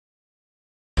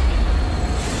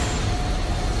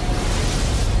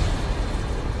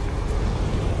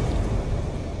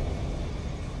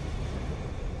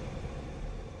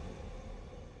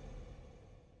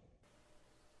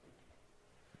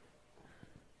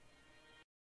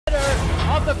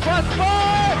the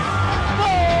crossbar. Goal!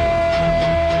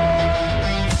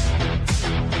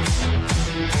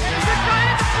 And it's a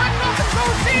giant deflection off the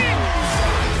goal team.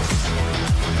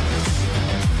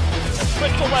 A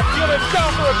switch to left field and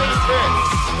down for a base hit.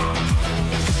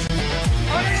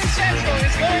 Hunterdon Central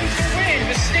is going to win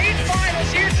the state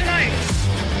finals here tonight.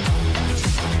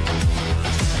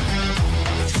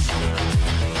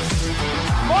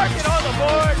 Mark it on the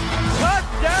board.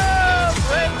 Touchdown,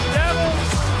 Red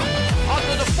Devils. On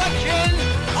the deflection.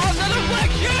 On the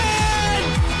deflection.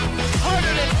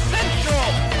 Hunterdon Central.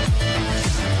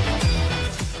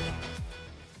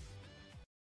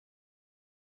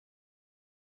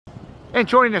 And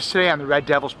joining us today on the Red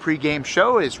Devils pregame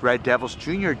show is Red Devils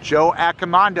junior Joe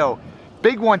Accomando.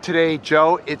 Big one today,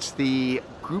 Joe. It's the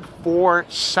Group 4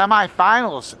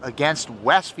 semifinals against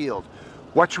Westfield.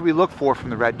 What should we look for from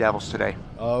the Red Devils today?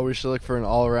 We should look for an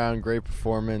all-around great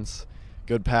performance,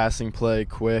 good passing play,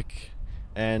 quick,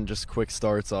 and just quick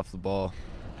starts off the ball.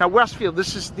 Now Westfield,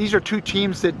 these are two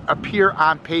teams that appear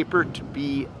on paper to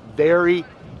be very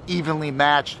evenly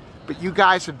matched, but you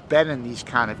guys have been in these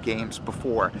kind of games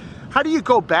before. How do you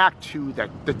go back to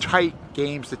the tight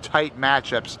games, the tight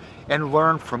matchups, and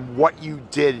learn from what you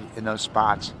did in those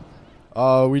spots?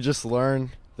 We just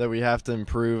learn that we have to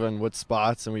improve on what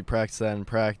spots, and we practice that in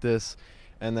practice,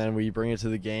 and then we bring it to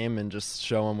the game and just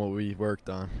show them what we worked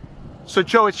on. So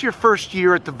Joe, it's your first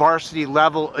year at the varsity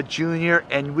level, a junior,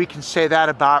 and we can say that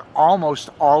about almost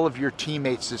all of your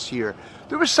teammates this year.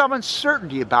 There was some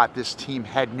uncertainty about this team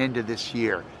heading into this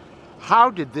year. How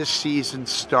did this season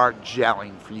start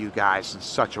gelling for you guys in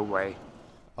such a way?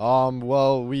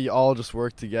 Well, we all just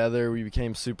worked together. We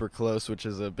became super close, which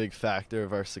is a big factor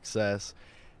of our success.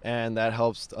 And that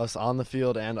helps us on the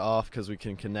field and off because we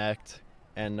can connect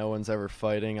and no one's ever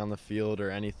fighting on the field or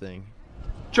anything.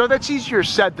 Joe, that's easier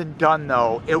said than done,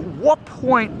 though. At what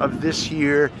point of this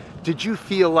year did you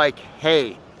feel like,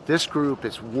 hey, this group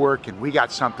is working, we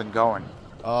got something going?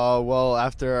 Well,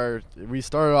 after we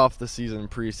started off the season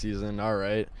preseason, all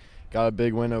right, got a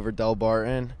big win over Del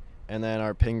Barton, and then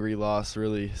our Pingree loss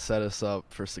really set us up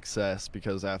for success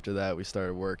because after that we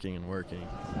started working and working.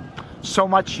 So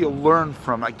much you'll learn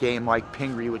from a game like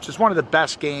Pingree, which is one of the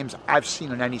best games I've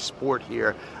seen in any sport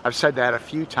here. I've said that a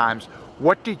few times.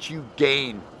 What did you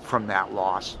gain from that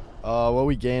loss? What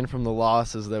we gained from the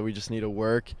loss is that we just need to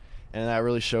work, and that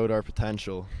really showed our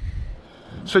potential.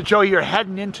 So, Joe, you're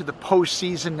heading into the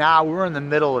postseason now. We're in the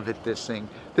middle of it, this thing.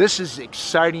 This is an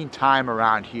exciting time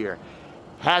around here.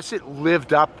 Has it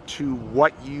lived up to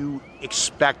what you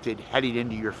expected heading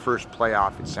into your first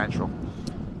playoff at Central?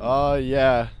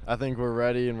 Yeah, I think we're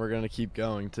ready, and we're going to keep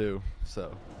going, too.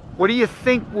 So, what do you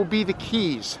think will be the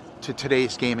keys to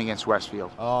today's game against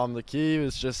Westfield? The key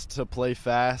is just to play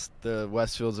fast. The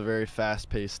Westfield's a very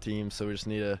fast-paced team, so we just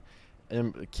need to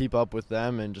keep up with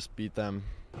them and just beat them.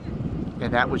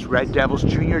 And that was Red Devils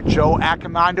junior Joe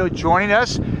Accomando joining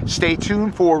us. Stay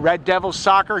tuned for Red Devils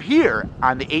soccer here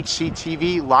on the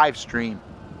HCTV live stream.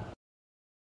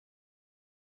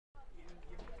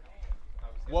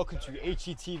 Welcome to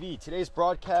HCTV. Today's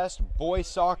broadcast, boys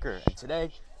soccer, and today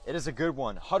it is a good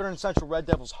one. Hunterdon Central Red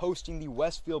Devils hosting the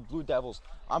Westfield Blue Devils.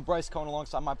 I'm Bryce Cohn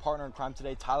alongside my partner in crime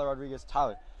today, Tyler Rodriguez.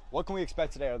 Tyler, what can we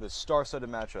expect today out of this star-studded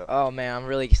matchup? Oh man, I'm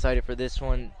really excited for this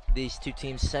one. These two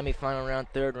teams, semifinal round,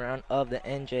 third round of the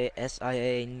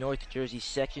NJSIAA North Jersey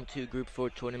Section 2 Group 4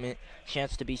 tournament.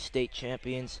 Chance to be state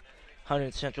champions.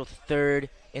 Hunterdon Central third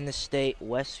in the state.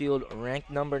 Westfield ranked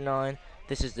number 9.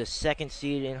 This is the second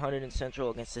seed in Hunterdon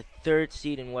Central against the third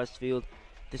seed in Westfield.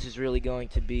 This is really going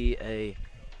to be a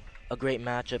great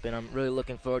matchup, and I'm really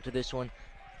looking forward to this one.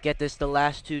 Get this, the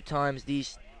last time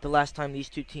these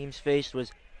two teams faced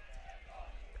was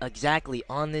exactly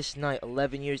on this night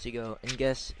 11 years ago, and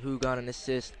guess who got an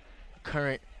assist?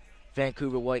 Current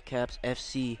Vancouver Whitecaps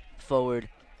FC forward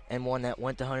and one that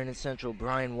went to Hunterdon Central,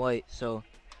 Brian White. So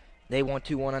they won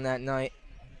 2-1 on that night.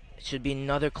 It should be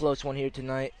another close one here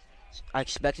tonight. I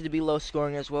expect it to be low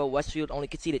scoring as well. Westfield only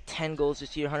conceded 10 goals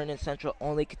this year. Hunterdon Central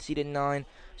only conceded 9.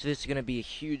 So this is going to be a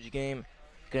huge game.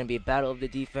 It's going to be a battle of the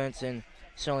defense, and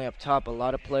certainly up top, a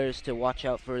lot of players to watch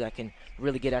out for that can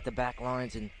really get at the back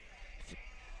lines, and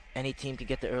any team could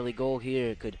get the early goal here.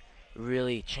 It could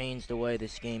really change the way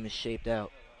this game is shaped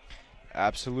out.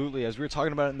 Absolutely. As we were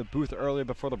talking about it in the booth earlier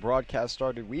before the broadcast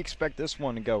started, we expect this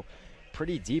one to go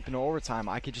pretty deep into overtime.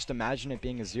 I could just imagine it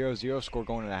being a 0-0 score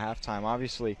going into halftime.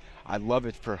 Obviously, I'd love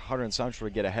it for Hunterdon Central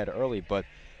to get ahead early, but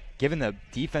given the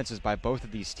defenses by both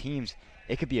of these teams,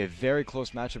 it could be a very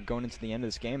close matchup going into the end of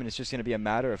this game, and it's just going to be a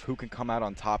matter of who can come out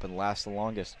on top and last the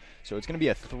longest. So it's going to be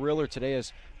a thriller today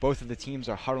as both of the teams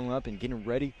are huddling up and getting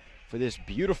ready for this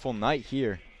beautiful night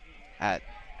here at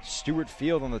Stewart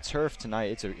Field on the turf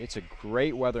tonight. It's a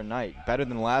great weather night. Better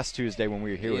than last Tuesday when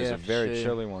we were here. It was a very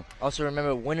chilly one. Also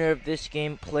remember, winner of this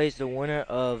game plays the winner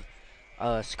of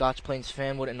Scotch Plains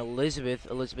Fanwood and Elizabeth.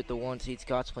 Elizabeth, the 1 seed,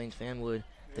 Scotch Plains Fanwood,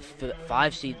 the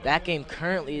 5 seed. That game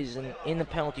currently is in the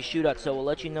penalty shootout, so we'll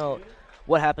let you know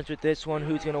what happens with this one,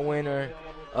 who's going to win, or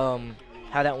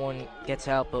how that one gets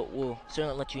out, but we'll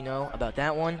certainly let you know about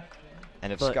that one.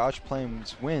 And if Scotch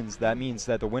Plains wins, that means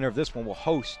that the winner of this one will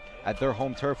host at their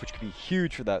home turf, which could be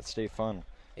huge for that state final.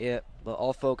 Yeah, but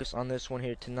all focus on this one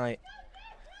here tonight.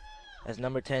 As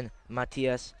number 10,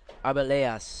 Matias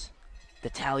Arbeleas,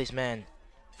 the talisman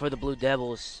for the Blue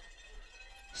Devils,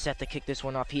 set to kick this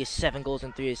one off. He has 7 goals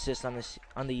and 3 assists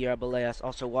on the year. Arbeleas.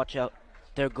 Also, watch out,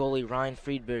 their goalie Ryan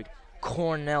Friedberg,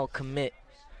 Cornell commit.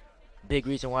 Big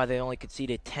reason why they only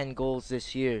conceded 10 goals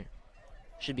this year.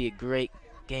 Should be a great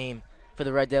game for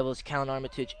the Red Devils. Callan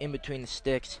Armitage in between the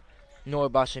sticks.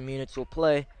 Norbosch and Munitz will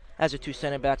play as the 2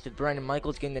 center backs, with Brandon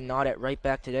Michaels getting the nod at right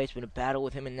back today. It's been a battle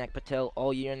with him and Nick Patel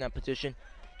all year in that position.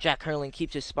 Jack Hurling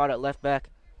keeps his spot at left back.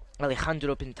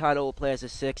 Alejandro Pintado will play as a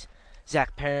 6.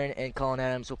 Zach Perrin and Colin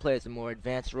Adams will play as the more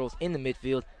advanced roles in the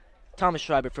midfield. Thomas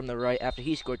Schreiber from the right after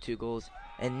he scored 2 goals.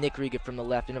 And Nick Riga from the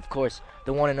left. And, of course,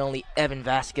 the one and only Evan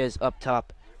Vasquez up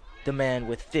top. The man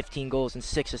with 15 goals and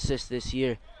 6 assists this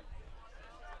year.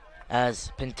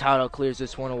 As Pintado clears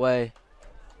this one away.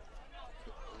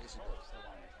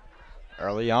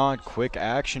 Early on, quick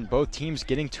action. Both teams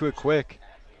getting to it quick.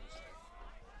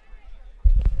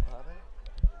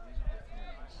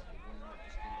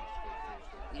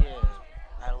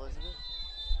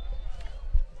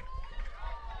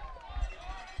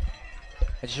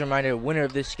 Just a reminder, winner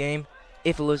of this game,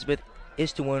 if Elizabeth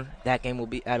is to win, that game will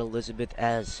be at Elizabeth,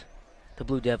 as the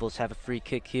Blue Devils have a free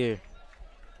kick here.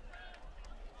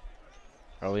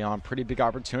 Early on, pretty big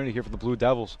opportunity here for the Blue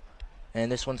Devils.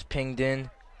 And this one's pinged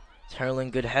in. It's Hurling,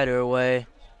 good header away.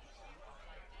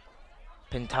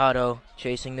 Pintado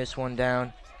chasing this one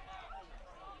down.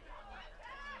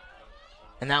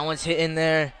 And that one's hit in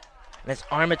there. And it's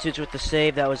Armitage with the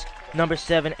save. That was number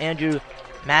 7, Andrew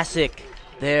Masick,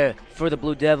 there for the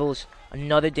Blue Devils.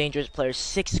 Another dangerous player,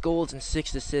 6 goals and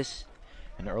 6 assists.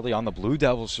 And early on, the Blue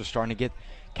Devils are starting to get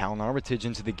Callan Armitage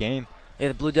into the game. Yeah,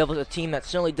 the Blue Devils are a team that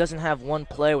certainly doesn't have one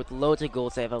player with loads of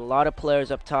goals. They have a lot of players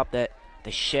up top that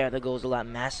they share the goals a lot.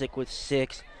 Masick with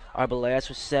 6, Arbeleas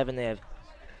with 7. They have,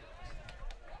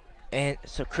 and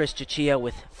so Chris Chichia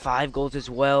with 5 goals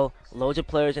as well. Loads of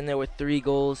players in there with 3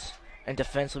 goals. And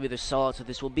defensively, they're solid. So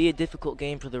this will be a difficult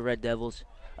game for the Red Devils.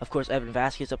 Of course, Evan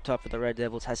Vasquez up top for the Red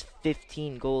Devils has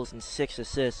 15 goals and 6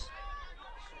 assists.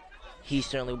 He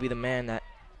certainly will be the man that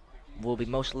will be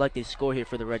most likely to score here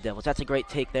for the Red Devils. That's a great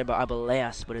take there by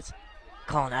Arbeleas, but it's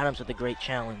Colin Adams with a great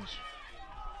challenge.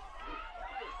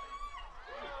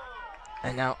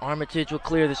 And now Armitage will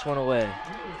clear this one away.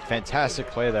 Fantastic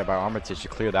play there by Armitage to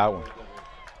clear that one.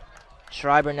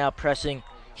 Schreiber now pressing.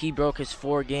 He broke his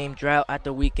 4-game drought at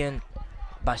the weekend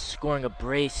by scoring a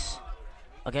brace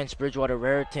against Bridgewater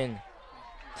Raritan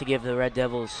to give the Red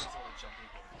Devils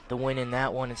the win in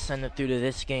that one and send them through to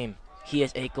this game. He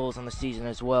has 8 goals on the season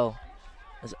as well,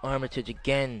 as Armitage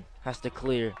again has to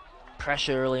clear.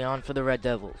 Pressure early on for the Red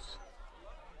Devils.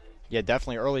 Yeah,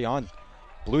 definitely early on.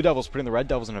 Blue Devils putting the Red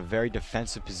Devils in a very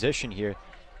defensive position here.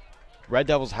 Red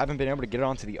Devils haven't been able to get it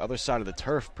onto the other side of the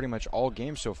turf pretty much all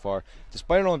game so far.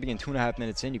 Despite it only being 2.5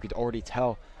 minutes in, you could already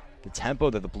tell the tempo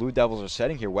that the Blue Devils are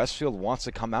setting here. Westfield wants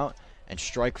to come out and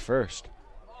strike first.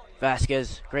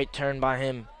 Vasquez, great turn by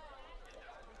him.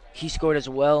 He scored as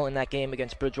well in that game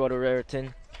against Bridgewater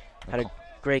Raritan. Had a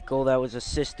great goal that was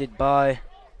assisted by...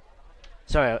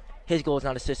 Sorry, his goal was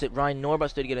not assisted. Ryan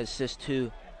Norbosch did get an assist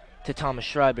to Thomas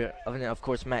Schreiber. And then, of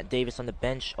course, Matt Davis on the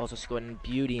bench also scored in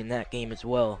beauty in that game as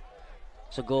well.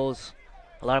 So goals,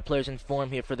 a lot of players in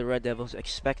form here for the Red Devils.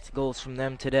 Expect goals from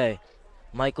them today.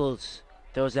 Michaels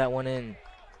throws that one in.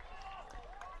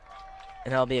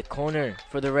 And that'll be a corner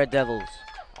for the Red Devils.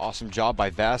 Awesome job by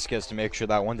Vasquez to make sure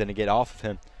that one didn't get off of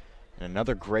him. And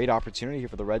another great opportunity here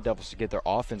for the Red Devils to get their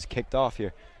offense kicked off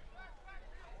here.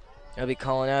 That'll be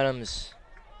Colin Adams.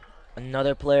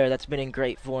 Another player that's been in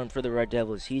great form for the Red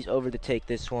Devils. He's over to take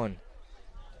this one.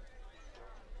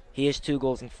 He has 2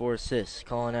 goals and 4 assists.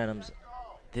 Colin Adams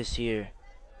this year.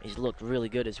 He's looked really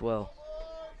good as well.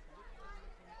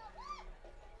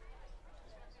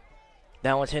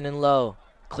 That one's hitting low.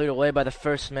 Cleared away by the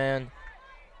first man.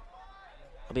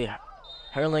 It'll be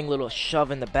Hurling, little shove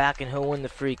in the back, and he'll win the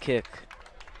free kick.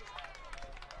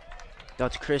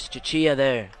 That's Chris Chichia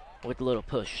there with a little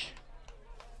push.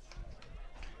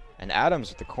 And Adams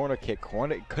with the corner kick.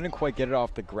 Couldn't quite get it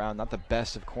off the ground. Not the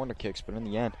best of corner kicks, but in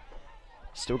the end,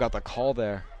 Still got the call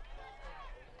there.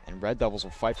 And Red Devils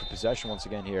will fight for possession once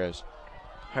again here as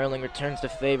Hurling returns the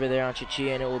favor there on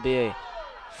Chichia, and it will be a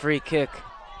free kick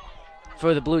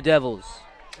for the Blue Devils.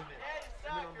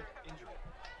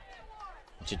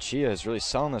 Chichia is really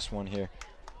selling this one here.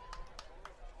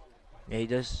 Yeah, he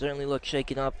does certainly look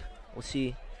shaken up. We'll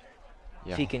see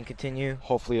if he can continue.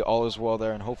 Hopefully all is well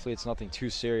there, and hopefully it's nothing too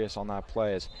serious on that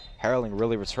play as Herling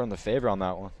really returned the favor on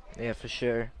that one. Yeah, for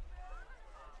sure.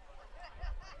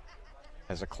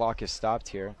 As the clock is stopped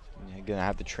here, you're going to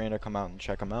have the trainer come out and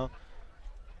check him out.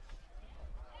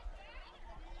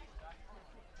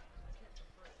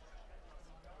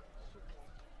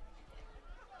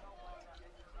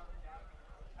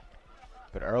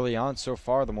 But early on so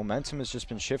far, the momentum has just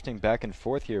been shifting back and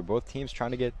forth here. Both teams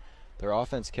trying to get their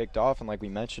offense kicked off. And like we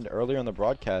mentioned earlier in the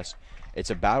broadcast, it's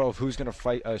a battle of who's going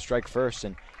to strike first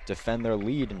and defend their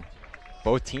lead. And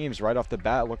both teams right off the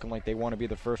bat looking like they want to be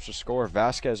the first to score.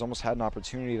 Vasquez almost had an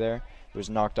opportunity there. It was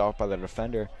knocked off by the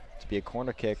defender to be a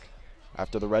corner kick.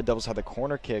 After the Red Devils had the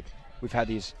corner kick, we've had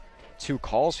these two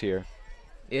calls here.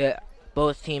 Yeah,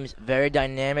 both teams very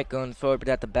dynamic going forward, but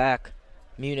at the back,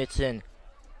 Munich and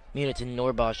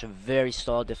Norbosch are very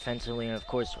solid defensively, and of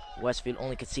course Westfield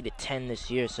only conceded 10 this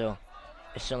year, so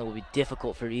it certainly will be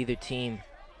difficult for either team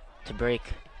to break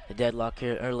the deadlock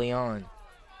here early on.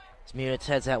 As Munich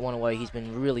heads that one away, he's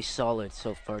been really solid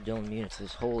so far, Dylan Munich,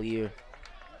 this whole year.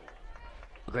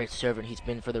 A great servant he's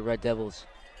been for the Red Devils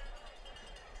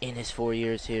in his 4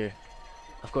 years here.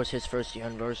 Of course, his first year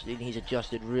on varsity, and he's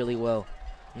adjusted really well.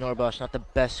 Norbosch, not the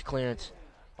best clearance.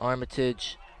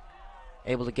 Armitage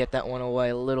able to get that one away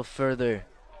a little further.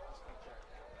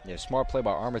 Yeah, smart play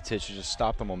by Armitage to just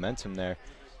stop the momentum there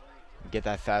and get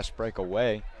that fast break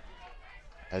away.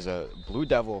 As a Blue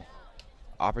Devil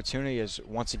opportunity is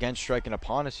once again striking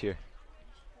upon us here.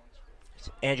 It's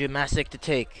Andrew Masick to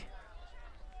take.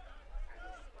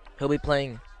 He'll be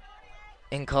playing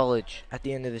in college at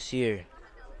the end of this year.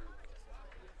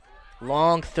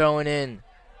 Long throwing in.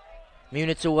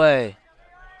 Munich away.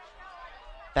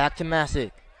 Back to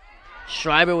Masick.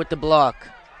 Schreiber with the block.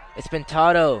 It's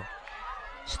Pintado.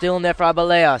 Still in there for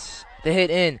Arbaleas. The hit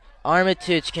in.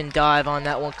 Armitage can dive on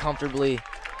that one comfortably.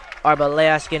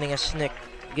 Arbaleas getting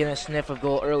a sniff of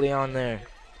goal early on there.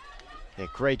 Yeah,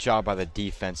 great job by the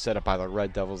defense set up by the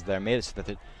Red Devils there. Made it so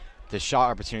that the shot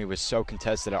opportunity was so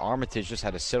contested that Armitage just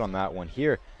had to sit on that one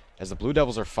here as the Blue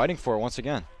Devils are fighting for it once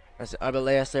again. That's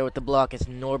Arbaleas there with the block. It's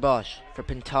Norbosch for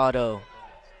Pintado.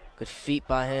 Good feet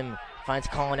by him. Finds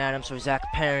Colin Adams for Zach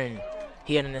Perrin.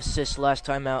 He had an assist last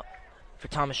time out for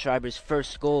Thomas Schreiber's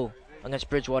first goal against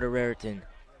Bridgewater Raritan.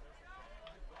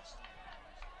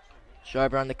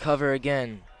 Schreiber on the cover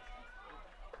again.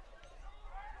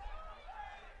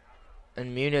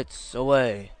 And Munich's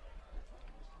away.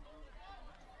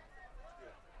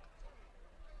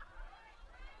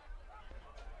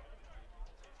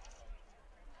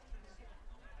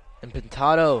 And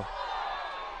Pintado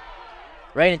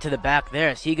right into the back there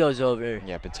as he goes over.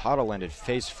 Yeah, Pintado landed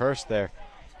face first there.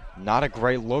 Not a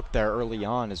great look there early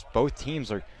on as both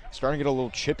teams are starting to get a little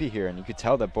chippy here, and you could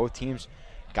tell that both teams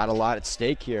got a lot at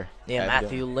stake here. Yeah,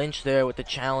 Matthew Lynch there with the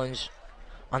challenge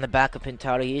on the back of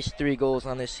Pintado. He has 3 goals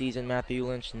on this season, Matthew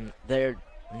Lynch, and they're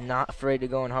not afraid to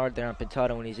go in hard there on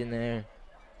Pintado when he's in there.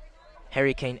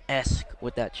 Harry Kane-esque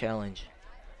with that challenge.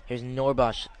 Here's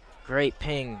Norbosch. Great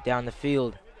ping down the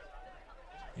field.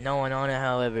 No one on it,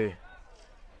 however.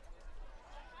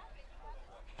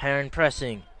 Perrin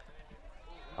pressing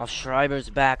off Schreiber's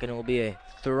back, and it will be a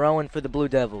throw-in for the Blue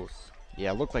Devils.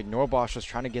 Yeah, it looked like Norbosch was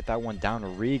trying to get that one down to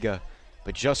Riga,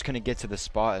 but just couldn't get to the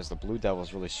spot as the Blue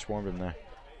Devils really swarmed him there.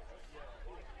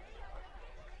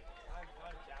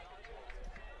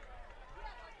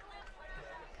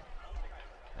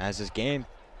 As this game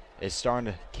is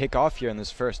starting to kick off here in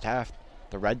this first half,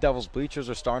 the Red Devils bleachers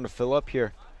are starting to fill up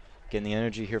here, getting the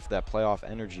energy here for that playoff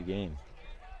energy game.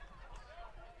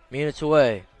 Minutes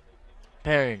away.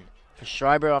 Perrin for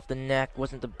Schreiber off the neck.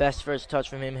 Wasn't the best first touch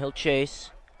from him. He'll chase.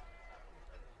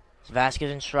 It's Vasquez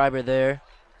and Schreiber there.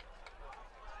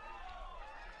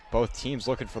 Both teams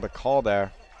looking for the call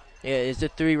there. Yeah, it's a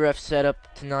 3 ref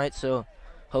setup tonight, so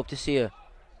hope to see a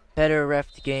better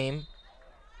ref game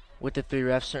with the 3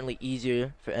 refs. Certainly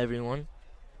easier for everyone.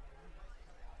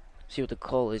 See what the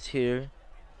call is here.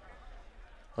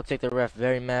 Looks like the ref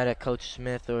very mad at Coach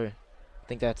Smith, or I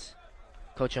think that's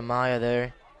Coach Amaya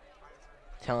there,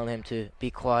 telling him to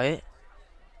be quiet.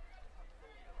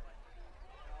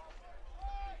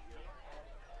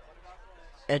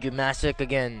 Andrew Masick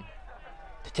again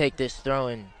to take this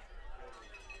throw-in.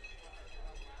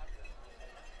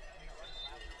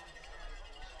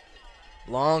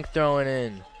 Long throwing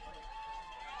in.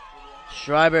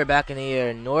 Schreiber back in the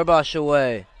air. Norbosch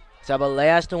away.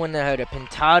 Zabaleas to win the header.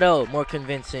 Pintado more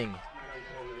convincing.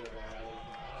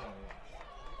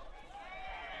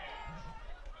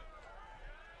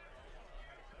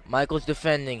 Michael's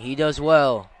defending. He does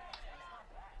well.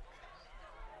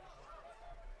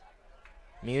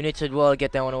 Munich did well to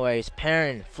get that one away. It's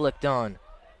Perrin flicked on.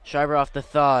 Schreiber off the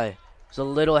thigh. It's a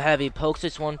little heavy. Pokes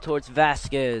this one towards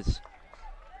Vasquez.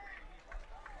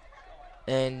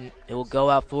 And it will go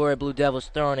out for a Blue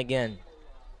Devils throwing again.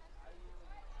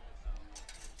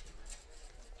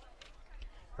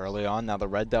 Early on, now the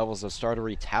Red Devils have started to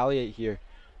retaliate here,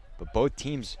 but both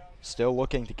teams still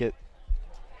looking to get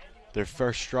their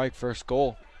first strike, first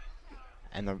goal.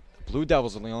 And the Blue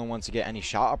Devils are the only ones to get any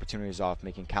shot opportunities off,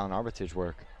 making Callan Armitage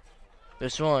work.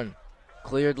 This one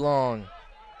cleared long.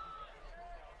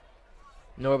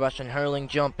 Norbosch and Hurling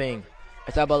jumping.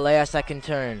 It's Abalea second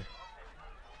turn.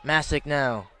 Masick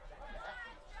now.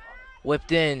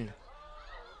 Whipped in.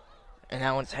 And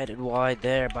that one's headed wide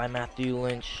there by Matthew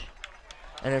Lynch.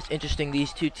 And it's interesting,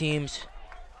 these two teams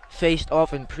faced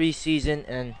off in preseason,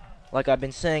 and like I've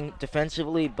been saying,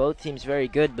 defensively, both teams very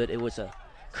good, but it was a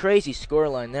crazy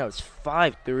scoreline there. It was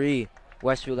 5-3.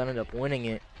 Westfield ended up winning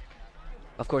it.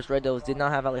 Of course, Red Devils did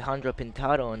not have Alejandro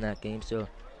Pintado in that game, so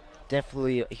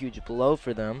definitely a huge blow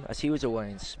for them, as he was away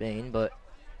in Spain, but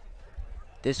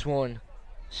this one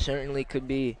certainly could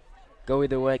go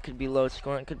either way. It could be low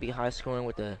scoring, it could be high scoring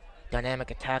with the dynamic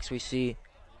attacks we see.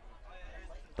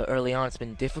 But early on, it's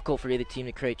been difficult for either team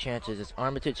to create chances as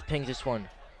Armitage pings this one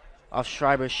off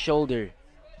Schreiber's shoulder.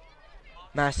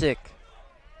 Masick.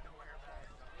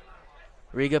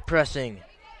 Riga pressing.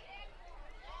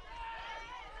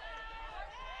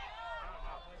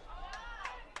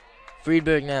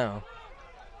 Friedberg now.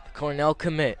 Cornell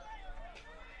commit.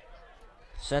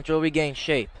 Central regain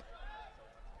shape.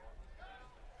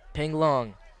 Ping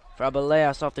long. For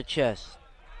Abaleas off the chest.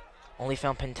 Only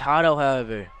found Pintado,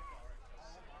 however.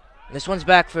 This one's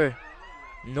back for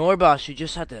Norbosch, who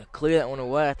just had to clear that one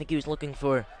away. I think he was looking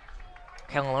for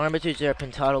Callan Armitage there.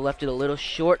 Pintado left it a little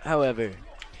short, however.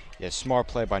 Yeah, smart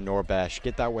play by Norbosch.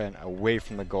 Get that one away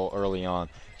from the goal early on.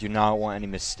 Do not want any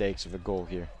mistakes of the goal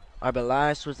here.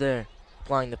 Arbelias was there,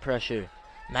 applying the pressure.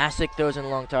 Masick throws in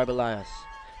long to Arbelias.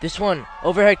 This one,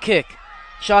 overhead kick.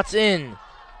 Shots in.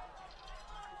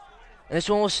 And this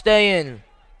one will stay in.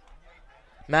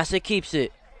 Masick keeps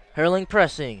it. Hurling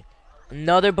pressing.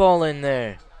 Another ball in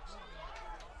there.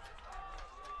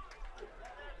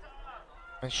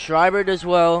 And Schreiber does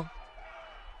well.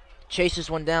 Chases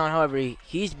one down, however,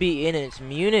 he's beaten, and it's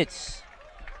Munitz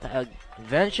that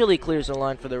eventually clears the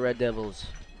line for the Red Devils.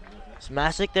 It's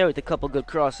Masick there with a couple good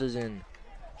crosses, and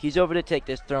he's over to take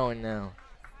this throw-in now.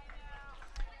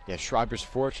 Yeah, Schreiber's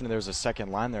fortunate there's a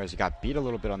second line there as he got beat a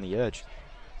little bit on the edge.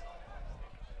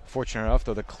 Fortunate enough,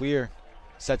 though, the clear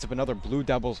sets up another Blue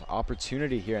Devils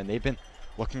opportunity here, and they've been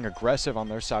looking aggressive on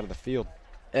their side of the field.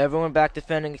 Everyone back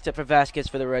defending except for Vasquez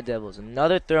for the Red Devils.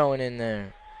 Another throw-in in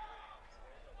there.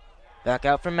 Back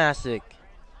out for Masick.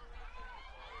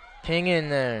 Ping in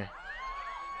there.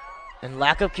 And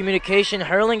lack of communication.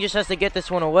 Hurling just has to get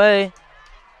this one away.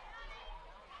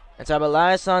 It's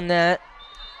Abelias on that.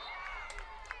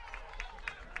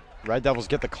 Red Devils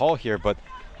get the call here, but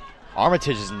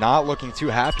Armitage is not looking too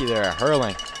happy there at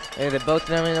Hurling. Hey, they're both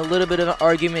having a little bit of an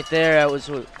argument there. It was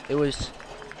a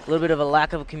little bit of a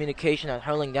lack of communication at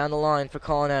Hurling down the line for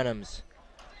Colin Adams.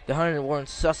 The Hunterdon Warren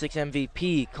Sussex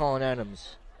MVP, Colin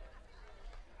Adams.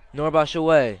 Norbosch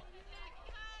away.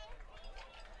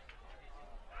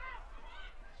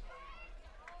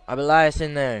 Abelias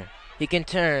in there. He can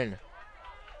turn.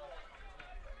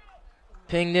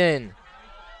 Pinged in.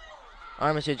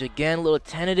 Armitage again, a little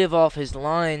tentative off his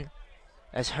line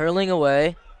as Hurling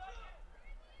away.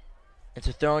 It's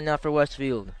a throw now for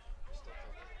Westfield.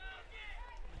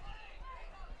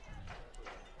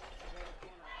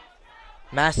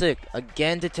 Masick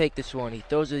again to take this one. He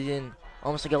throws it in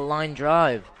almost like a line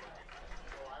drive.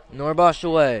 Norbosch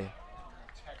away.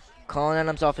 Colin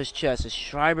Adams off his chest. As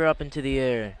Schreiber up into the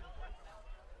air.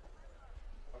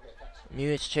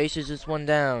 Munich chases this one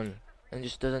down and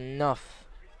just does enough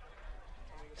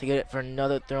to get it for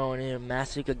another throw in here.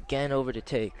 Masick again over to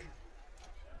take.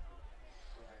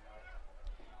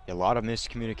 A lot of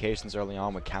miscommunications early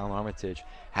on with Callan Armitage.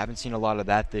 Haven't seen a lot of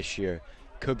that this year.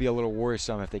 Could be a little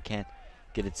worrisome if they can't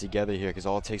get it together here, because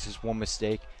all it takes is one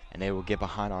mistake and they will get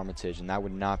behind Armitage, and that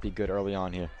would not be good early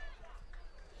on here.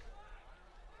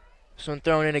 This one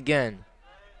thrown in again.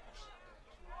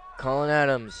 Colin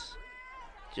Adams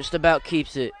just about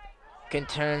keeps it. Can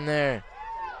turn there.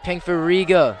 Ping for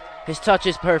Riga. His touch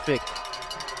is perfect.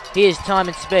 He is time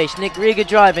and space. Nick Riga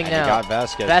driving And now. he got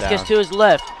Vasquez Vasquez down. to his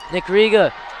left. Nick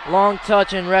Riga, long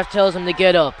touch, and ref tells him to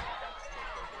get up.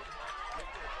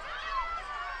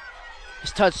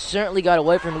 His touch certainly got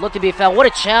away from him. It looked to be a foul. What a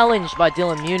challenge by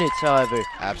Dylan Munitz, however.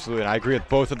 Absolutely, and I agree with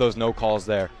both of those no calls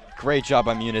there. Great job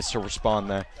by Munitz to respond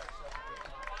there.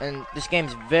 And this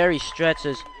game's very stretched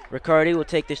as Riccardi will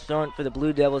take this throw for the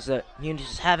Blue Devils. That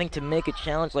Munitz is having to make a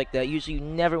challenge like that. Usually you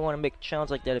never want to make a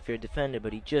challenge like that if you're a defender,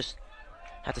 but he just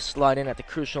had to slide in at the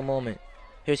crucial moment.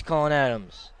 Here's Colin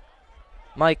Adams.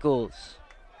 Michaels.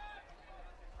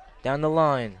 Down the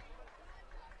line.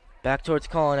 Back towards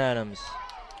Colin Adams.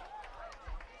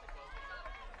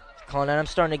 Colin Adams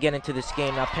starting to get into this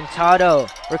game now. Pintado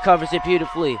recovers it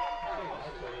beautifully.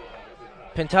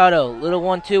 Pintado, little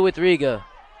 1-2 with Riga.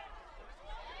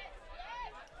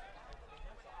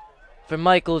 For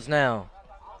Michaels now.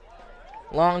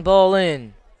 Long ball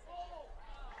in.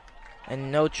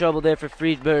 And no trouble there for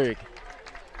Friedberg.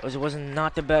 It was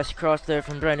not the best cross there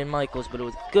from Brendan Michaels, but it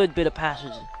was a good bit of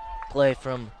passage play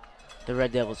from the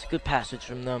Red Devils. Good passage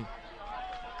from them.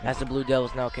 As the Blue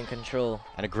Devils now can control.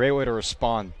 And a great way to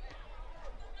respond.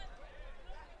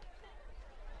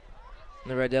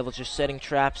 The Red Devils just setting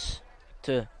traps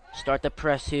to start the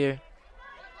press here.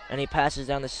 Any passes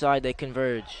down the side, they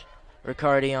converge.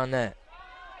 Riccardi on that.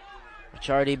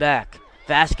 Riccardi back.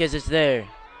 Vasquez is there.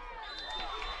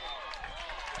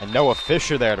 And Noah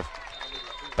Fisher there to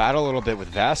battle a little bit with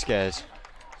Vasquez.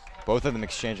 Both of them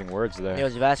exchanging words there. It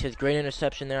was Vasquez. Great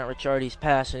interception there on Ricciardi's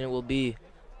pass, and it will be,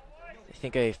 I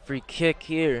think, a free kick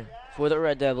here for the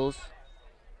Red Devils.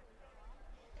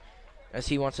 As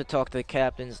he wants to talk to the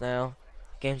captains now.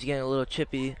 Game's getting a little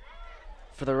chippy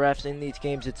for the refs in these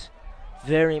games. It's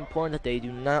very important that they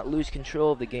do not lose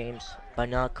control of the games by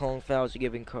not calling fouls or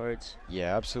giving cards.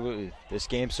 Yeah, absolutely. This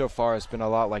game so far has been a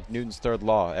lot like Newton's third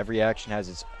law. Every action has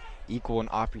its equal and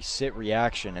opposite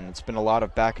reaction, and it's been a lot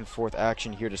of back and forth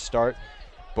action here to start.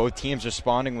 Both teams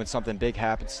responding when something big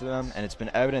happens to them, and it's been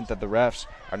evident that the refs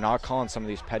are not calling some of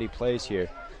these petty plays here.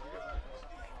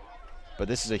 But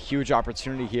this is a huge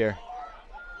opportunity here.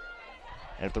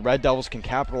 And if the Red Devils can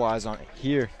capitalize on it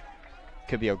here, it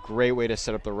could be a great way to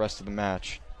set up the rest of the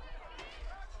match.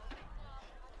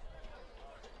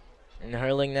 And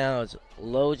hurling now is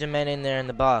loads of men in there in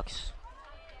the box.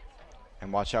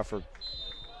 And watch out for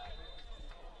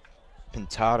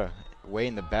Pintada way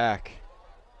in the back.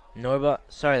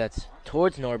 That's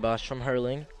towards Norbosch from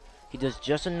hurling. He does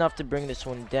just enough to bring this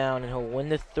one down, and he'll win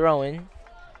the throw-in.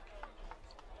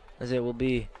 As it will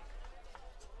be,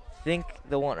 I think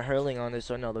they'll want hurling on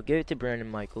this, or no, they'll give it to Brandon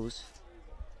Michaels.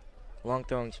 Long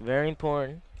throwing is very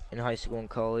important in high school and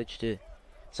college.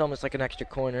 It's almost like an extra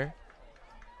corner.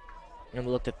 And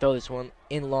we'll look to throw this one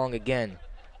in long again.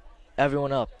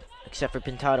 Everyone up, except for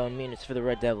Pintado and Munitz for the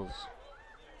Red Devils.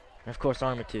 And of course,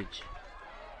 Armitage.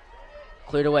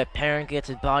 Cleared away. Perrin gets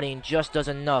his body and just does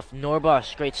enough.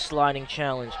 Norbosch, great sliding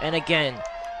challenge. And again,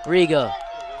 Riga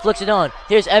flicks it on.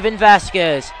 Here's Evan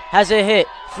Vasquez. Has a hit.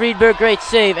 Friedberg, great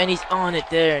save, and he's on it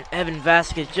there. And Evan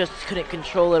Vasquez just couldn't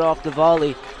control it off the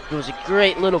volley. It was a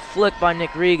great little flick by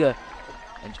Nick Riga.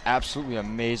 And absolutely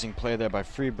amazing play there by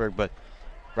Friedberg, but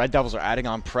Red Devils are adding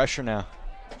on pressure now.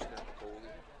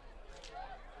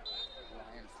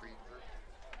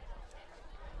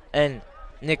 And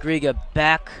Nick Riga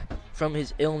back from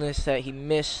his illness that he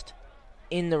missed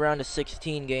in the round of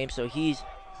 16 game. So he's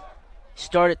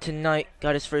started tonight,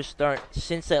 got his first start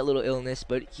since that little illness,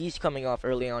 but he's coming off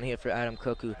early on here for Adam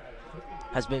Cook, who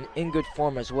has been in good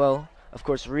form as well. Of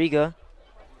course, Riga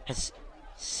has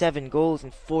 7 goals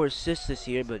and 4 assists this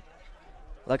year, but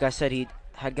like I said, he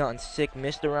had gotten sick,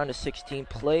 missed the round of 16,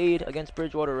 played against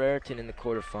Bridgewater Raritan in the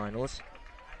quarterfinals,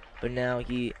 but now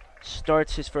he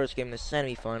starts his first game in the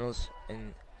semifinals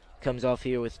and comes off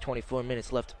here with 24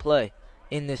 minutes left to play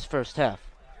in this first half.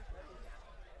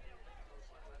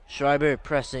 Schreiber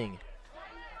pressing.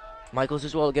 Michaels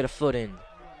as well to get a foot in.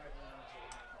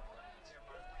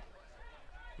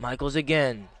 Michaels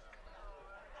again.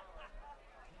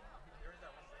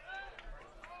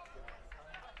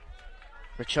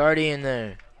 Ricciardi in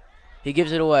there. He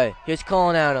gives it away. Here's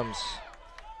Colin Adams.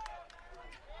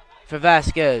 For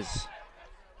Vasquez.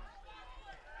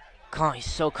 He's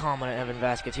so calm on Evan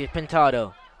Vasquez. Here's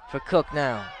Pintado for Cook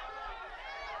now.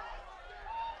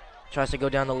 Tries to go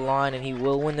down the line, and he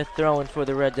will win the throw-in for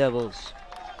the Red Devils.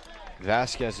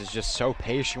 Vasquez is just so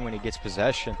patient when he gets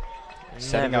possession.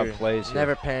 Setting out plays here.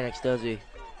 Never panics, does he?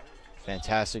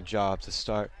 Fantastic job to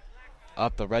start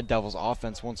up the Red Devils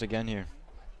offense once again here.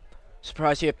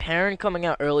 Surprise here. Perrin coming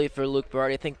out early for Luke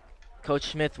Berardi. I think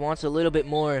Coach Smith wants a little bit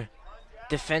more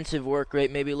defensive work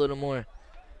rate, maybe a little more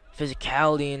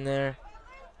physicality in there.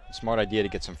 Smart idea to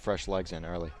get some fresh legs in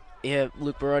early. Yeah,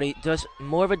 Luke Berardi does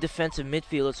more of a defensive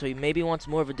midfielder, so he maybe wants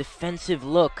more of a defensive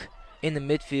look in the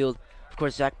midfield. Of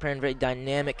course, Zach Perrin, very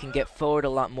dynamic, can get forward a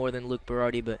lot more than Luke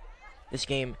Berardi, but this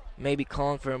game may be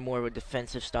calling for a more of a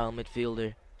defensive style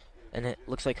midfielder. And it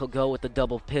looks like he'll go with the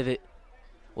double pivot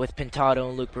with Pintado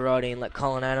and Luke Berardi and let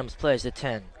Colin Adams play as the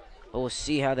 10. But we'll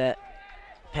see how that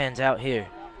pans out here.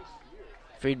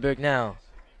 Friedberg now.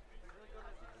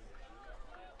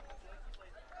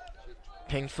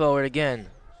 Pinged forward again.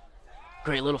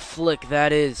 Great little flick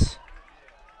that is.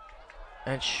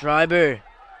 And Schreiber.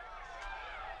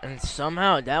 And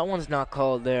somehow that one's not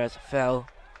called there as a foul.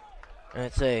 And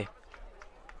it's a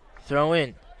throw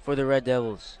in for the Red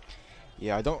Devils.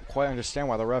 Yeah, I don't quite understand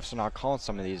why the refs are not calling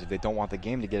some of these if they don't want the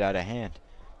game to get out of hand.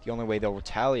 The only way they'll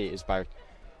retaliate is by,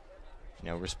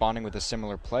 responding with a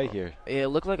similar play here. Yeah, it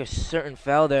looked like a certain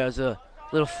foul there. There's a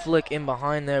little flick in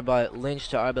behind there by Lynch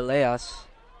to Arbeláez.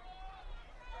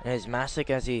 And it's Masick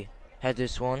as he had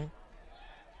this one.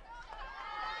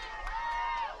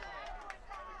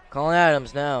 Colin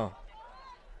Adams now.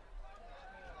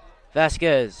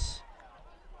 Vasquez.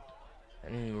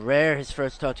 And Rare, his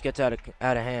first touch gets out of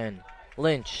hand.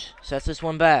 Lynch sets this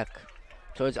one back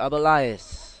towards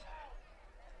Arbeláez.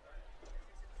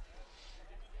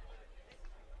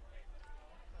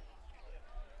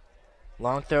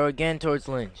 Long throw again towards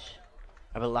Lynch.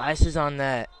 Arbeláez is on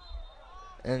that.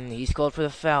 And he's called for the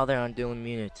foul there on Dylan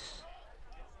Munitz.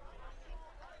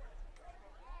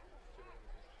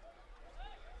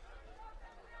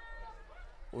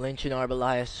 Lynch and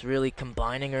Arbeláez really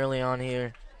combining early on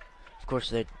here. Of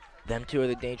course, them two are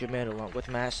the danger men along with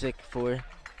Masick for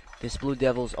this Blue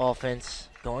Devils offense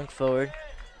going forward.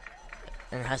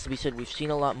 And it has to be said, we've seen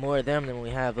a lot more of them than we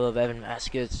have of Evan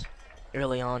Vasquez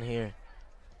early on here.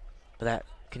 But that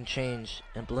can change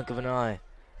in a blink of an eye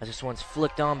as this one's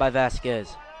flicked on by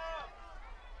Vasquez.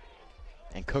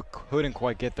 And Cook couldn't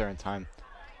quite get there in time.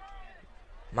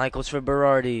 Michaels for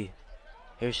Berardi.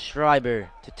 Here's Schreiber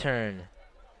to turn.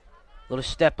 Little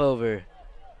step over.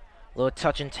 Little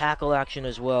touch and tackle action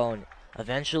as well. And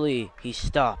eventually he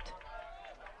stopped.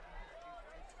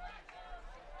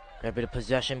 A bit of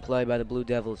possession play by the Blue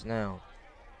Devils now.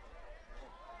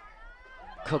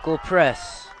 Cook will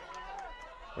press.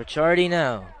 Ricciardi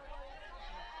now.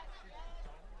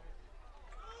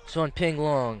 This one ping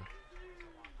long.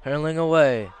 Hurling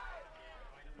away.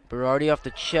 Berardi off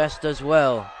the chest as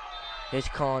well. Here's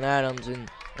Colin Adams, and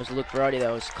there's Luke Berardi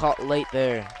that was caught late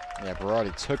there. Yeah,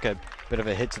 Berardi took a bit of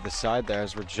a hit to the side there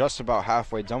as we're just about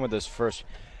halfway done with this first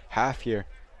half here.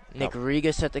 Nick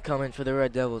Riga set to come in for the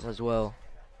Red Devils as well.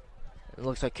 It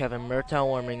looks like Kevin Murtaugh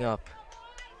warming up.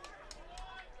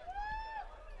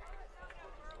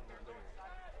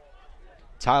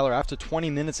 Tyler, after 20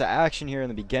 minutes of action here in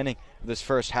the beginning of this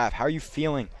first half, how are you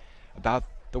feeling about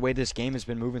the way this game has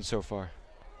been moving so far?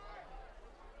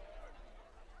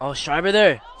 Oh, Schreiber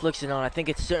there. Flicks it on. I think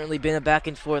it's certainly been a back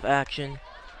and forth action.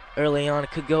 Early on,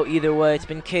 it could go either way. It's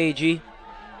been cagey,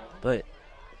 but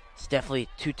it's definitely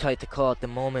too tight to call at the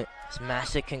moment. It's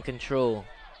Masick can control.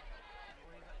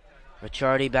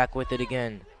 Ricciardi back with it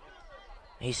again.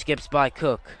 He skips by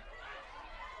Cook.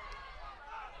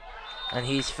 And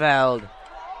he's fouled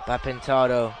by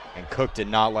Pintado. And Cook did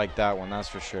not like that one, that's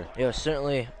for sure. Yeah,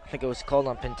 certainly. I think it was called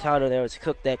on Pintado there. It was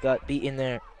Cook that got beaten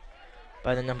there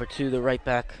by the number 2, the right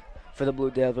back for the Blue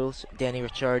Devils, Danny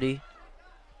Ricciardi.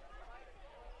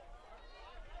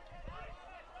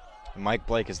 Mike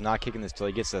Blake is not kicking this till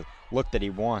he gets the look that he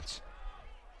wants.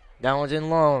 That one's in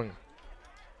long.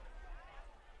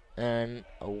 And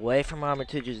away from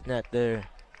Armitage's net there.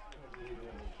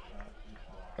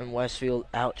 And Westfield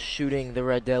out shooting the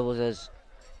Red Devils as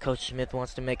Coach Smith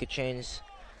wants to make a change.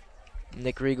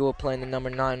 Nick Riga playing the number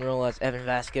 9 role as Evan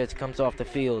Vasquez comes off the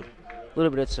field. A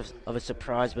little bit of a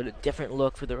surprise, but a different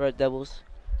look for the Red Devils.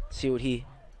 See what he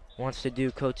wants to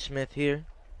do, Coach Smith here.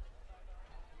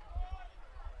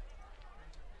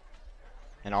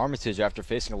 And Armitage, after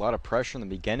facing a lot of pressure in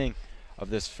the beginning of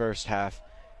this first half,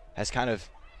 has kind of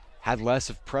had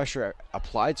less of pressure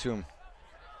applied to him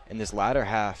in this latter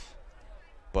half.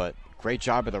 But great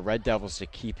job of the Red Devils to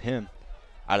keep him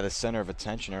out of the center of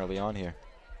attention early on here.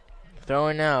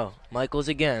 Throwing now. Michaels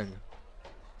again.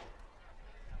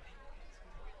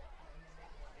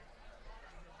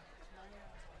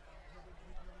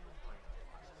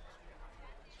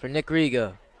 For Nick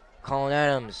Riga. Colin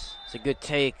Adams. It's a good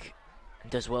take. And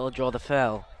does well to draw the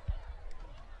foul.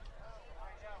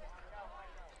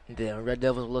 The Red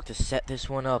Devils will look to set this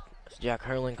one up as Jack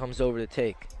Hurling comes over to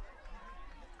take.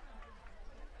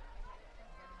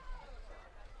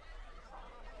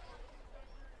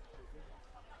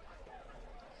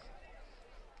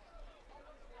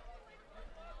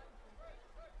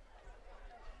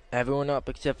 Everyone up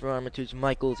except for Armitudes,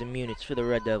 Michaels, and Munich for the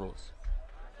Red Devils.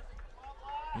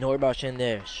 Norbosch in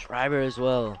there. Schreiber as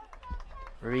well.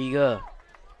 Riga.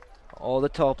 All the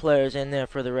tall players in there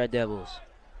for the Red Devils.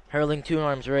 Hurling 2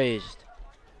 arms raised.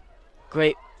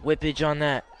 Great whippage on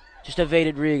that. Just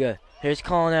evaded Riga. Here's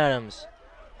Colin Adams.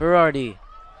 Berardi.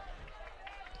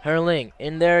 Hurling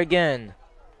in there again.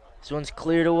 This one's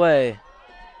cleared away.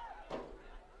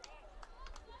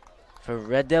 For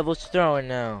Red Devils throwing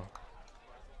now.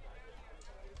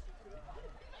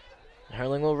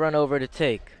 Hurling will run over to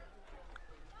take.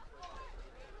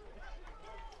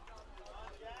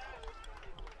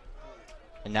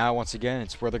 And now, once again,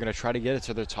 it's where they're going to try to get it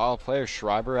to their tall player,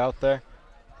 Schreiber, out there.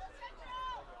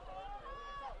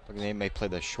 They may play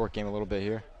the short game a little bit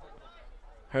here.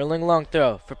 Hurling long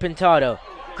throw for Pintado.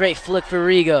 Great flick for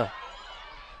Riga.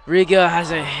 Riga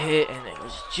has a hit, and it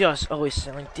was just always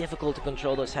sounding difficult to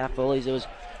control those half volleys. It was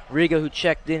Riga who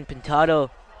checked in. Pintado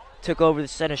took over the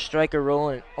center striker role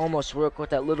and almost worked with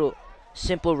that little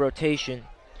simple rotation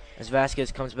as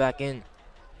Vasquez comes back in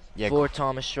for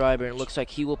Thomas Schreiber. And it looks like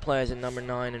he will play as a number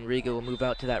 9, and Riga will move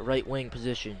out to that right wing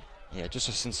position. Yeah, just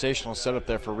a sensational setup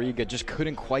there for Riga. Just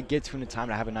couldn't quite get to him in time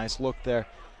to have a nice look there.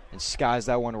 And skies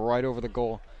that one right over the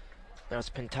goal. That was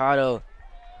Pintado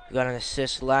who got an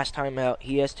assist last time out.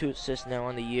 He has 2 assists now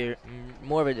on the year.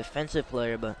 More of a defensive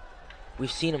player, but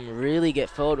we've seen him really get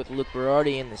forward with Luke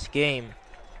Berardi in this game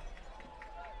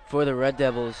for the Red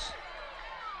Devils.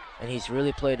 And he's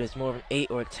really played as more of an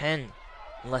 8 or a 10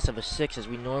 and less of a 6 as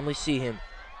we normally see him.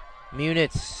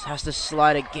 Munitz has to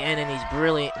slide again, and he's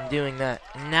brilliant in doing that.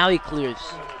 And now he clears.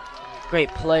 Great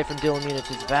play from Dylan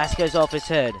Munitz. It's Vasquez off his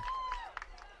head.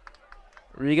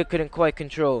 Riga couldn't quite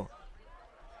control.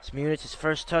 Munitz's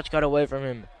first touch got away from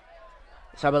him.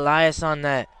 Sabalias on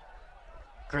that.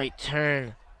 Great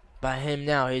turn by him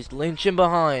now. He's lynching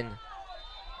behind.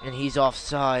 And he's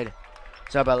offside.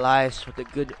 Sabalias with a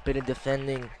good bit of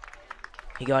defending.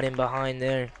 He got in behind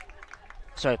there.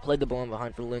 Sorry, played the ball in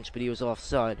behind for Lynch, but he was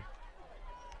offside.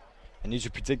 And as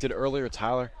you predicted earlier,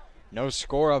 Tyler, no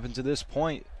score up until this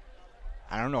point.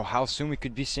 I don't know how soon we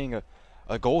could be seeing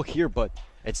a goal here, but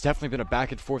it's definitely been a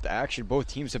back and forth action. Both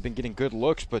teams have been getting good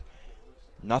looks, but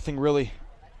nothing really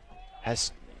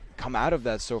has come out of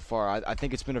that so far. I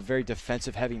think it's been a very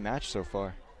defensive heavy match so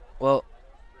far. Well,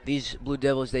 these Blue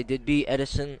Devils, they did beat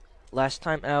Edison last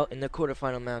time out in the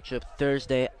quarterfinal matchup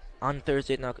on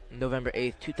Thursday, November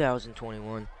 8th,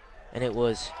 2021. And it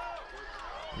was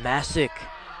Masick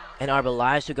and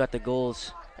Arbelias who got the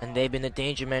goals, and they've been the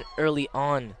danger man early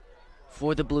on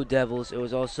for the Blue Devils. It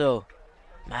was also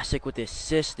Masick with the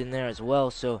assist in there as well,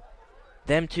 so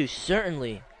them two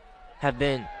certainly have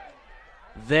been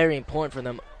very important for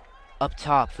them up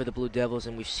top for the Blue Devils,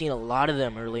 and we've seen a lot of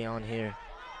them early on here.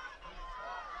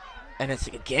 And it's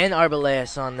again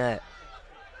Arbelias on that.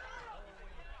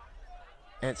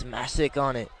 And it's Masick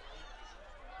on it.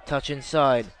 Touch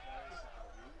inside.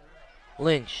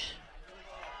 Lynch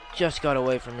just got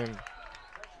away from him.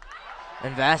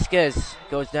 And Vasquez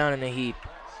goes down in a heap.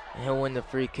 And he'll win the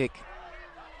free kick.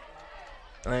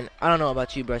 And I don't know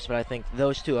about you, Bryce, but I think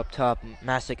those two up top,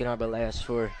 Masick and Arbelias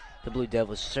for the Blue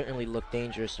Devils, certainly look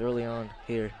dangerous early on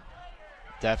here.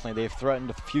 Definitely. They've threatened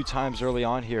a few times early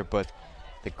on here, but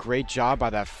the great job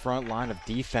by that front line of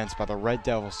defense by the Red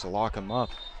Devils to lock them up.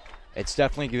 It's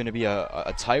definitely going to be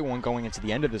a tight one going into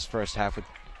the end of this first half with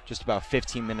just about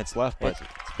 15 minutes left. But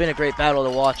it's been a great battle to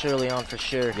watch early on for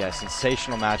sure. Yeah,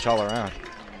 sensational match all around.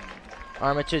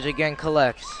 Armitage again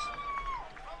collects.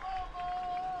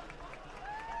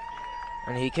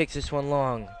 And he kicks this one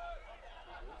long.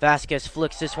 Vasquez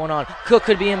flicks this one on. Cook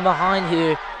could be in behind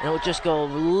here, and it would just go a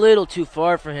little too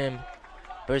far for him.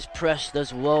 But his press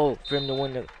does well for him to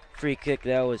win the free kick.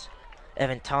 That was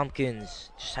Evan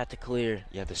Tompkins. Just had to clear.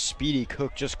 Yeah, the speedy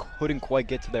Cook just couldn't quite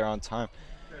get to there on time.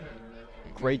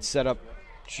 Great setup.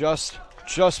 Just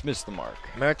missed the mark.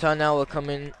 Meriton now will come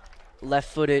in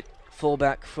left-footed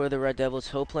fullback for the Red Devils.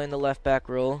 He'll play in the left back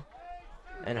role,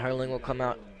 and Hurling will come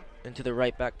out into the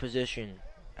right back position.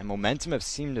 And momentum have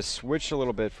seemed to switch a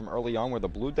little bit from early on, where the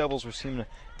Blue Devils were seeming to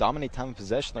dominate time of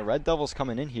possession. The Red Devils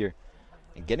coming in here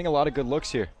and getting a lot of good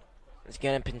looks here. It's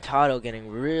getting Pintado getting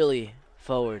really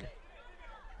forward.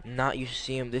 Not used to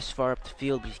see him this far up the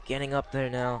field, but he's getting up there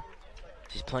now.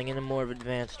 He's playing in a more of an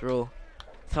advanced role.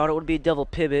 Thought it would be a double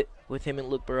pivot with him and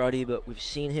Luke Berardi, but we've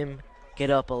seen him get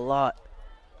up a lot.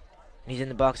 And he's in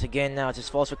the box again now. It's his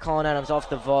falls for Colin Adams off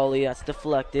the volley. That's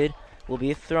deflected. Will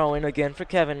be a throw-in again for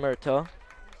Kevin Murtaugh.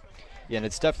 Yeah, and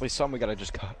it's definitely something we got to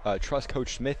just trust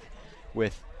Coach Smith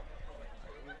with.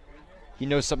 He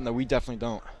knows something that we definitely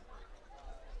don't.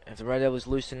 If the Red Devils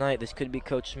lose tonight, this could be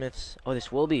Coach Smith's, this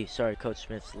will be, Coach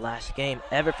Smith's last game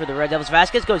ever for the Red Devils.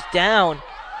 Vasquez goes down,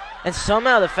 and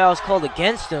somehow the foul's called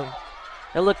against him.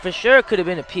 That looked for sure could have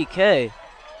been a PK.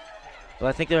 But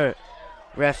I think the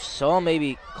ref saw,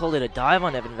 maybe called it a dive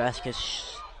on Evan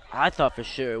Vasquez. I thought for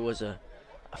sure it was at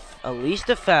least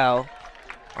a foul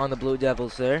on the Blue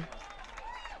Devils there.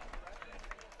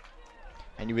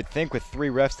 And you would think with 3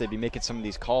 refs they'd be making some of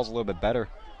these calls a little bit better.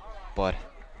 But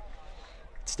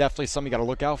it's definitely something you got to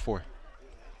look out for.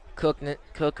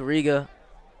 Cook, Riga,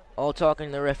 all talking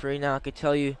to the referee now. I could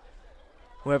tell you,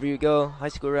 wherever you go, high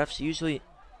school refs usually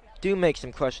do make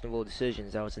some questionable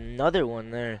decisions. That was another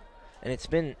one there.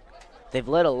 And they've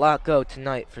let a lot go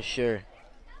tonight for sure.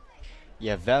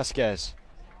 Yeah, Vasquez,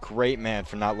 great man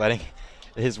for not letting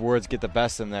his words get the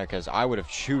best of him there, because I would have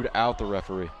chewed out the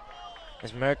referee.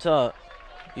 As Murtaugh,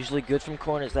 usually good from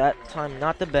corners, that time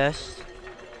not the best.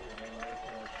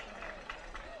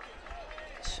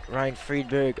 Ryan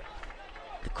Friedberg,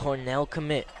 the Cornell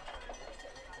commit,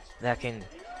 that can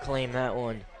claim that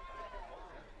one.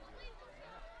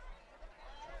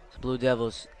 The Blue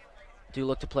Devils do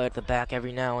look to play at the back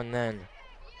every now and then.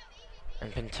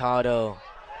 And Pintado,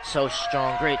 so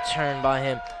strong, great turn by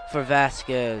him for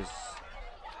Vasquez.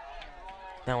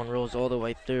 That one rolls all the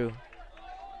way through.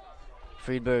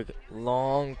 Friedberg,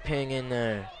 long ping in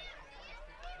there.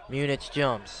 Munich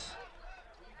jumps.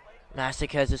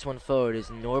 Masick has this one forward. Is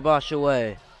Norbosch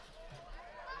away?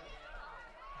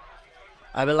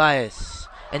 Abelias.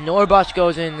 And Norbosch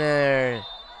goes in there.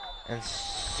 And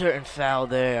certain foul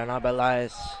there on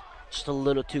Abelias. Just a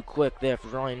little too quick there for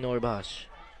Ryan Norbosch.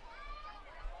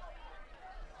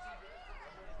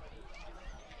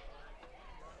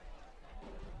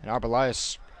 And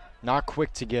Abelias not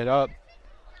quick to get up.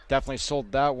 Definitely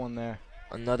sold that one there.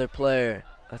 Another player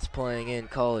that's playing in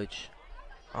college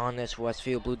on this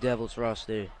Westfield Blue Devils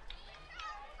roster.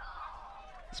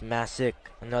 It's Masick,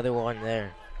 another one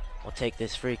there. We'll take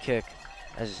this free kick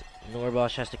as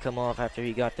Norbosch has to come off after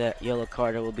he got that yellow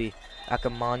card. It will be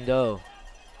Akamondo,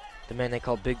 the man they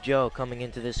call Big Joe, coming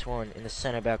into this one in the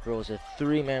center back role. It's a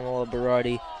 3-man wall of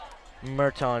Berardi,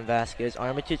 Murtaugh, and Vasquez.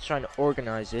 Armitage trying to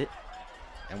organize it.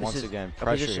 And once again,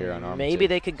 pressure here on Armitage. Maybe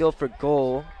they could go for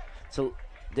goal. So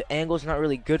the angle's not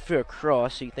really good for a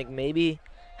cross. So you think maybe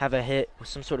have a hit with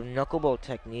some sort of knuckleball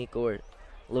technique or a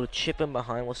little chip in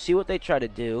behind. We'll see what they try to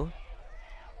do.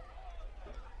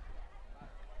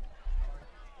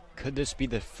 Could this be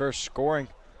the first scoring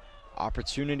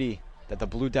opportunity that the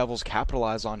Blue Devils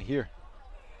capitalize on here?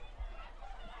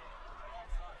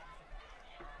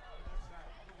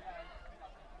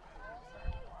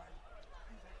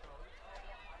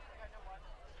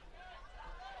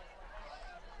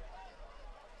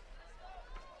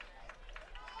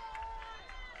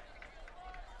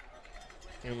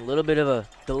 And a little bit of a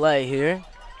delay here.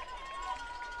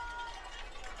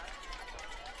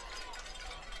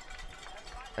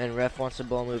 And ref wants the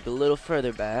ball moved a little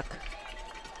further back.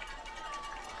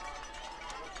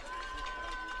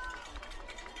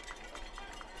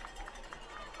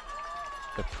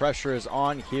 The pressure is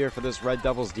on here for this Red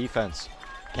Devils defense.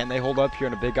 Can they hold up here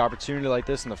in a big opportunity like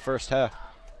this in the first half?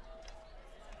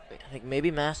 I think maybe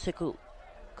Masick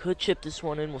could chip this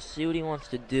one in. We'll see what he wants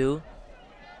to do.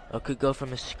 Or could go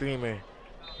from a screamer.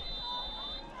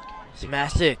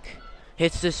 Masick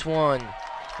hits this one.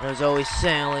 And it was always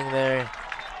sailing there.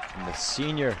 And the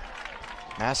senior,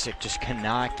 Masick, just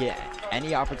cannot get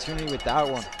any opportunity with that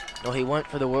one. No, he went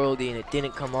for the worldie and it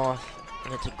didn't come off.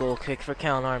 And it's a goal kick for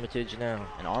Callan Armitage now.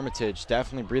 And Armitage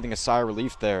definitely breathing a sigh of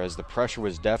relief there as the pressure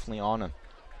was definitely on him.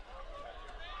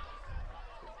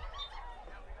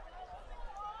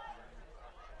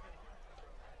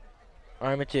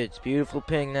 Armitage, beautiful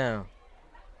ping now.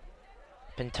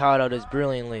 Pintado does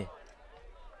brilliantly.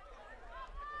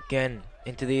 Again,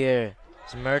 into the air.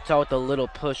 It's Murtaugh with a little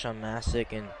push on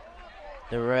Masick and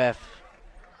the ref.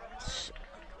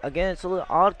 Again, it's a little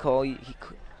odd call. He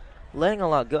letting a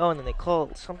lot go, and then they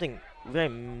call something very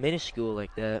minuscule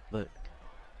like that, but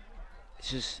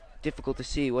it's just difficult to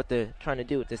see what they're trying to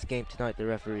do with this game tonight, the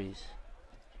referees.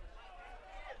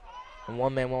 And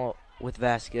one man wall with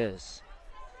Vasquez.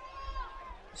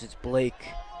 This is Blake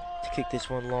to kick this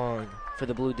one long for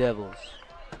the Blue Devils.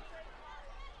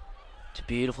 It's a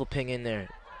beautiful ping in there.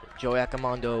 Joey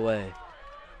Akamondo away.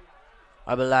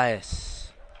 Abelias.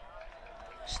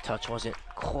 His touch wasn't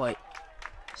quite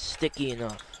sticky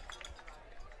enough.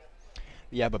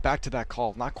 Yeah, but back to that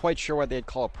call. Not quite sure why they'd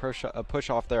call a push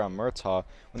off there on Murtaugh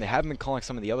when they haven't been calling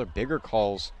some of the other bigger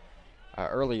calls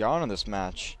early on in this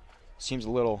match. Seems a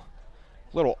little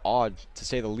odd to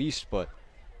say the least, but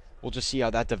we'll just see how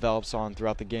that develops on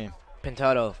throughout the game.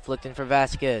 Pintado flicked in for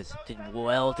Vasquez. Did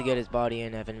well to get his body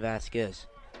in, Evan Vasquez.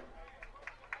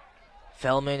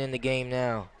 Feldman in the game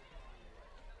now.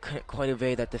 Couldn't quite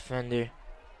evade that defender.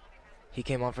 He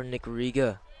came on for Nick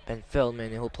Riga. Ben Feldman,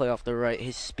 and he'll play off the right.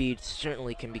 His speed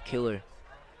certainly can be killer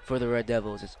for the Red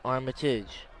Devils. It's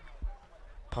Armitage.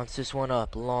 Punts this one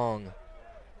up long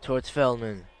towards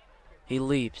Feldman. He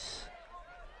leaps.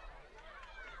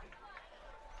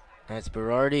 That's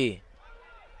Berardi.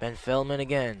 Ben Feldman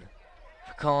again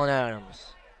for Colin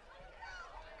Adams.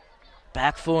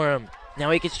 Back for him. Now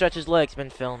he can stretch his legs. Ben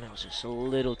Feldman was just a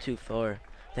little too far.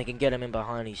 They can get him in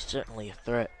behind. He's certainly a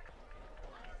threat.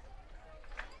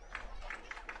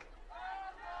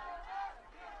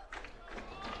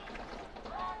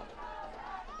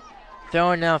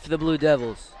 Throwing now for the Blue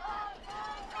Devils.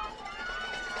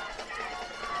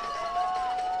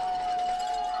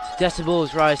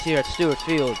 Decibels rise here at Stewart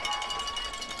Field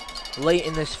late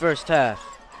in this first half.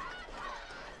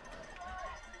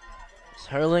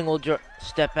 Hurling will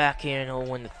step back here and he'll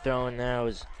win the throw, and there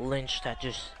was Lynch that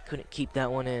just couldn't keep that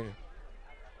one in.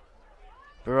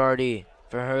 Berardi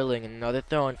for Hurling, another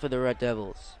throw in for the Red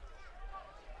Devils.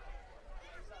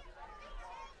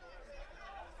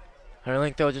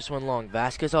 Hurling throws this one long.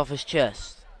 Vasquez off his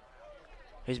chest.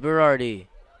 Here's Berardi.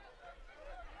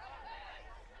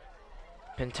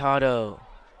 Pintado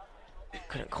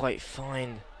couldn't quite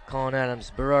find Colin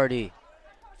Adams. Berardi.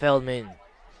 Feldman.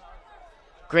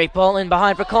 Great ball in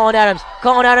behind for Colin Adams.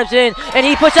 Colin Adams in, and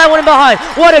he puts that one in behind.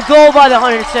 What a goal by the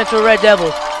Hunterdon Central Red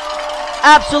Devils.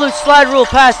 Absolute slide rule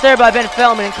pass there by Ben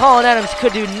Feldman, and Colin Adams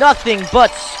could do nothing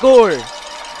but score.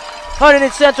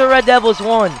 Hunterdon Central Red Devils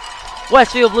 1.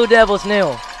 Westfield Blue Devils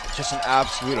 0. Just an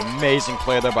absolute amazing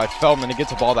play there by Feldman to get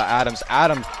the ball to Adams.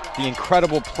 Adams, the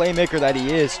incredible playmaker that he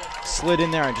is, slid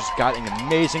in there and just got an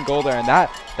amazing goal there. And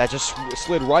that just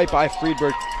slid right by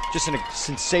Friedberg. Just a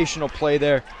sensational play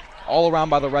there. All around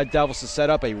by the Red Devils to set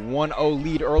up a 1-0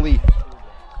 lead early.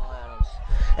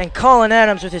 And Colin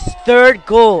Adams with his third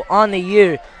goal on the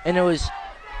year. And it was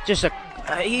just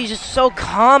he's just so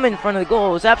calm in front of the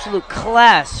goal. It was absolute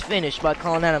class finish by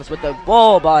Colin Adams, with the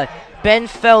ball by Ben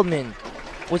Feldman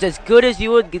was as good as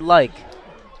you would like.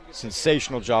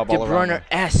 Sensational job De all around. De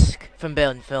Bruyne-esque from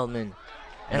Ben Feldman.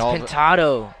 And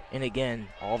Pintado in again.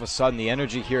 All of a sudden, the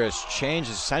energy here has changed.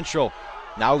 As Central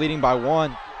now leading by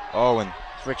 1. Oh, and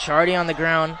Ricciardi on the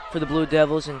ground for the Blue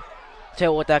Devils. And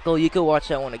tell you what, that goal, you could watch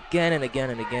that one again and again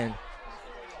and again.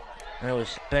 And it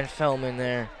was Ben Feldman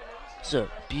there. It's a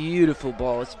beautiful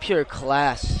ball. It's pure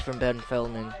class from Ben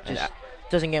Feldman. Just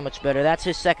doesn't get much better. That's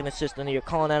his second assist on the year.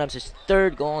 Colin Adams, his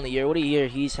third goal on the year. What a year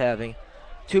he's having.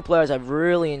 Two players I've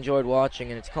really enjoyed watching,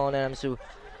 and it's Colin Adams, who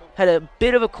had a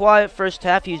bit of a quiet first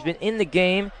half. He's been in the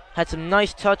game, had some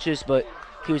nice touches, but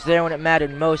he was there when it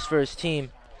mattered most for his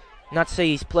team. Not to say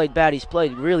he's played bad, he's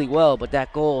played really well, but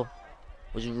that goal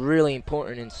was really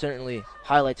important and certainly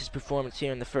highlights his performance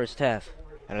here in the first half.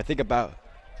 And I think about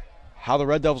how the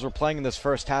Red Devils were playing in this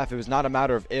first half. It was not a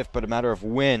matter of if, but a matter of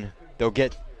when they'll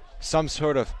get some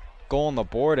sort of goal on the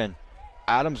board, and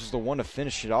Adams was the one to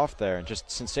finish it off there, and just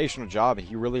sensational job, and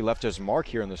he really left his mark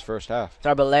here in this first half.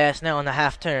 Arbeleas now on the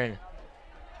half turn.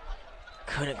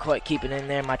 Couldn't quite keep it in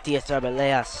there, Matias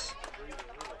Arbeleas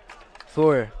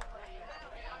for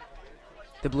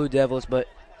the Blue Devils, but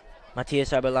Matias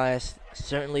Arbeleas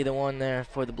certainly the one there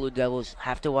for the Blue Devils.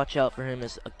 Have to watch out for him,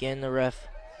 as again the ref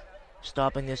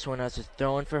stopping this one as it's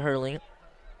throwing for Hurling.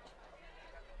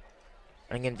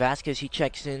 And again, Vasquez, he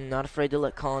checks in, not afraid to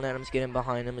let Colin Adams get in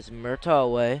behind him. As Murtaugh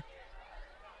away.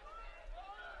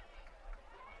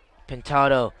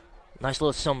 Pintado, nice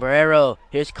little sombrero.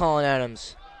 Here's Colin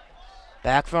Adams.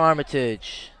 Back for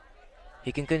Armitage.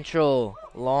 He can control.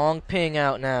 Long ping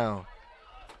out now.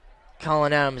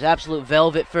 Colin Adams, absolute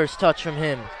velvet first touch from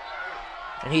him.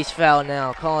 And he's fouled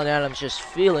now. Colin Adams just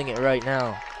feeling it right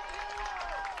now.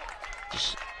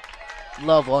 Just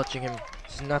love watching him.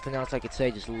 There's nothing else I could say.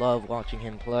 Just love watching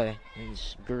him play. And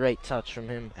just great touch from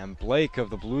him. And Blake of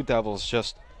the Blue Devils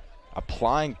just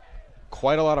applying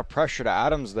quite a lot of pressure to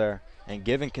Adams there, and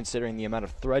given considering the amount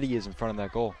of threat he is in front of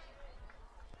that goal.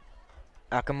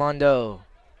 Accomando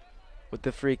with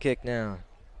the free kick now.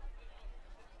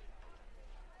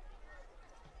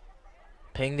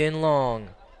 Pinged in long.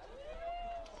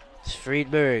 It's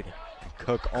Friedberg.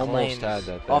 Cook almost had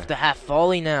that there. Off the half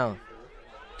volley now.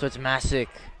 So it's Masick.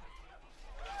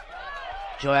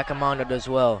 Joe Accomando does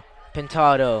well.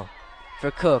 Pintado for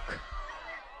Cook.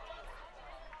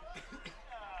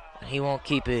 He won't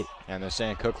keep it. And they're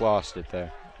saying Cook lost it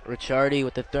there. Ricciardi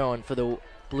with the throw-in for the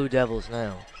Blue Devils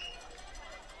now.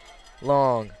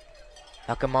 Long.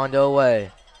 Accomando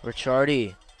away.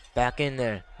 Ricciardi back in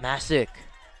there. Masick.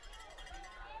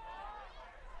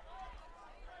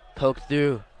 Poked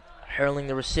through, hurling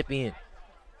the recipient.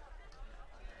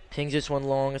 Pings this one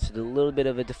long. It's a little bit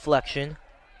of a deflection.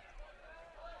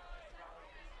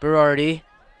 Berardi.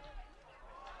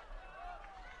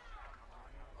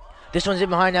 This one's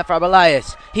in behind that for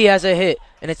Arbelias. He has a hit,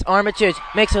 and it's Armitage.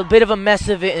 Makes a bit of a mess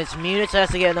of it, and it's Munich has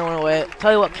to get that one away.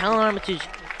 Tell you what, Callan Armitage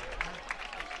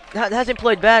hasn't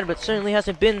played bad, but certainly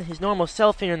hasn't been his normal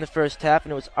self here in the first half,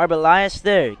 and it was Arbelias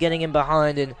there getting him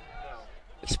behind, and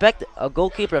expect a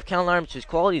goalkeeper of Callan Armitage's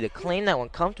quality to claim that one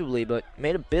comfortably, but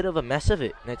made a bit of a mess of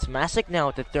it, and it's Masick now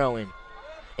with the throw-in.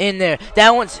 In there.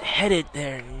 That one's headed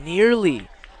there, nearly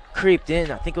creeped in.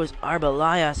 I think it was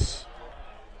Arbelias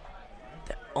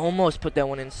that almost put that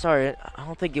one in. Sorry, I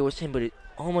don't think it was him, but it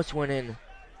almost went in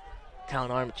Callan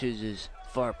Armitage's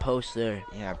far post there.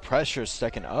 Yeah, pressure's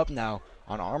stacking up now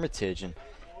on Armitage, and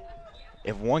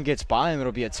if one gets by him,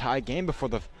 it'll be a tie game before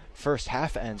the first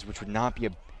half ends, which would not be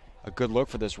a good look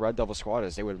for this Red Devil squad,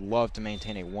 as they would love to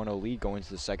maintain a 1-0 lead going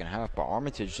into the second half. But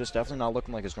Armitage just definitely not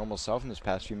looking like his normal self in this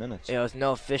past few minutes. Yeah, it was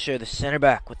Noah Fisher, the center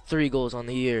back, with 3 goals on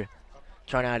the year,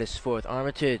 trying to add his 4th.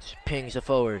 Armitage pings a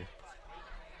forward.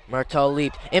 Murtaugh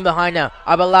leaped in behind now.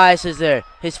 Arbelias is there.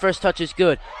 His first touch is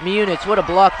good. Munich, what a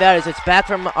block that is. It's back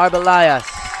from Arbelias.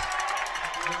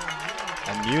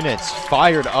 And Munitz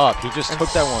fired up. He just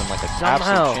took that one like an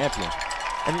absolute champion.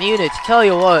 And Munich, tell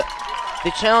you what,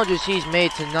 the challenges he's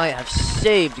made tonight have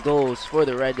saved goals for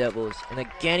the Red Devils. And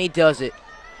again, he does it.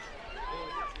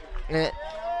 And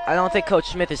I don't think Coach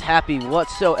Smith is happy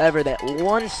whatsoever that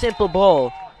one simple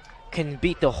ball can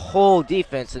beat the whole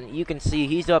defense. And you can see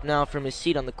he's up now from his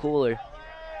seat on the cooler.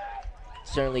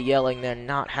 Certainly yelling there,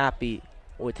 not happy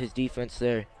with his defense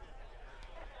there.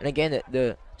 And again,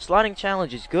 the sliding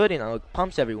challenge is good, it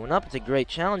pumps everyone up. It's a great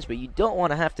challenge, but you don't want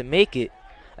to have to make it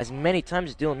as many times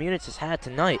as Dylan Munitz has had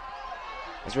tonight.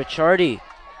 As Ricciardi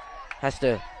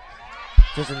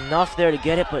does enough there to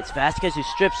get it, but it's Vasquez who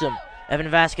strips him. Evan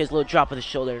Vasquez, little drop of the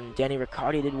shoulder, and Danny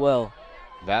Ricciardi did well.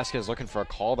 Vasquez looking for a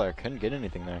call there, couldn't get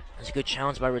anything there. It's a good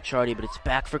challenge by Ricciardi, but it's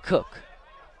back for Cook.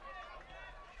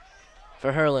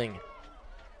 For Hurling.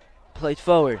 Played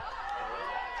forward.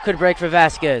 Could break for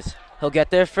Vasquez. He'll get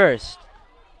there first.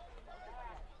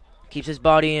 Keeps his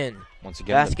body in. Once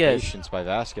again, Vasquez. the patience by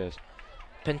Vasquez.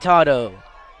 Pintado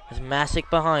has Masick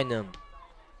behind him.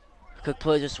 Cook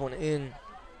plays this one in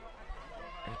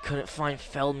and couldn't find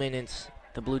Feldman. It's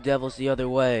the Blue Devils the other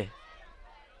way.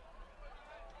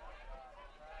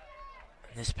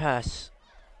 And this pass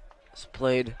is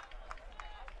played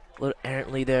a little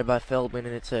errantly there by Feldman,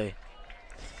 and it's a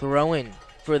throw-in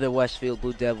for the Westfield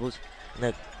Blue Devils. And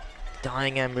the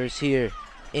dying embers here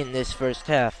in this first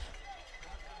half.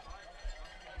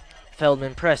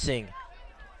 Feldman pressing.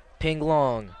 Ping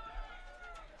long.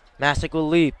 Masick will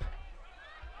leap.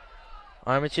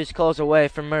 Armitage calls away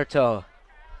from Murtaugh.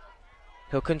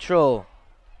 He'll control.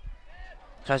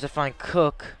 Tries to find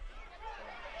Cook.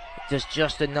 Does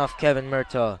just enough, Kevin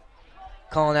Murtaugh.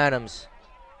 Colin Adams.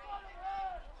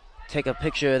 Take a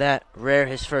picture of that. Rare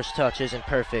his first touch isn't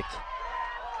perfect.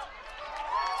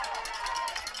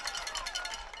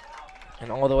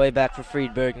 And all the way back for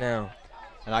Friedberg now.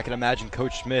 And I can imagine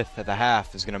Coach Smith at the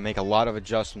half is going to make a lot of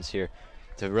adjustments here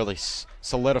to really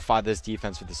solidify this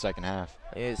defense for the second half.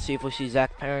 Yeah, see if we see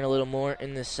Zach Perrin a little more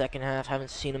in the second half.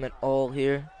 Haven't seen him at all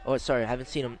here. Oh, sorry, haven't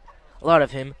seen a lot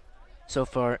of him so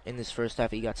far in this first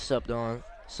half. He got subbed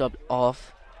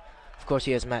off. Of course,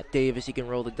 he has Matt Davis he can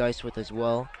roll the dice with as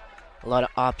well. A lot of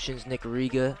options. Nick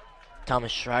Riga,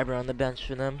 Thomas Schreiber on the bench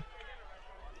for them.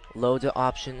 Loads of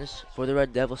options for the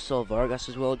Red Devils. Saul Vargas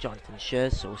as well, Jonathan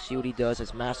Shez. So we'll see what he does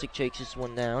as Masick takes this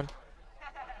one down.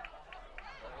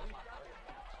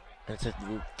 And it's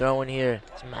a throw in here.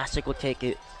 So Masick will take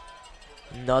it.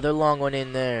 Another long one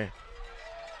in there.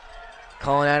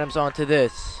 Colin Adams onto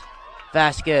this.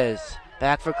 Vasquez.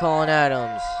 Back for Colin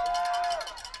Adams.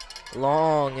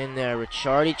 Long in there.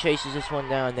 Ricciardi chases this one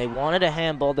down. They wanted a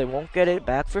handball. They won't get it.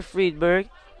 Back for Friedberg.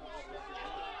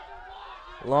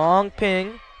 Long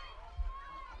ping.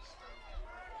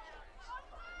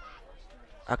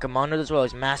 Acamando as well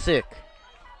as Masick.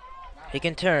 He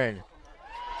can turn.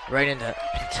 Right into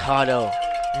Pintado.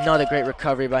 Another great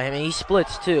recovery by him. And he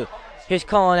splits too. Here's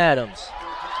Colin Adams.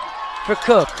 For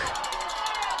Cook.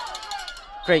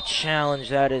 Great challenge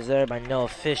that is there by Noah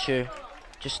Fisher.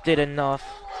 Just did enough.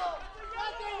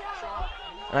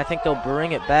 And I think they'll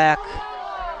bring it back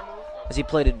as he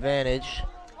played advantage.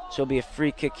 So it'll be a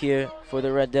free kick here for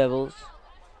the Red Devils.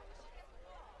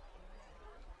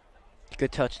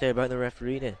 Good touch there by the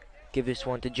referee to give this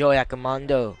one to Joey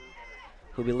Acamando,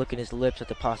 who'll be licking his lips at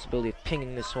the possibility of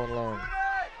pinging this one long.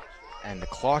 And the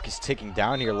clock is ticking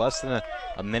down here. Less than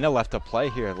a minute left to play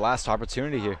here. Last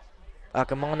opportunity here.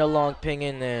 Akamondo long ping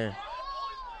in there.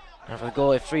 And for the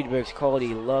goalie, Friedberg's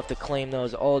quality, love to claim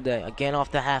those all day. Again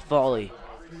off the half volley.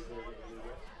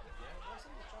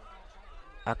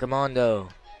 Akamondo.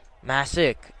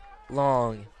 Masick.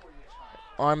 Long.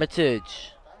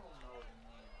 Armitage.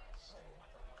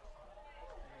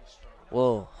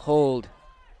 Whoa, hold.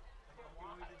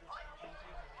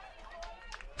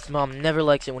 His mom never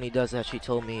likes it when he does that, she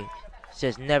told me.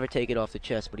 Says never take it off the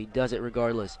chest, but he does it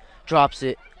regardless. Drops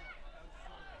it.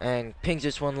 And pings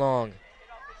this one long.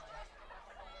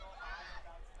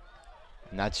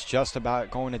 And that's just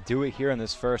about going to do it here in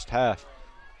this first half.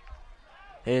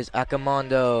 Here's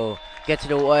Akamondo. Gets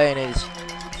it away, and his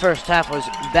first half was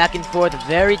back and forth,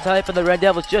 very tight, but the Red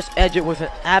Devils just edge it with an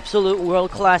absolute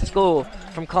world-class goal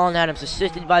from Colin Adams,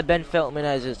 assisted by Ben Feltman,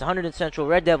 as his Hunterdon Central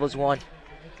Red Devils won.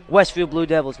 Westfield Blue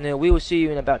Devils nil. We will see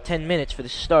you in about 10 minutes for the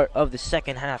start of the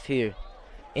second half here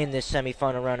in this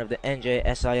semifinal round of the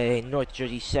NJSIAA North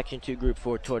Jersey Section 2 Group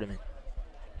 4 tournament.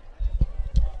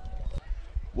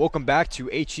 Welcome back to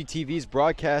HGTV's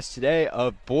broadcast today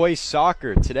of boys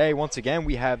soccer. Today, once again,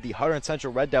 we have the Hunterdon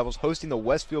Central Red Devils hosting the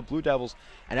Westfield Blue Devils.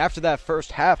 And after that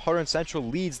first half, Hunterdon Central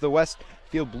leads the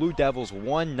Westfield Blue Devils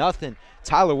 1-0.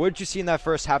 Tyler, what did you see in that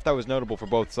first half that was notable for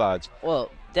both sides? Well,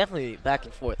 definitely back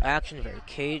and forth action, very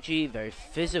cagey, very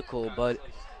physical. But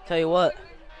tell you what,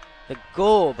 the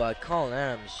goal by Colin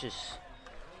Adams, just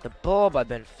the ball by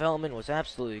Ben Feldman was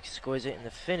absolutely exquisite, and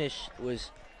the finish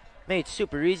was made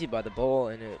super easy by the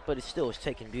ball, but it still was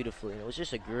taken beautifully, and it was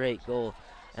just a great goal.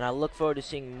 And I look forward to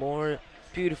seeing more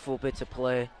beautiful bits of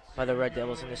play by the Red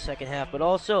Devils in the second half. But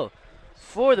also,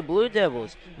 for the Blue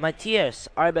Devils, Matias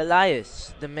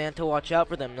Arbelayes, the man to watch out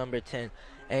for them, number 10.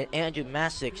 And Andrew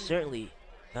Masick, certainly,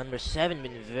 number 7,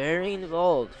 been very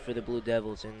involved for the Blue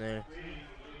Devils in there.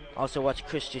 Also watch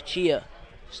Chris Giachia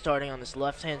starting on this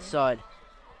left-hand side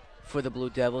for the Blue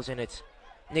Devils, and it's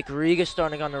Nick Riga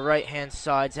starting on the right-hand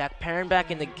side. Zach Perrin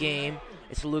back in the game.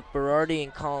 It's Luke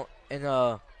Berardi and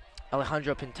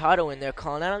Alejandro Pintado in there.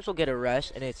 Colin Adams will get a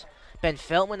rest, and it's Ben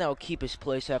Feltman that will keep his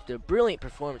place after a brilliant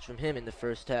performance from him in the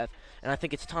first half. And I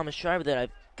think it's Thomas Schreiber that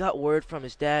I've got word from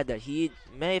his dad that he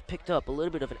may have picked up a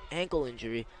little bit of an ankle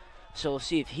injury. So we'll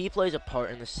see if he plays a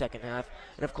part in the second half.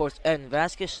 And, of course, Evan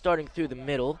Vasquez starting through the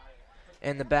middle.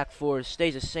 And the back four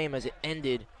stays the same as it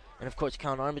ended. And, of course,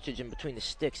 Count Armitage in between the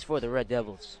sticks for the Red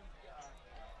Devils.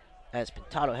 As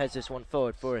Pintado heads this one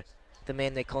forward for the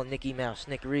man they call Nicky Mouse,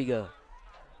 Nick Riga.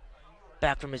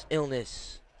 Back from his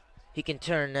illness. He can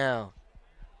turn now.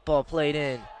 Ball played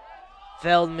in.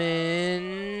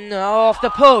 Feldman off the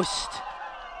post.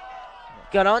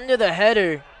 Got under the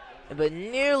header, but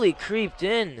nearly creeped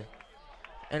in.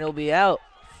 And it'll be out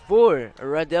for a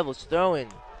Red Devils throw-in.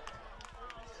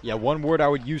 Yeah, one word I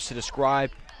would use to describe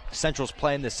Central's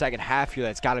play in the second half here,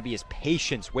 that's got to be his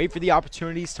patience. Wait for the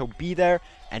opportunities to be there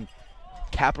and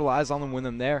capitalize on them when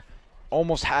they're there.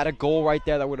 Almost had a goal right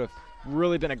there that would have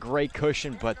really been a great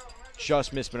cushion, but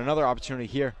just missed. But another opportunity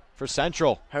here for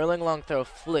Central. Hurling long throw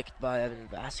flicked by Evan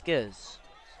Vasquez.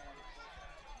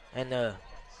 And the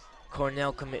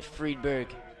Cornell commit Friedberg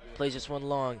plays this one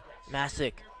long.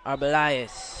 Masick,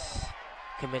 Arbelayes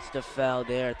commits the foul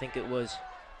there. I think it was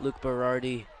Luke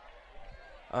Berardi.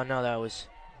 Oh no, that was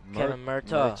Kevin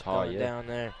Murtaugh going down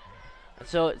there. And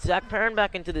so Zach Perrin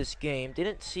back into this game.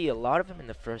 Didn't see a lot of him in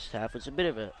the first half. It was a bit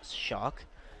of a shock.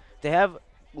 They have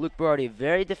Luke Berardi,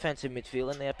 very defensive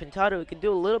midfield, and they have Pintado, who can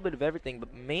do a little bit of everything,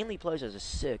 but mainly plays as a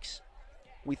 6.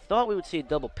 We thought we would see a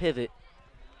double pivot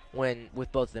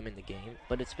with both of them in the game,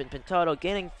 but it's been Pintado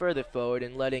getting further forward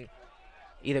and letting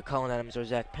either Colin Adams or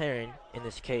Zach Perrin, in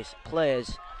this case, play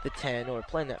as the 10 or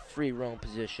playing that free roam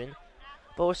position.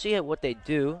 But we'll see what they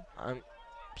do. I'm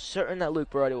certain that Luke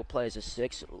Berardi will play as a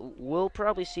 6. We'll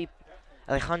probably see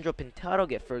Alejandro Pintado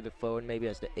get further forward, maybe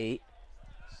as the 8.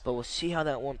 But we'll see how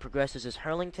that one progresses as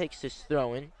Hurling takes this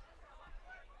throw-in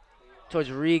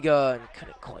towards Riga and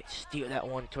couldn't quite steer that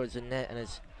one towards the net. And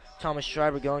as Thomas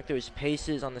Schreiber going through his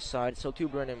paces on the side, so too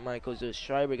Brendan Michaels. As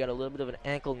Schreiber got a little bit of an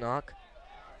ankle knock,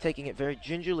 taking it very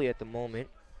gingerly at the moment.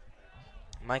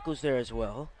 Michaels there as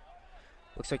well.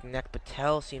 Looks like Nek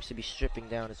Patel seems to be stripping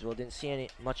down as well. Didn't see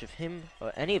much of him,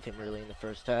 or any of him really, in the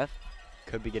first half.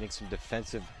 Could be getting some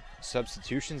defensive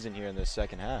substitutions in here in the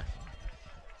second half.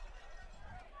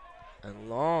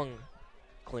 And long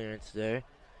clearance there.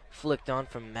 Flicked on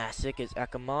from Masick as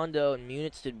Akamondo and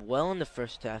Munitz did well in the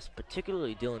first half,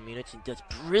 particularly Dylan Munitz, and does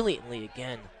brilliantly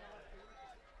again.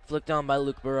 Flicked on by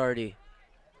Luke Berardi.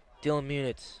 Dylan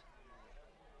Munitz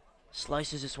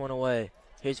slices this one away.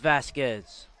 Here's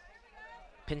Vasquez.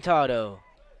 Pintado.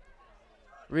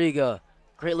 Riga.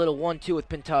 Great little 1-2 with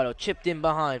Pintado. Chipped in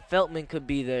behind. Feltman could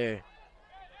be there.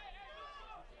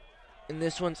 And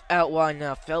this one's out wide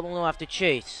now. Feldman will have to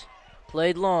chase.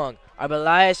 Played long.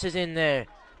 Arbelias is in there.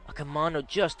 Akamano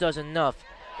just does enough.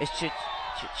 It's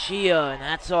Chichia, and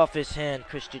that's off his hand.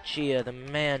 Chris Chichia, the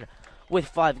man with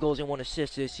 5 goals and 1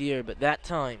 assist this year. But that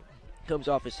time comes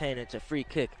off his hand. It's a free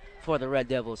kick for the Red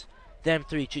Devils. Them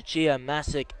 3, Chichia,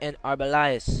 Masic, and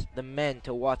Arbelias, the men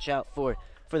to watch out for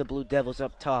the Blue Devils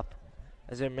up top,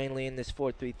 as they're mainly in this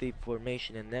 4-3-3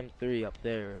 formation, and them 3 up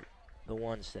there are the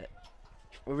ones that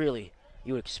really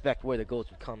you would expect where the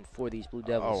goals would come for these Blue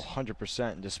Devils. Oh,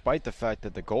 100%. And despite the fact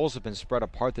that the goals have been spread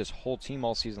apart this whole team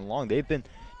all season long, they've been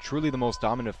truly the most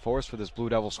dominant force for this Blue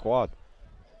Devil squad.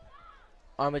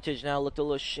 Armitage now looked a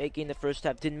little shaky in the first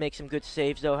half. Didn't make some good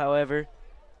saves, though, however.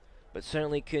 But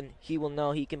certainly he will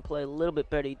know he can play a little bit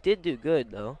better. He did do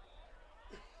good, though.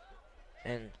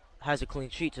 And has a clean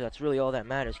sheet, so that's really all that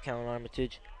matters. Callan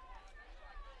Armitage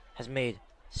has made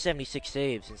 76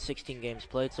 saves in 16 games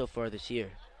played so far this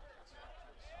year.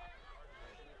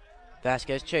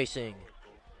 Vasquez chasing.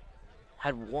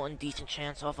 Had 1 decent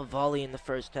chance off a volley in the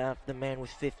first half. The man with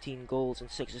 15 goals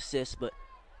and 6 assists, but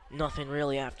nothing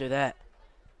really after that.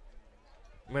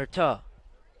 Murtaugh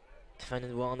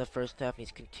defended well in the first half, and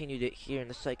he's continued it here in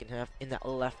the second half in that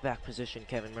left back position,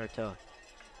 Kevin Murtaugh.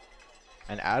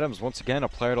 And Adams, once again, a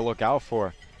player to look out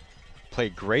for.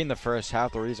 Played great in the first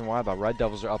half, the reason why the Red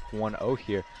Devils are up 1-0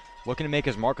 here. Looking to make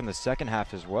his mark in the second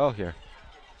half as well here.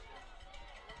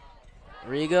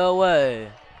 Riga away.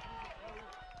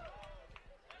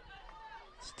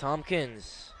 It's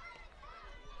Tompkins.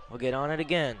 We'll get on it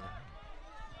again.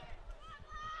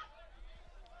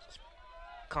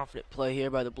 Confident play here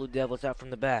by the Blue Devils out from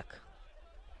the back.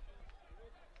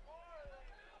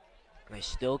 They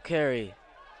still carry.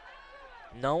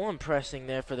 No one pressing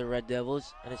there for the Red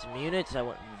Devils, and it's Munich. I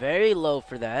went very low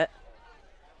for that.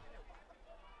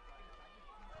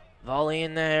 Volley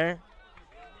in there.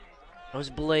 It was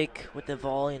Blake with the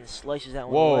volley and slices that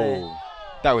one away. Whoa,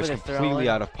 that was completely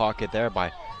out of pocket there by...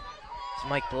 It's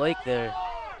Mike Blake there.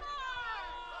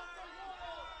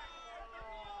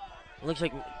 Looks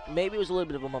like maybe it was a little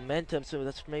bit of a momentum, so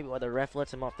that's maybe why the ref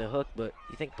lets him off the hook, but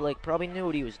you think Blake probably knew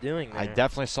what he was doing there. I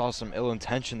definitely saw some ill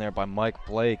intention there by Mike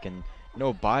Blake, and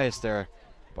no bias there,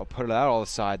 but put it out all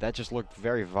aside. That just looked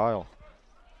very vile.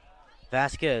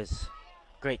 Vasquez,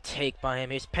 great take by him.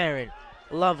 Here's Perrin.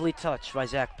 Lovely touch by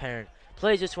Zach Perrin.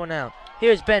 Plays this one out.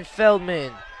 Here's Ben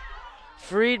Feldman.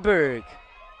 Friedberg.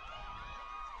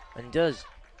 And does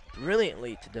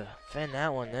brilliantly to defend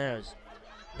that one there. It's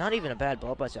not even a bad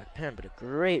ball by Zach Perrin, but a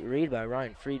great read by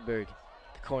Ryan Friedberg,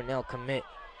 the Cornell commit.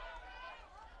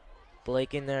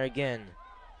 Blake in there again.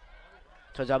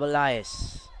 Towards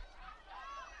Arbelias.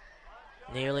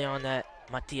 Nearly on that,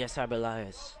 Matias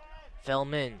Arbelias.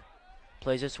 Feldman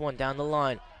plays this one down the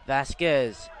line.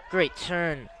 Vasquez. Great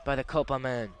turn by the Copa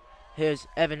man. Here's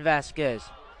Evan Vasquez.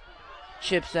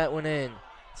 Chips that one in.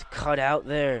 It's cut out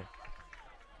there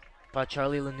by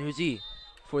Charlie Lanuzzi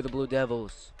for the Blue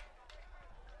Devils.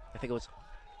 I think it was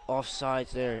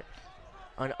offsides there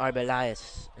on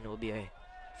Arbelias, and it will be a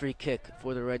free kick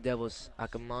for the Red Devils.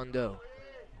 Akamando.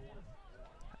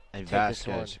 And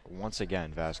Vasquez, once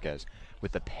again, Vasquez,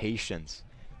 with the patience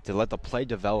to let the play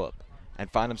develop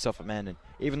and find himself a man. And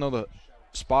even though the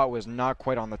spot was not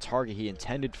quite on the target he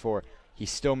intended for, he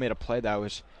still made a play that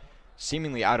was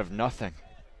seemingly out of nothing.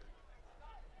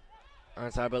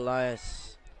 As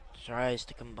Arbelias tries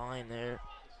to combine there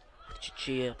with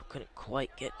Chichia, but couldn't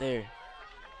quite get there.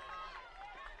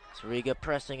 Riga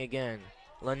pressing again.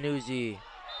 Lanuzzi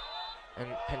and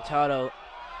Pintado.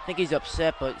 I think he's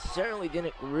upset, but certainly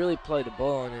didn't really play the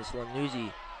ball, and as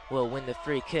Lanuzzi will win the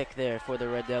free kick there for the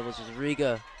Red Devils as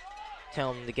Riga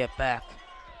tell him to get back.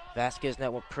 Vasquez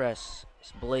now will press.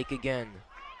 It's Blake again.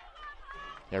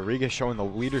 Yeah, Riga showing the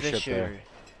leadership Fisher. there.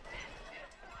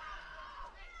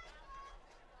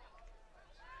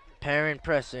 Perrin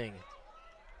pressing.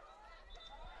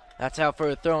 That's out for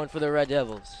a throw-in for the Red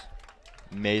Devils.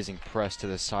 Amazing press to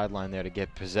the sideline there to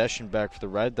get possession back for the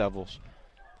Red Devils.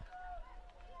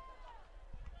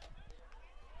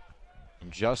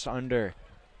 And just under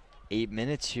 8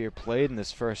 minutes here played in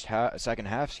this second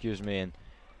half, excuse me, and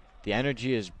the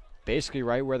energy is basically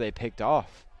right where they picked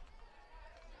off.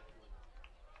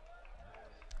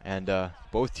 And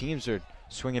both teams are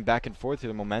swinging back and forth here.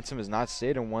 The momentum has not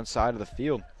stayed on one side of the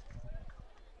field.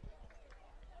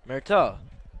 Murtaugh,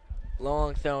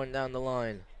 long throwing down the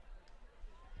line.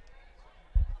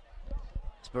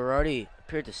 Berardi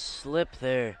appeared to slip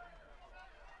there.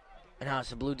 And now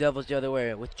it's the Blue Devils the other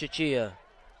way with Chichia.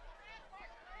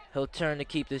 He'll turn to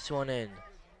keep this one in.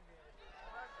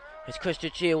 As Chris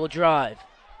Chichia will drive.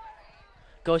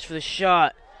 Goes for the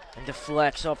shot. And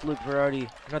deflects off Luke Berardi.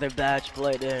 Another badge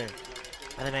play there.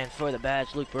 And the man for the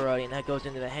badge, Luke Berardi, and that goes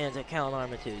into the hands of Callan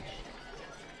Armitage.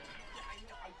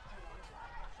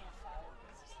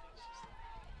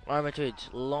 Armitage,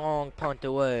 long punt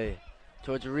away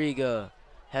towards Riga.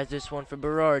 Has this one for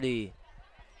Berardi.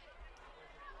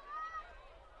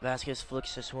 Vasquez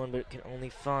flicks this one, but can only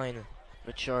find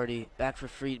Ricciardi. Back for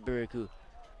Friedberg, who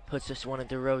puts this one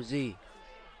into Rosie.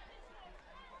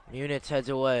 Munitz heads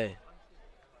away.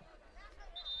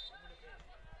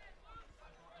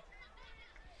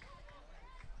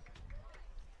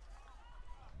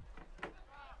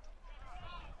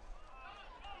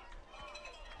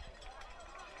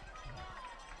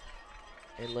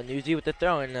 And Lanuzzi with the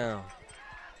throw-in now.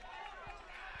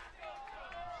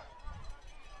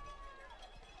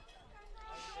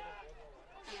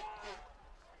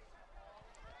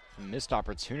 Missed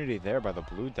opportunity there by the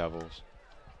Blue Devils.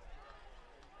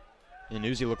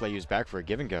 Yanuzzi looked like he was back for a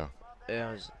give and go.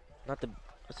 Yeah,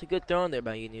 it's a good throw in there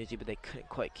by Yanuzzi, but they couldn't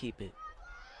quite keep it.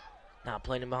 Now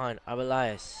playing him behind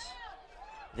Arbelias.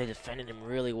 They defended him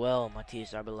really well,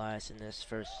 Matias Arbelias, in this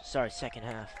second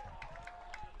half.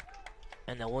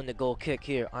 And they'll win the goal kick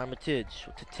here. Armitage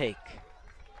to take.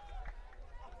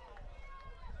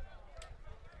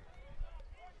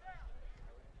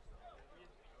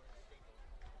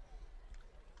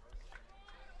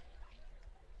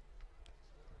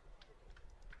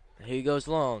 And here he goes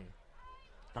long.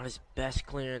 Not his best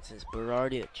clearance as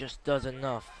Berardi. It just does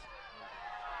enough.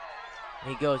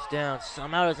 And he goes down.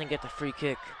 Somehow doesn't get the free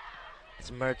kick.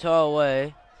 It's Murtaugh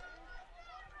away.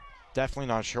 Definitely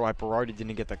not sure why Berardi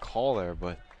didn't get the call there,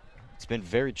 but it's been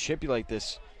very chippy like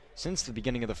this since the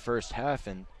beginning of the first half,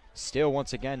 and still,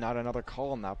 once again, not another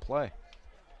call on that play.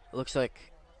 It looks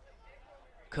like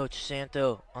Coach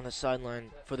Santo on the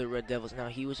sideline for the Red Devils. Now,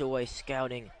 he was away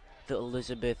scouting the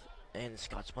Elizabeth and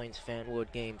Scotts Plains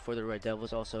Fanwood game for the Red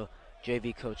Devils. Also,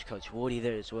 JV coach, Coach Woody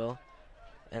there as well.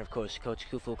 And, of course, Coach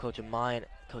Kufel, Coach Amaya, and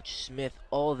Coach Smith,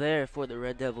 all there for the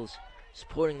Red Devils,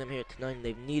 supporting them here tonight. And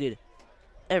they've needed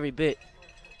every bit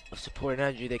of support and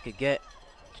energy they could get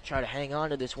to try to hang on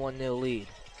to this 1-0 lead.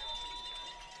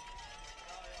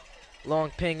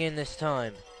 Long ping in this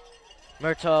time.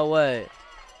 Murtaugh away.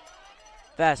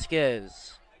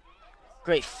 Vasquez.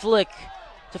 Great flick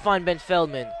to find Ben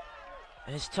Feldman.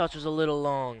 And his touch was a little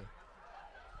long.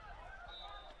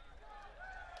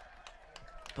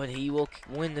 But he will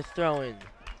win the throw-in.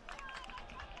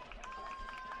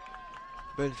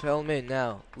 Ben Feldman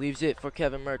now leaves it for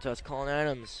Kevin Murtaugh. Colin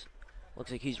Adams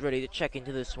looks like he's ready to check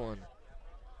into this one.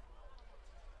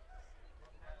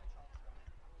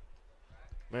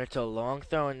 Murtaugh long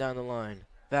throwing down the line.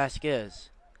 Vasquez.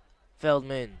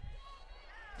 Feldman.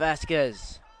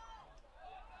 Vasquez.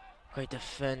 Great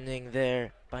defending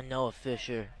there by Noah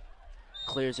Fisher.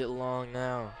 Clears it long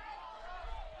now.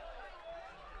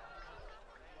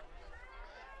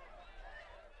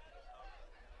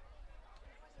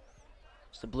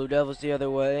 The Blue Devils the other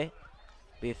way.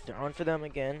 Be a throw-in for them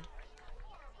again.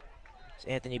 It's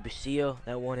Anthony Busillo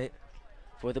that won it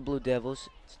for the Blue Devils.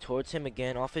 It's towards him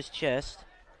again, off his chest.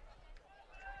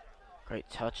 Great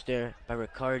touch there by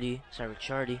Ricciardi.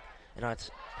 And now it's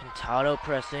Pintado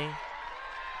pressing.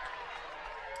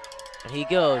 And he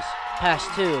goes. Pass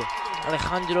to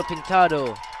Alejandro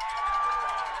Pintado.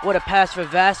 What a pass for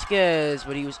Vasquez,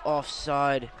 but he was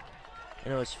offside.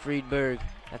 And it was Friedberg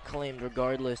that claimed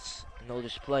regardless. No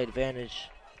display advantage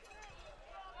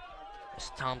as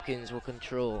Tompkins will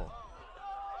control.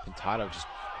 Pintado just...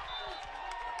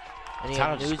 And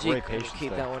Pintado just great will patience keep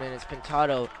there. that one in. It's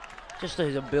Pintado. Just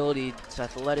his ability, his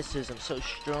athleticism, so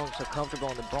strong, so comfortable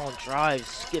on the ball and drives,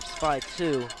 skips by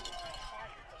 2.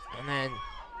 And then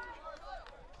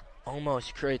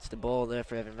almost creates the ball there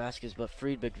for Evan Vasquez, but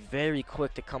Friedberg very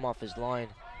quick to come off his line.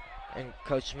 And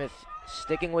Coach Smith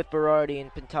sticking with Berardi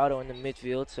and Pintado in the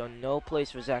midfield, so no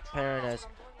place for Zach Perrin as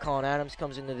Colin Adams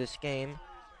comes into this game.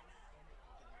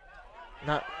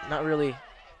 Not really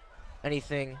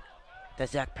anything that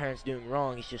Zach Perrin's doing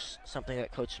wrong. He's just something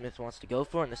that Coach Smith wants to go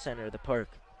for in the center of the park.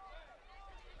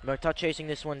 Murtaugh chasing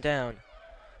this one down.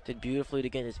 Did beautifully to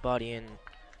get his body in.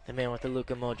 The man with the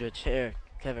Luka Modric hair,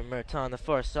 Kevin Murtaugh on the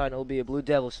far side. It will be a Blue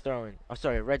Devils throwing. Oh,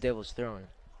 sorry, a Red Devils throwing.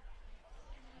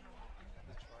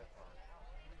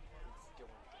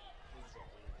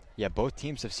 Yeah, both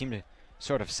teams have seemed to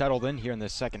sort of settled in here in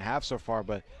this second half so far,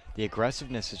 but the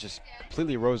aggressiveness has just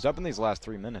completely rose up in these last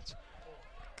 3 minutes.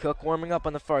 Cook warming up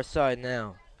on the far side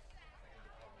now.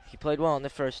 He played well in the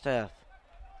first half.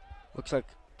 Looks like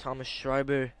Thomas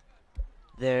Schreiber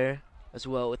there as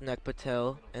well with Nick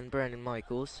Patel and Brandon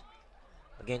Michaels.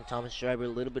 Again, Thomas Schreiber, a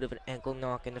little bit of an ankle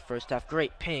knock in the first half.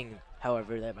 Great ping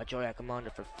however, there by Joey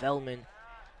Acamanda for Feldman.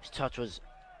 His touch was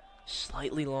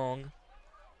slightly long.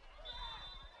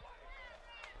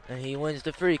 And he wins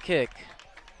the free kick.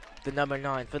 The number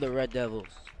 9 for the Red Devils.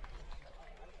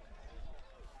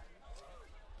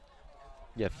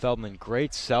 Yeah, Feldman,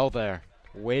 great sell there.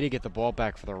 Way to get the ball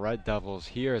back for the Red Devils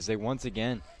here as they once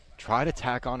again try to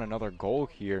tack on another goal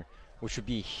here, which would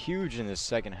be huge in this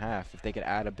second half if they could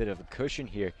add a bit of a cushion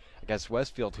here against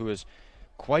Westfield, who is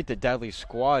quite the deadly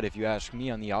squad if you ask me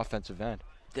on the offensive end.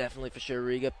 Definitely for sure.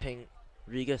 Riga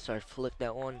flicked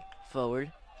that one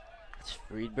forward. It's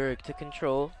Friedberg to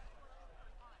control.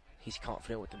 He's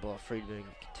confident with the ball. Friedberg, you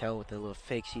can tell with the little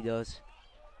fakes he does.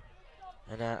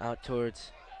 And now out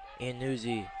towards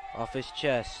Iannuzzi, off his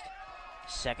chest.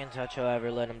 Second touch,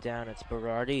 however, let him down. It's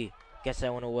Berardi. Gets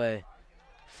that one away.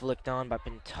 Flicked on by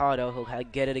Pintado. He'll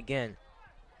get it again.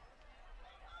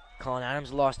 Colin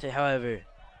Adams lost it, however.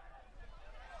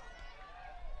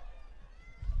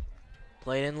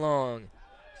 Played in long.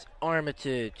 It's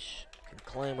Armitage. Can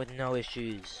claim with no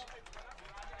issues.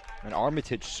 And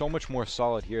Armitage so much more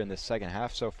solid here in this second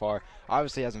half so far.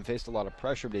 Obviously hasn't faced a lot of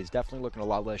pressure, but he's definitely looking a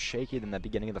lot less shaky than the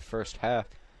beginning of the first half.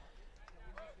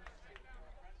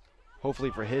 Hopefully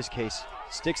for his case,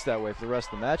 sticks that way for the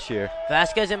rest of the match here.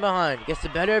 Vasquez in behind. Gets the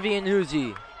better of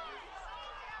Iannuzzi.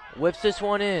 Whips this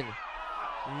one in.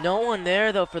 No one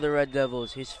there, though, for the Red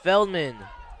Devils. He's Feldman.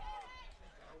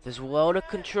 Does well to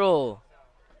control.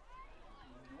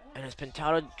 And as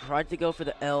Pintado tried to go for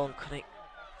the L and couldn't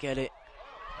get it.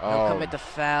 He'll commit the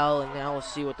foul, and now we'll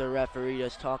see what the referee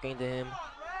does talking to him.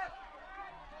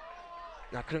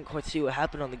 I couldn't quite see what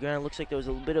happened on the ground. It looks like there was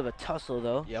a bit of a tussle,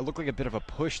 though. Yeah, it looked like a bit of a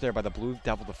push there by the Blue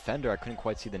Devil defender. I couldn't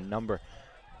quite see the number,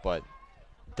 but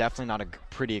definitely not a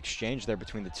pretty exchange there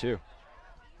between the two.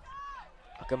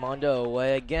 Acamando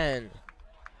away again.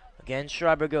 Again,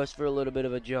 Schreiber goes for a little bit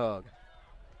of a jog.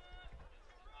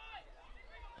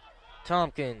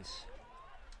 Tompkins.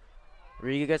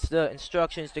 Riga gets the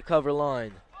instructions to cover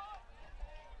line.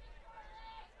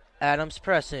 Adams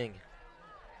pressing.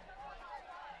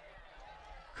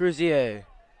 Cruzier.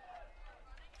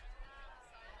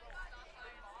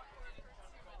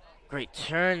 Great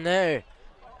turn there.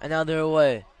 And now they're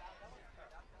away.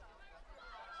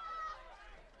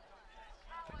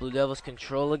 The Blue Devils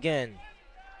control again.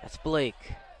 That's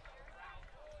Blake.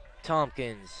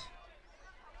 Tompkins.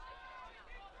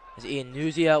 There's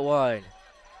Iannuzzi out wide.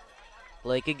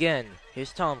 Blake again.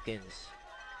 Here's Tompkins.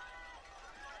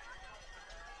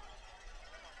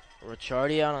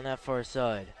 Ricciardi out on that far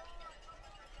side.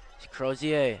 It's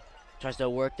Crozier. Tries to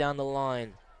work down the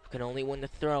line. Can only win the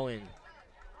throw-in.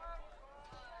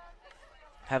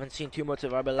 Haven't seen too much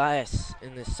of Arbeláez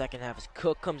in this second half as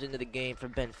Cook comes into the game for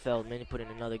Ben Feldman. He put in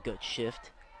another good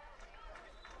shift.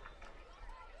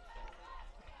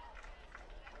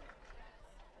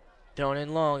 Thrown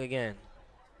in long again.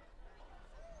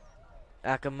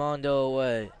 Acamando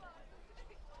away.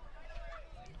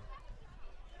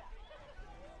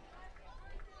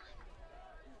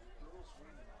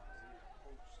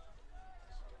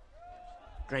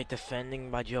 Great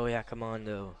defending by Joey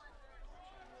Acamando.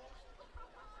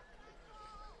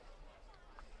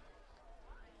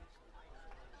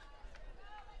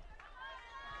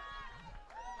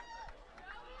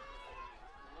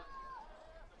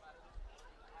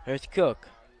 Here's Cook.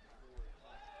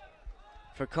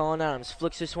 For Colin Adams,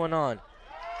 flicks this one on.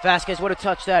 Vasquez, what a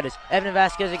touch that is. Evan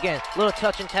Vasquez again. Little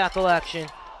touch and tackle action.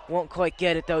 Won't quite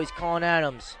get it though. He's Colin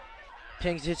Adams.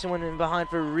 Pings hits one in behind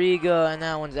for Riga, and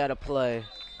that one's out of play.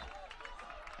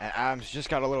 And Adams just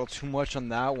got a little too much on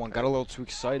that one. Got a little too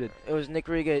excited. It was Nick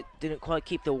Riga. Didn't quite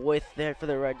keep the width there for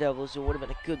the Red Devils. It would have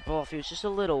been a good ball if he was just a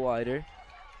little wider.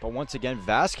 But once again,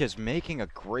 Vasquez making a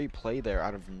great play there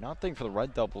out of nothing for the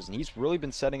Red Devils. And he's really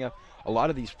been setting up a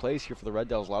lot of these plays here for the Red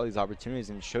Devils, a lot of these opportunities.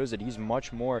 And it shows that he's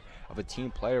much more of a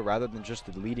team player rather than just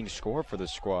the leading scorer for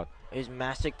this squad. Here's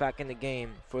Masick back in the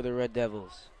game for the Red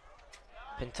Devils.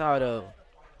 Pintado.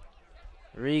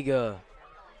 Riga.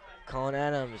 Colin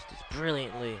Adams does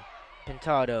brilliantly.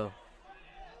 Pintado.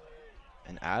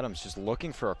 And Adams just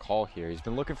looking for a call here. He's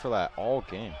been looking for that all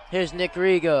game. Here's Nick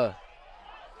Riga.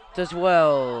 Does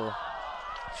well.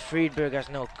 Friedberg has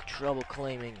no trouble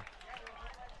claiming.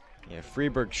 Yeah,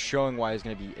 Friedberg showing why he's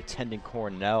going to be attending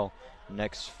Cornell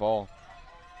next fall.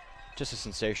 Just a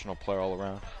sensational player all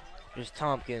around. Here's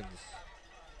Tompkins.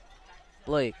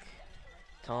 Blake.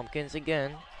 Tompkins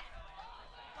again.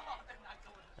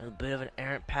 A bit of an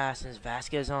errant pass, and it's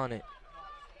Vasquez on it.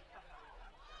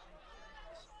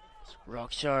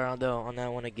 Rockstar though on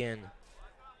that one again.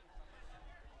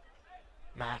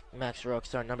 Max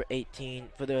Rockstar, number 18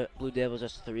 for the Blue Devils.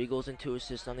 That's 3 goals and 2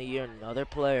 assists on the year. Another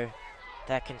player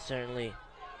that can certainly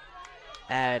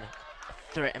add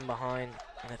a threat in behind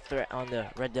and a threat on the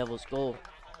Red Devils' goal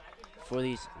for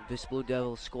this Blue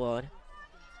Devils squad.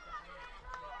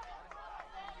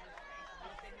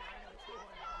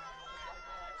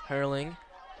 Hurling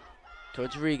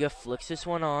towards Riga, flicks this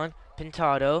one on.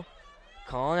 Pintado,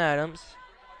 Colin Adams,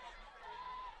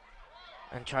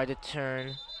 and tried to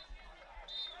turn.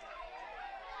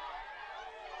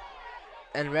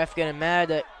 And ref getting mad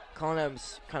that Colin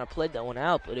Adams kind of played that one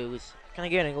out, but it was kind of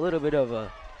getting a little bit of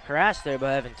a harass there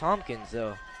by Evan Tompkins,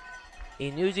 though.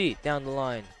 Inuzi down the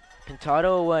line.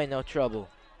 Pintado away, no trouble.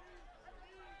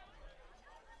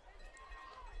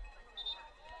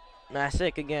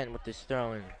 Masick again with this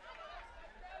throwing.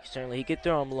 Certainly he could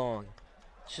throw him long.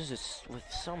 It's just with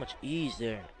so much ease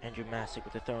there, Andrew Masick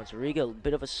with the throw. So Riga, a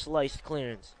bit of a sliced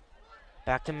clearance.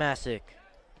 Back to Masick.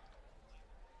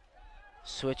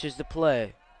 Switches the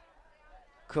play.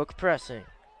 Cook pressing.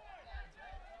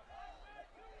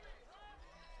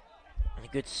 And a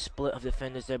good split of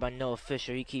defenders there by Noah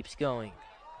Fisher. He keeps going.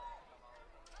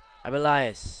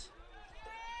 Arbeláez.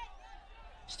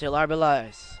 Still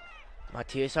Arbeláez.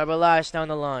 Matias Arbeláez down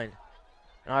the line.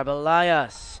 And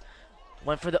Arbeláez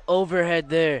went for the overhead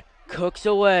there. Cooks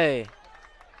away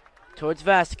towards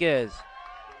Vasquez.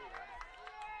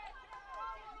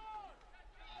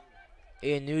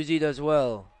 Iannuzzi does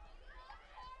well.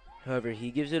 However, he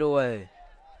gives it away.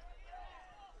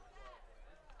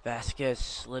 Vasquez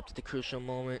slipped at the crucial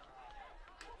moment.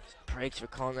 Breaks for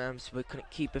Colin Adams, but couldn't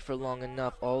keep it for long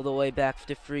enough. All the way back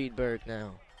to Friedberg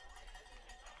now.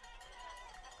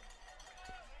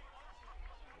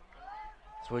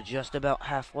 So we're just about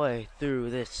halfway through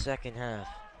this second half.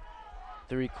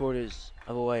 3/4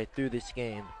 of a way through this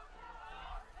game.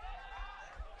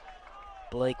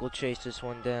 Blake will chase this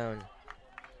one down.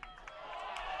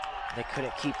 They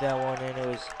couldn't keep that one in. It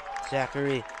was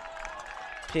Zachary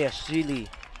Priashvili,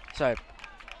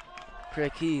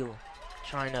 Prekil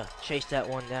trying to chase that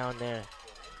one down there.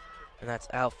 And that's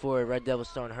out for Red Devils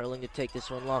starting Hurling to take this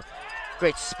one long.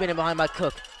 Great spinning behind by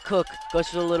Cook. Cook goes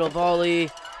for the little volley.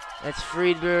 It's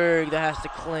Friedberg that has to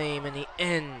claim in the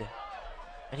end.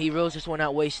 And he rolls this one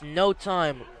out, wastes no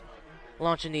time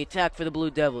launching the attack for the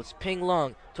Blue Devils. Ping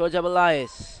long towards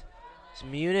Arbeláez. It's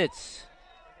Munitz.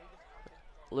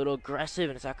 A little aggressive,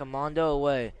 and it's Akamondo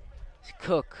away. It's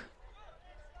Cook.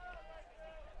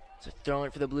 It's a throw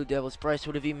in for the Blue Devils. Bryce,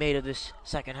 what have you made of this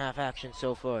second half action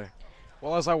so far?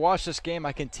 Well, as I watch this game,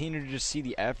 I continue to just see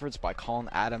the efforts by Colin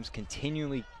Adams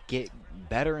continually get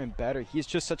better and better. He's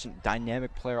just such a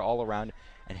dynamic player all around,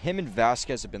 and him and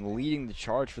Vasquez have been leading the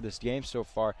charge for this game so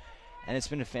far, and it's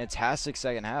been a fantastic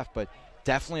second half, but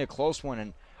definitely a close one,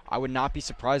 and I would not be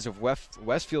surprised if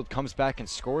Westfield comes back and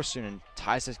scores soon and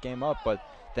ties this game up, but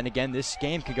then again, this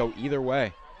game could go either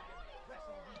way.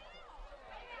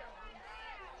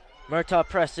 Murtaugh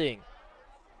pressing.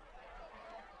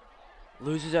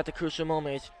 Loses at the crucial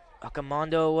moment. It's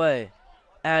Akamondo away.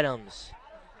 Adams.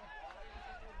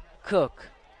 Cook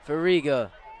for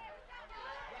Riga.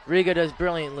 Riga does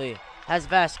brilliantly. Has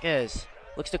Vasquez.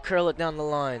 Looks to curl it down the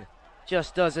line.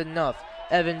 Just does enough.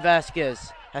 Evan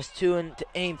Vasquez has two to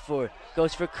aim for.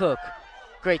 Goes for Cook.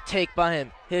 Great take by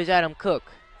him. Here's Adam Cook.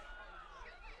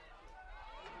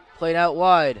 Played out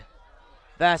wide.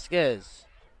 Vasquez.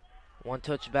 One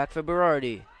touch back for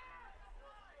Berardi.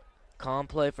 Calm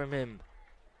play from him.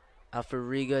 Out for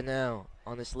Riga now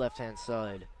on this left-hand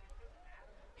side.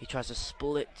 He tries to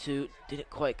split two.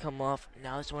 Didn't quite come off.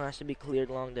 Now this one has to be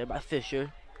cleared long there by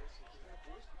Fisher.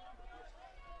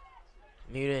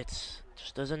 Munitz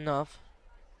just does enough.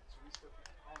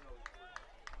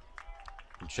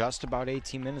 Just about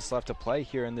 18 minutes left to play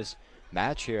here in this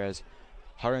match here as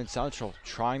Hunterdon Central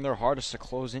trying their hardest to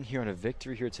close in here on a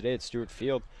victory here today at Stewart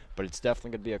Field, but it's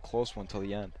definitely going to be a close one till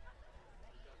the end.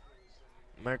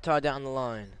 Murtaugh down the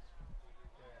line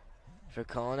for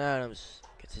Colin Adams.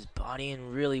 Gets his body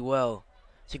in really well.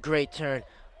 It's a great turn.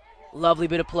 Lovely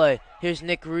bit of play. Here's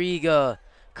Nick Riga.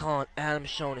 Colin Adams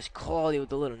showing his quality with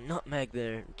the little nutmeg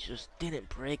there. Just didn't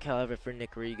break, however, for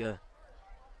Nick Riga.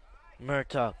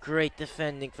 Murtaugh, great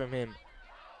defending from him.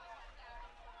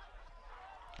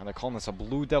 And they're calling this a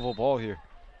Blue Devil ball here.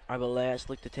 Arbeláez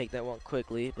looked to take that one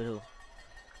quickly, but he'll...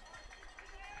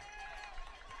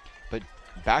 But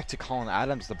back to Colin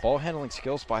Adams, the ball handling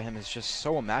skills by him is just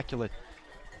so immaculate.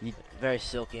 He very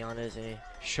silky on it, isn't he?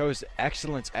 Shows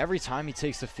excellence every time he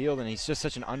takes the field, and he's just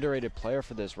such an underrated player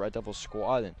for this Red Devil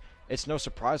squad, and it's no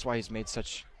surprise why he's made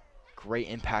such great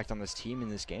impact on this team in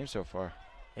this game so far.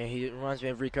 Yeah, he reminds me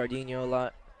of Ricardinho a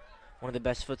lot. One of the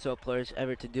best futsal players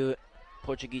ever to do it.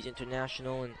 Portuguese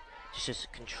international, and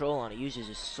just control on it. Uses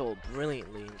his soul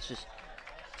brilliantly. It's just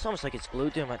It's almost like it's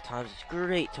glued to him at times. It's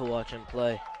great to watch him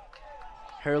play.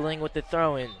 Hurling with the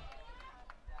throw-in.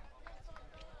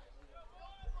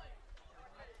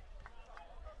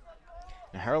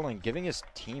 And Hurling giving his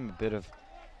team a bit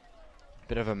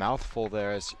of a mouthful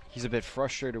there, as he's a bit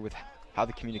frustrated with how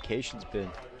the communication's been.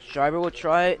 Schreiber will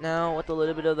try it now with a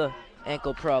little bit of the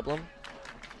ankle problem.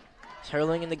 It's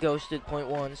Hurling in the ghosted point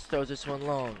ones, throws this one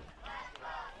long.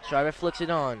 Schreiber flicks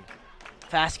it on.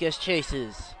 Vasquez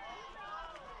chases.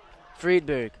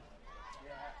 Friedberg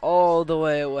all the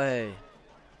way away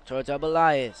towards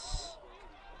Abelias.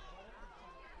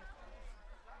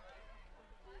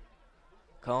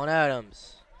 Colin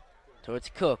Adams towards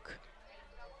Cook.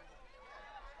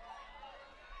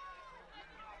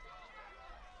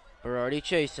 Berardi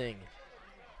chasing.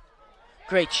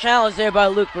 Great challenge there by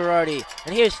Luke Berardi.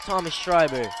 And here's Thomas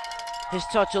Schreiber. His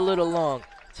touch a little long.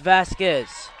 It's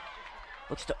Vasquez.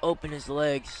 Looks to open his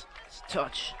legs. His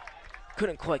touch.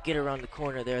 Couldn't quite get around the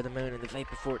corner there. The moon in the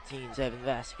Vapor 14's Evan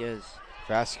Vasquez.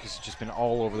 Vasquez has just been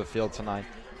all over the field tonight.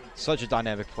 Such a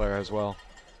dynamic player as well.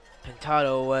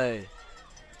 Pintado away.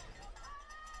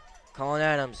 Colin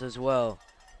Adams as well.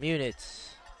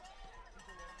 Munitz.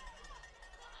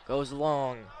 Goes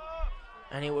long.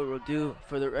 Anywhere will do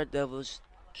for the Red Devils.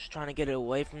 Just trying to get it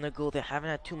away from the goal. They haven't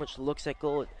had too much looks at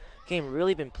goal. Game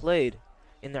really been played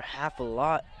in their half a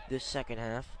lot this second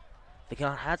half. They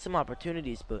had some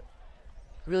opportunities, but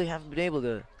really haven't been able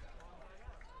to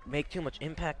make too much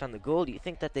impact on the goal. Do you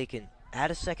think that they can add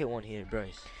a second one here,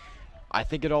 Bryce? I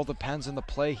think it all depends on the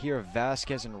play here of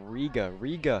Vasquez and Riga.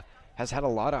 Riga has had a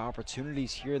lot of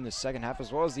opportunities here in the second half,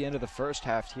 as well as the end of the first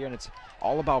half here, and it's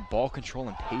all about ball control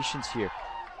and patience here.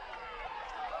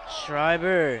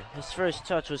 Schreiber, his first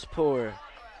touch was poor.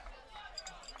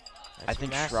 I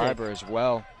think Schreiber as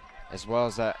well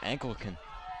as that ankle can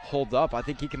hold up. I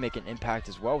think he can make an impact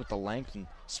as well with the length and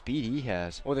speed he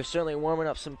has. Well, they're certainly warming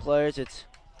up some players. It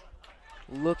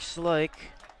looks like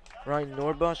Ryan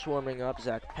Norbush warming up,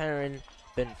 Zach Perrin,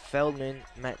 Ben Feldman,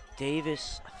 Matt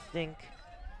Davis, I think.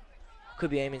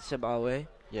 Could be Eamon Sabawe.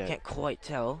 Yeah. Can't quite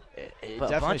tell. It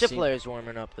but a bunch of players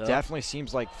warming up, though. Definitely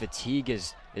seems like fatigue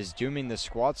is dooming the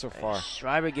squad so far.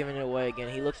 Schreiber giving it away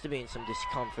again. He looks to be in some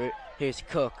discomfort. Here's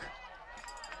Cook.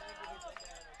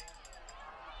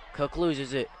 Cook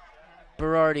loses it.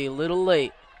 Berardi a little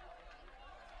late.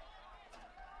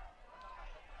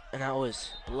 And that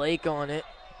was Blake on it.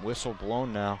 Whistle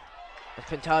blown now. And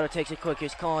Pintado takes it quick.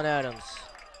 Here's Colin Adams.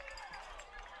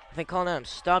 I think Colin Adams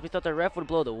stopped. He thought the ref would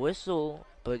blow the whistle,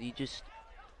 but he just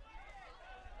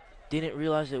didn't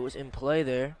realize it was in play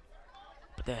there.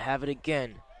 But they have it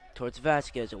again towards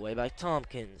Vasquez, away by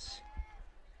Tompkins.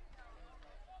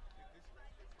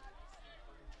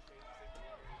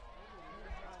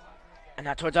 And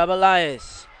now towards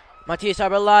Abelias. Matias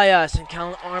Abelias, and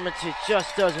Callan Armitage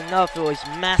just does enough. It was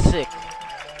Masick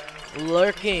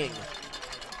lurking.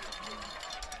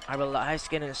 Abelias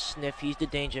getting a sniff. He's the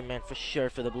danger man for sure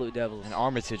for the Blue Devils. And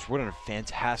Armitage, what a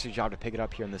fantastic job to pick it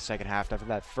up here in the second half. After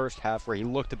that first half where he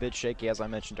looked a bit shaky, as I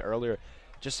mentioned earlier,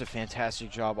 just a fantastic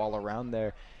job all around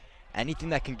there. Anything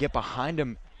that can get behind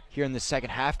him here in the second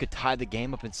half could tie the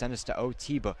game up and send us to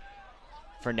OT, but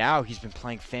for now, he's been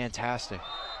playing fantastic.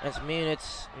 That's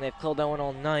Munitz, and they've called that one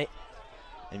all night.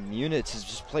 And Munitz has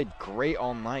just played great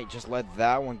all night. Just let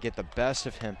that one get the best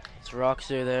of him. It's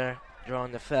Roxer there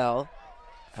drawing the foul.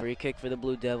 Free kick for the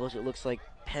Blue Devils. It looks like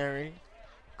Perrin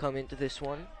come into this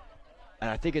one. And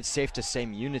I think it's safe to say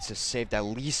Munitz has saved at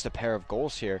least a pair of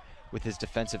goals here with his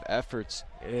defensive efforts.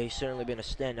 Yeah, he's certainly been a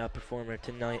standout performer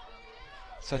tonight.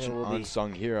 Such an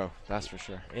unsung hero, that's for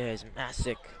sure. Yeah, it's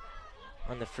Masick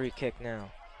on the free kick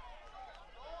now.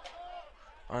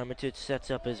 Armitage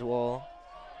sets up his wall.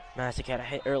 Masick had a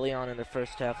hit early on in the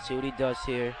first half. See what he does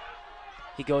here.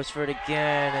 He goes for it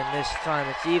again, and this time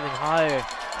it's even higher.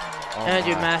 Oh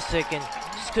Andrew Masick, and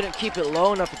just couldn't keep it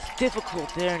low enough. It's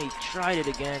difficult there, and he tried it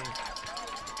again.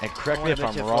 And correct me if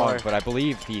I'm wrong, but I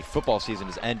believe the football season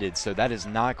has ended, so that is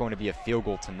not going to be a field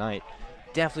goal tonight.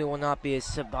 Definitely will not be, as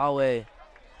Sabawe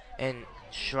and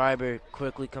Schreiber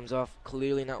quickly comes off.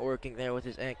 Clearly not working there with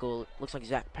his ankle. Looks like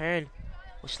Zach Perrin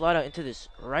will slide out into this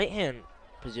right-hand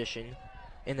position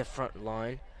in the front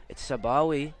line. It's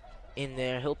Sabawe in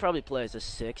there. He'll probably play as a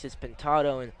 6. It's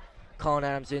Pintado and Colin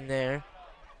Adams in there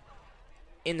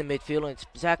in the midfield. And it's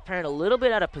Zach Perrin a little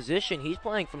bit out of position. He's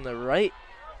playing from the right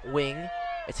wing.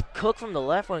 It's Cook from the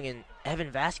left wing and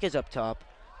Evan Vasquez up top.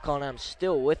 Colin Adams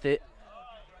still with it.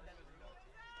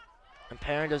 And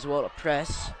Perrin does well to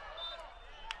press.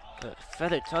 A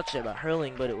feather touch there by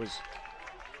Hurling, but it was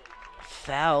a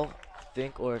foul, I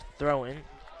think, or a throw-in.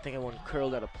 I think everyone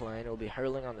curled out of play, and it will be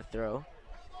Hurling on the throw.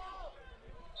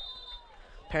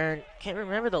 Perrin, can't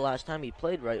remember the last time he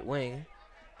played right wing,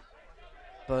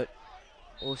 but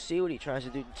we'll see what he tries to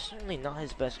do. Certainly not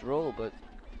his best role, but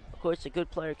of course a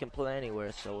good player can play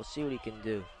anywhere, so we'll see what he can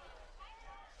do.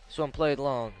 This one played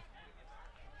long.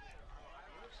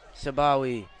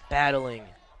 Sabawi battling.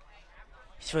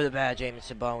 He's for the badge, Eamon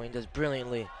Sabawi, and does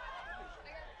brilliantly.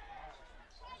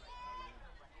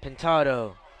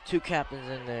 Pintado, 2 captains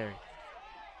in there.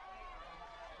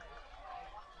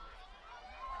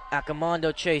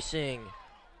 Akamondo chasing.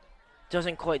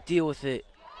 Doesn't quite deal with it.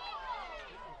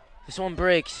 This one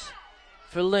breaks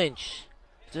for Lynch.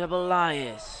 Double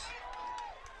Elias.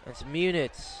 That's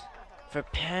Munitz for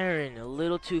Perrin. A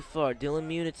little too far. Dylan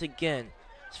Munitz again.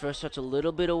 His first touch a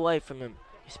little bit away from him.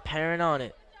 He's Perrin on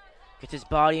it. Gets his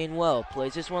body in well.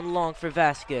 Plays this one long for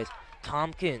Vasquez.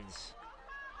 Tompkins.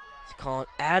 He's calling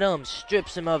Adams.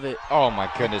 Strips him of it. Oh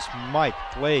my goodness, Mike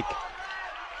Blake.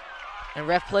 And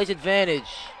ref plays advantage.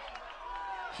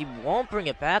 He won't bring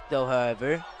it back though,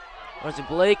 however. Or is it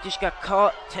Blake just got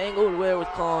caught, tangled away with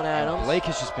Colin Adams? Blake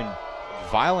has just been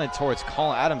violent towards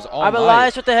Colin Adams all Arbelias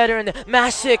night. with the header and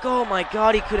Masick. Oh my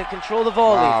God, he couldn't control the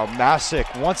volley. Wow,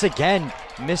 Masick once again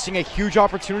missing a huge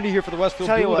opportunity here for the Westfield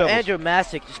Tell you Blue what, Devils. Andrew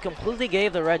Masick just completely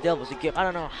gave the Red Devils a gift. I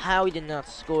don't know how he did not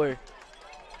score.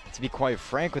 To be quite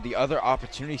frank, with the other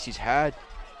opportunities he's had.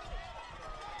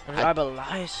 And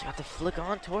Arbelias got the flick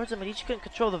on towards him, and he just couldn't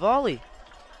control the volley.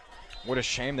 What a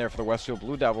shame there for the Westfield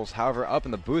Blue Devils. However, up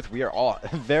in the booth, we are all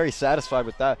very satisfied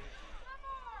with that.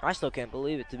 I still can't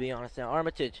believe it, to be honest. Now,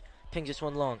 Armitage pings this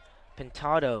one long.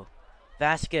 Pintado,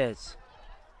 Vasquez.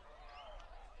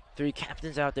 3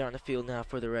 captains out there on the field now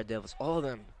for the Red Devils. All of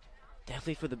them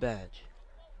definitely for the badge.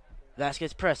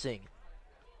 Vasquez pressing.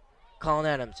 Colin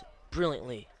Adams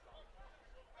brilliantly.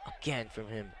 Again from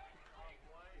him.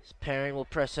 Perrin will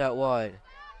press out wide.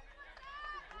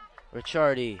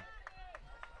 Ricciardi.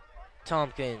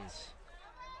 Tompkins.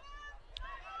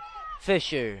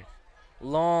 Fisher.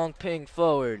 Long ping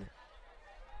forward.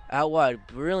 Out wide.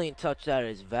 Brilliant touch that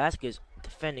is Vasquez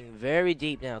defending very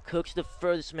deep now. Cook's the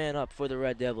furthest man up for the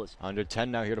Red Devils. Under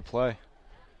 10 now here to play.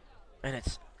 And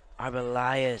it's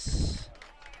Arbelias.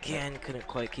 Again, couldn't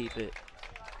quite keep it.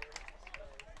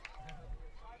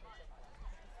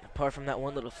 Apart from that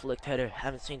one little flicked header,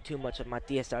 haven't seen too much of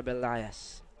Matias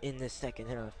Arbelias in this second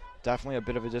half. Definitely a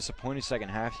bit of a disappointing second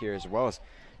half here, as well as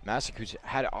Masick, who's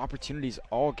had opportunities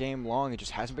all game long and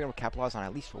just hasn't been able to capitalize on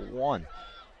at least one.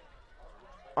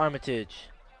 Armitage.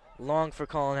 Long for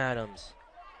Colin Adams.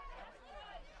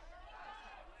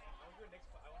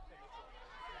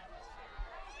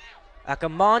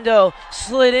 Akamondo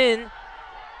slid in.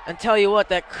 And tell you what,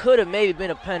 that could have maybe been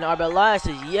a pen. Arbelias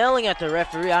is yelling at the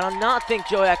referee. I do not think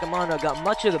Joey Akamondo got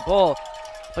much of the ball,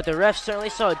 but the ref certainly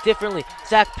saw it differently.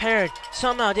 Zach Perrin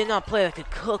somehow did not play like a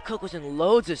Cook. Cook was in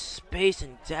loads of space,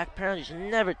 and Zach Perrin just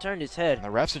never turned his head. And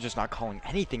the refs are just not calling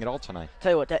anything at all tonight.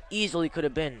 Tell you what, that easily could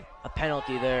have been a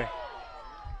penalty there.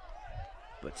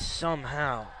 But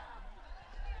somehow,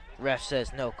 ref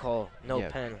says no call, no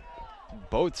pen.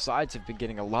 Both sides have been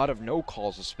getting a lot of no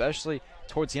calls, especially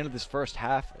towards the end of this first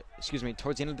half. Excuse me,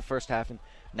 towards the end of the first half, and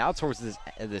now towards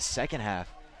the second half.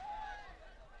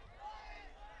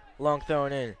 Long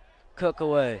thrown in, Cook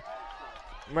away.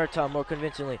 Murtaugh more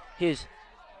convincingly. Here's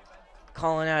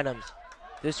Colin Adams.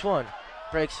 This one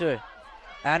breaks through.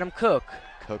 Adam Cook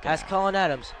has Colin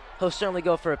Adams. He'll certainly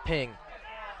go for a ping,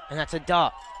 and that's a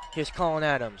dot. Here's Colin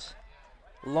Adams.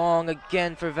 Long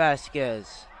again for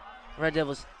Vasquez. Red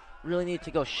Devils really need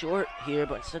to go short here,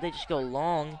 but instead they just go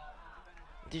long.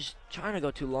 They're just trying to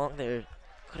go too long there.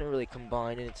 Couldn't really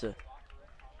combine, and it's a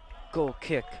goal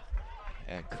kick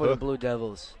for the Blue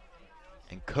Devils.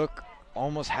 And Cook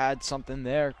almost had something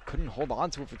there. Couldn't hold on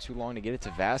to it for too long to get it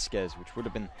to Vasquez, which would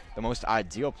have been the most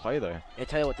ideal play there. I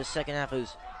tell you what, the second half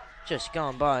has just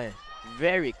gone by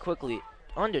very quickly.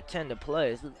 Under 10 to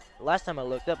play. Last time I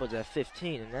looked up was at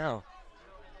 15, and now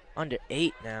under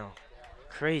 8 now.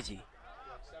 Crazy.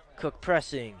 Cook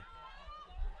pressing.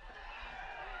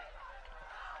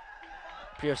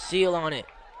 Pure seal on it.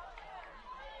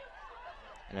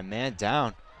 And a man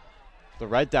down. The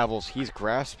Red Devils, he's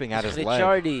grasping at his leg.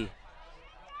 Ricciardi.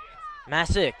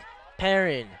 Masick.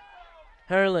 Perrin.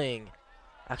 Hurling.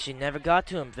 Actually never got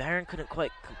to him. Varyn couldn't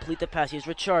quite complete the pass. Here's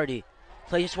Ricciardi.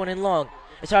 Plays this one in long.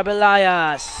 It's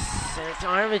Arbelias. And it's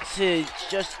Armitage.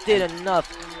 Just did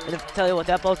enough. And to tell you what,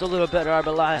 that ball's a little better.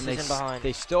 Arbelias is in behind.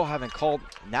 They still haven't called.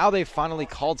 Now they finally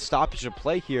called stoppage of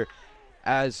play here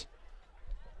as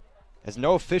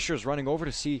Noah Fisher's running over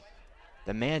to see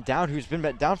the man down, who's been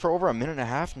down for over a minute and a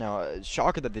half now.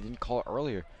 Shocker that they didn't call it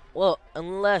earlier. Well,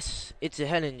 unless it's a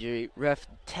head injury, ref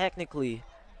technically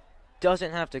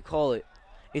doesn't have to call it.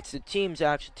 It's the team's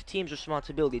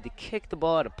responsibility to kick the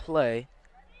ball out of play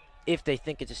if they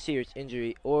think it's a serious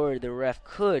injury, or the ref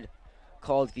could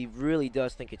call if he really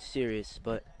does think it's serious.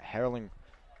 But Herling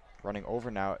running over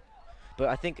now. But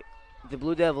I think the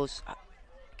Blue Devils, I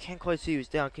can't quite see who's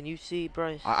down. Can you see,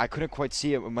 Bryce? I couldn't quite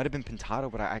see it. It might have been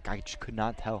Pintado, but I just could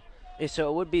not tell. Yeah, so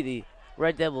it would be the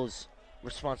Red Devils'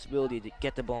 responsibility to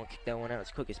get the ball and kick that one out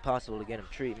as quick as possible to get him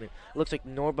treatment. It looks like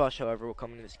Norbosch, however, will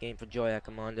come into this game for Joy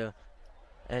Akamondo.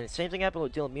 And the same thing happened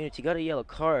with Dylan Munich. He got a yellow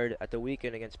card at the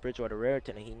weekend against Bridgewater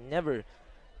Raritan, and he never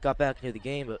got back into the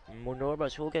game. But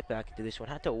Norbosch will get back into this one.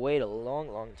 Had to wait a long,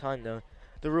 long time, though.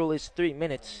 The rule is 3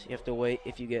 minutes you have to wait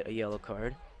if you get a yellow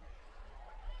card.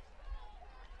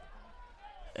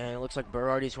 And it looks like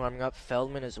Berardi's warming up,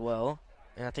 Feldman as well.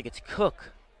 And I think it's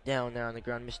Cook down there on the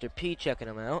ground. Mr. P checking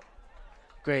him out.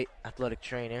 Great athletic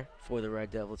trainer for the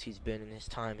Red Devils he's been in his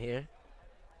time here.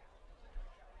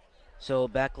 So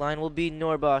back line will be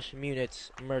Norbosch,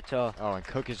 Munitz, Murtaugh. Oh, and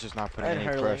Cook is just not putting And any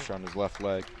Herling. pressure on his left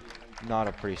leg. Not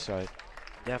a pretty sight.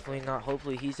 Definitely not.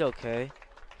 Hopefully he's okay.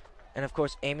 And of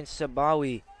course, Eamon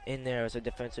Sabawi in there as a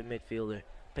defensive midfielder.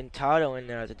 Pintado in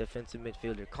there as a defensive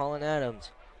midfielder. Colin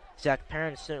Adams. Zach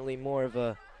Perrin certainly more of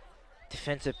a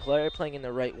defensive player playing in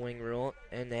the right wing role.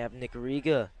 And they have Nick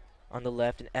Riga on the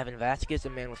left. And Evan Vasquez,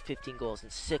 a man with 15 goals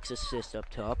and 6 assists up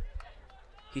top.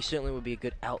 He certainly would be a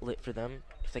good outlet for them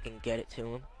if they can get it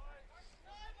to him.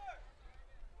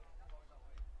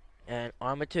 And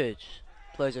Armitage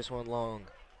plays this one long.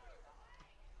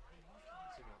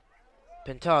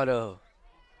 Pintado.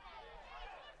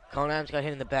 Colin Adams got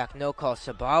hit in the back. No call.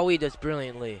 Sabawi does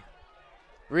brilliantly.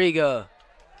 Riga.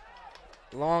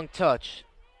 Long touch.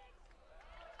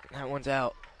 That one's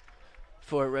out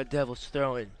for Red Devils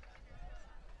throw-in.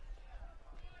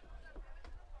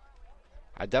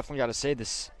 I definitely got to say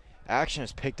this action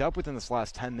has picked up within this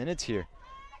last 10 minutes here.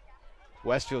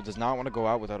 Westfield does not want to go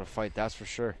out without a fight, that's for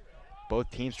sure.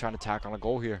 Both teams trying to tack on a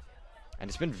goal here. And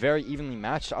it's been very evenly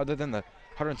matched other than the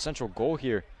Hunterdon Central goal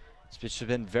here. It's just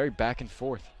been very back and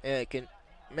forth. Yeah, I can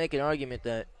make an argument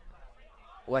that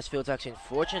Westfield's actually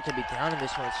unfortunate to be down in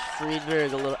this one. It's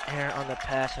Friedberg, a little errant on the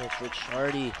pass, and it's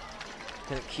Ricciardi.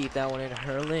 Couldn't keep that one in.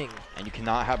 Herling. And you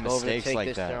cannot have mistakes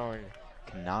like that. Throwing.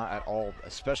 Cannot at all,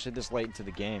 especially this late into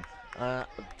the game. I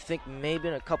think maybe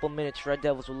in a couple minutes, Red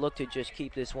Devils will look to just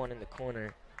keep this one in the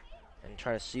corner and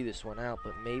try to see this one out,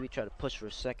 but maybe try to push for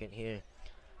a second here.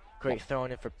 Great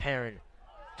throwing in for Perrin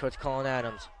towards Colin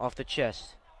Adams, off the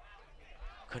chest.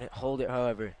 Couldn't hold it,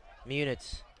 however.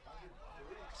 Munitz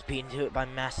is beaten to it by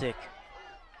Masick.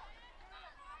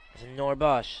 As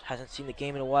Norbosch hasn't seen the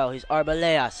game in a while. He's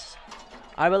Arbaleas.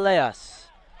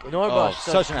 Norbosch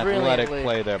such an athletic brilliantly.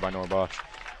 play there by Norbosch.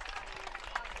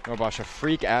 Norbosch, a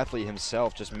freak athlete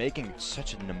himself, just making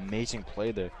such an amazing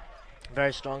play there.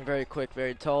 Very strong, very quick,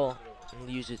 very tall. And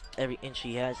uses every inch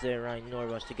he has there, Ryan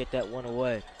Norbosch, to get that one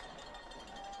away.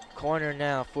 Corner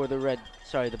now for the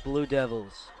Blue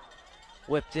Devils.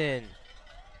 Whipped in.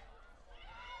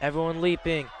 Everyone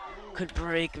leaping. Could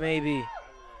break maybe.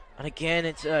 And again,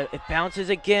 it bounces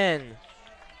again.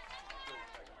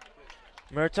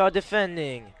 Murtaugh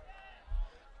defending.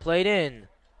 Played in.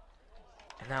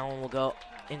 And that one will go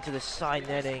into the side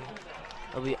netting.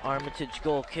 It'll be Armitage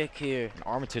goal kick here. And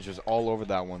Armitage was all over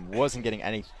that one. Wasn't getting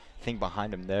anything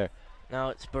behind him there. Now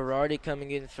it's Berardi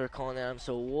coming in for Colin Adams.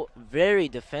 So very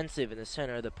defensive in the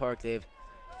center of the park. They have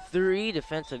 3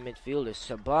 defensive midfielders.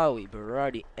 Sabawi,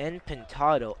 Berardi, and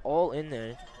Pintado all in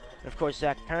there. And of course,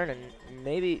 Zach Perrin,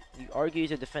 maybe you argue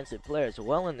he's a defensive player as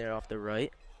well in there off the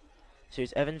right. So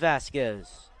here's Evan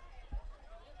Vasquez.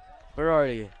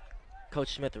 Berardi.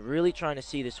 Coach Smith really trying to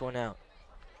see this one out.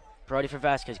 Berardi for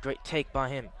Vasquez. Great take by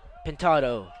him.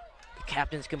 Pintado. The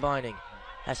captains combining.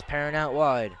 Has Perrin out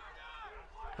wide.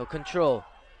 He'll control.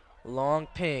 Long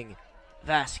ping.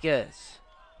 Vasquez.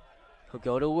 He'll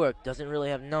go to work. Doesn't really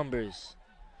have numbers.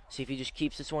 See if he just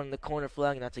keeps this one in the corner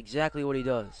flag, and that's exactly what he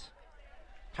does.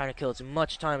 Trying to kill as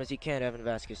much time as he can, Evan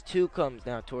Vasquez. 2 comes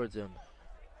now towards him.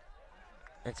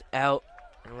 It's out,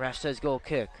 and ref says goal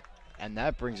kick. And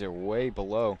that brings it way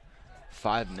below.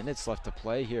 5 minutes left to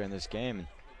play here in this game.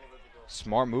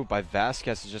 Smart move by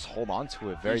Vasquez to just hold on to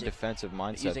it. Very defensive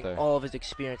mindset using there. all of his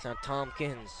experience. Now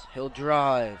Tompkins, he'll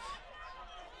drive.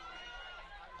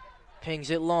 Pings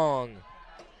it long.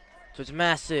 So it's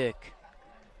Masick.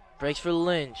 Breaks for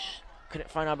Lynch. Couldn't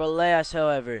find Arbaleas,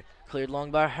 however. Cleared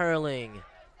long by Herling.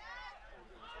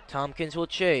 Tompkins will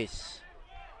chase.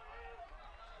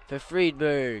 For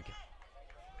Friedberg.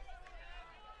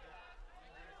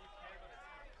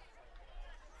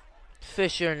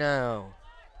 Fisher now.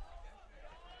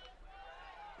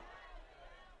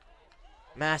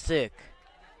 Masick.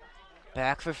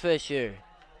 Back for Fisher.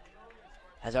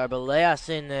 Has Arbeleas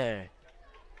in there.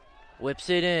 Whips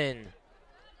it in.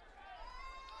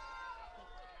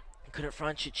 Couldn't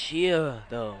front Chichia,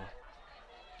 though.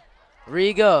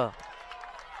 Riga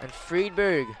and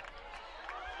Friedberg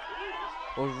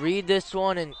will read this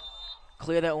one and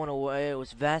clear that one away. It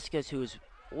was Vasquez who was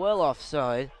well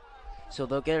offside. So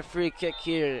they'll get a free kick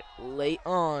here late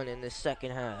on in the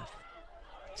second half.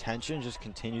 Tension just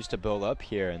continues to build up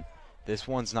here, and this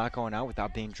one's not going out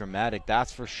without being dramatic,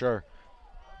 that's for sure.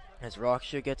 As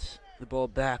Rockshire gets the ball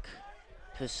back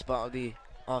to the spot of the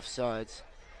offsides,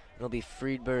 it'll be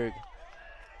Friedberg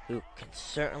who can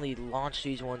certainly launch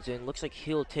these ones in. Looks like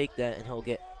he'll take that and he'll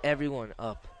get everyone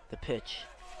up the pitch.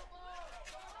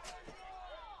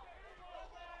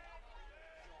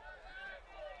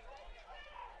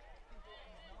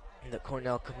 And the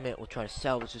Cornell commit will try to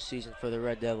salvage the season for the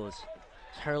Red Devils.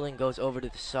 Hurling goes over to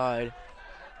the side.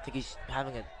 I think he's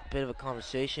having a bit of a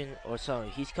conversation or something.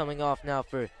 He's coming off now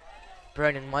for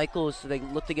Brandon Michaels, so they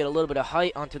look to get a little bit of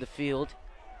height onto the field.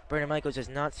 Brandon Michaels has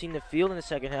not seen the field in the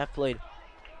second half, played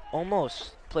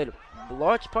a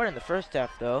large part in the first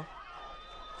half, though.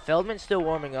 Feldman's still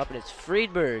warming up, and it's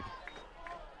Friedberg,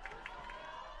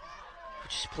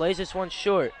 which plays this one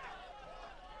short.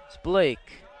 It's Blake.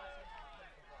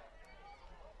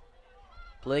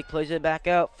 Blake plays it back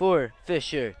out for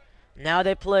Fisher. Now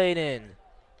they play it in.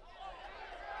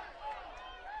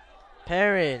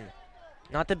 Perrin,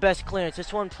 not the best clearance.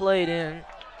 This one played in,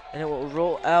 and it will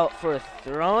roll out for a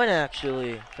throw-in,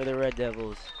 actually, for the Red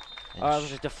Devils. It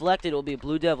was deflected. It will be a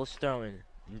Blue Devils throw-in.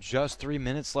 Just 3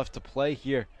 minutes left to play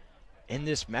here in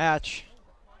this match.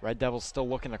 Red Devils still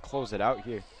looking to close it out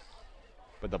here.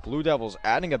 But the Blue Devils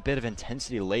adding a bit of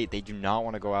intensity late. They do not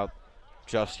want to go out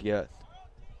just yet.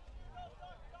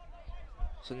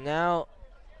 So now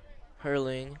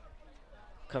Hurling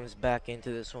comes back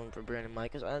into this one for Brandon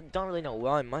Michaels. I don't really know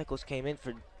why Michaels came in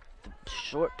for the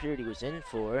short period he was in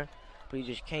for, but he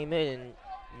just came in and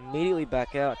immediately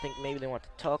back out. I think maybe they want to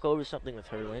talk over something with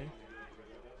Hurling.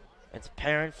 And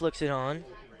Perrin flicks it on.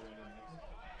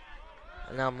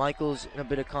 And now Michaels in a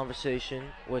bit of conversation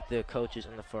with the coaches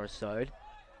on the far side.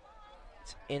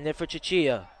 It's in there for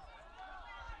Chichia.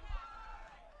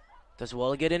 Does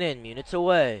well to get it in. Units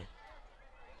away.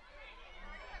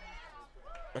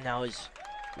 And now is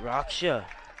Rockstar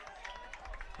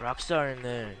in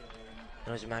there.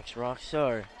 Now is Max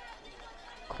Rockstar.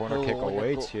 Corner kick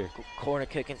awaits here. Corner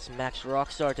kick against Max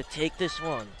Rockstar to take this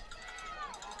one.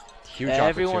 Huge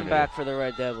Everyone opportunity. back for the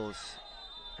Red Devils.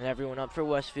 And everyone up for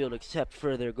Westfield except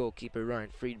for their goalkeeper,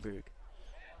 Ryan Friedberg.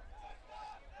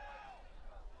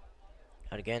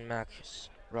 And again, Max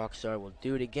Rockstar will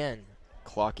do it again.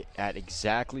 Clock at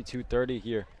exactly 2:30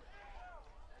 here.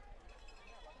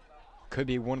 Could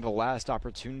be one of the last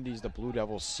opportunities the Blue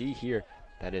Devils see here.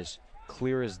 That is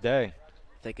clear as day.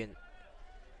 If they can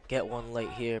get one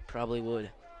late here, probably would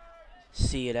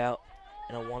see it out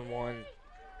in a 1-1.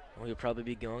 We'll probably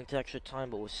be going to extra time,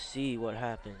 but we'll see what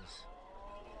happens.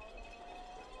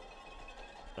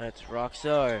 That's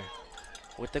Rockstar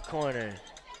with the corner.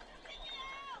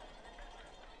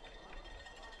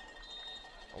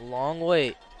 A long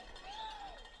wait.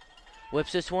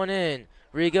 Whips this one in.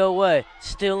 Riga away,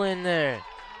 still in there.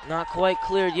 Not quite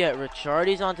cleared yet.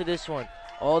 Ricciardi's onto this one.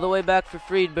 All the way back for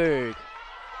Friedberg.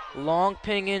 Long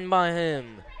ping in by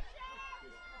him.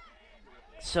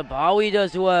 Sabawi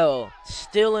does well.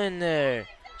 Still in there.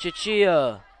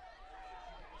 Chichia.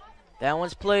 That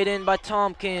one's played in by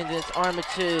Tompkins. And it's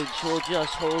Armitage who will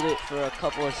just hold it for a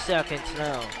couple of seconds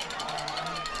now.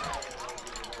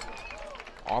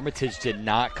 Armitage did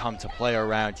not come to play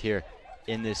around here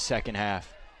in this second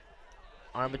half.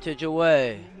 Armitage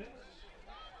away.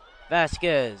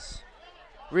 Vasquez.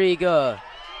 Riga.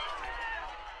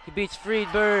 He beats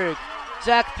Friedberg.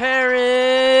 Zach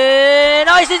Perrin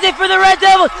ices it for the Red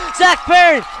Devils. Zach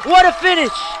Perrin, what a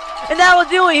finish. And that will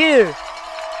do it here.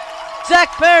 Zach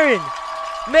Perrin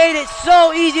made it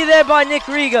so easy there by Nick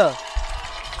Riga.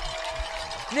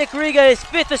 Nick Riga, his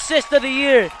 5th assist of the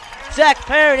year. Zach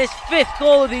Perrin, his 5th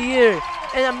goal of the year.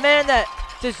 And a man that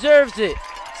deserves it.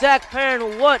 Zach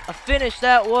Perrin, what a finish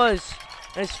that was.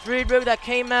 And it's Friedberg that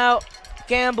came out,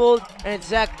 gambled, and it's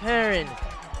Zach Perrin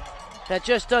that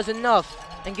just does enough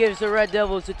and gives the Red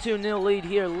Devils a 2-0 lead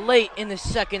here late in the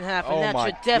second half. And that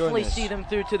should definitely see them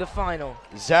through to the final.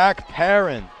 Zach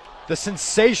Perrin, the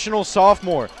sensational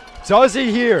sophomore, does it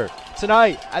here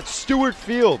tonight at Stewart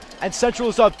Field. And Central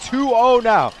is up 2-0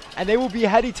 now, and they will be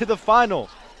heading to the final.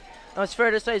 Now it's fair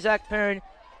to say Zach Perrin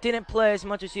didn't play as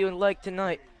much as he would like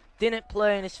tonight. Didn't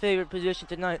play in his favorite position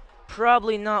tonight.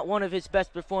 Probably not one of his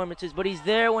best performances, but he's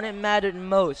there when it mattered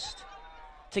most.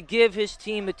 to give his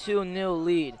team a 2-0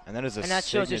 lead. And that is a And that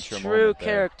shows his signature true moment there.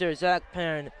 character, Zach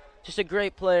Perrin. Just a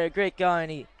great player, great guy,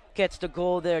 and he gets the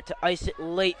goal there to ice it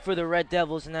late for the Red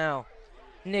Devils now.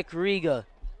 Nick Riga,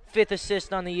 5th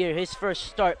assist on the year, his first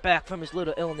start back from his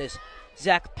little illness.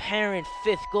 Zach Perrin,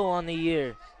 5th goal on the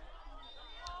year.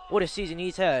 What a season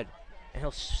he's had. And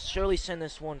he'll surely send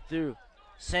this one through.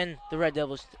 Send the Red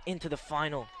Devils into the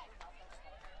final.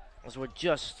 As we're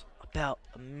just about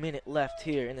a minute left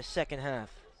here in the second half.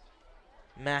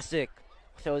 Masick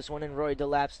throws one in Roy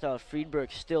DeLapp style.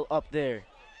 Friedberg still up there.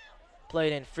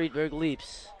 Played in. Friedberg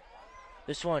leaps.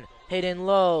 This one hit in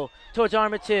low towards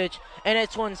Armitage. And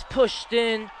this one's pushed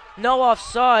in. No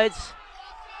offsides.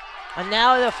 And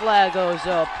now the flag goes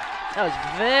up. That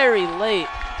was very late.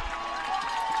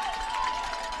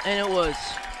 And it was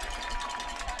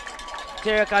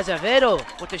Derek Azevedo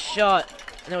with the shot.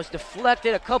 And it was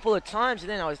deflected a couple of times, and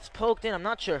then I was poked in. I'm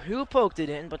not sure who poked it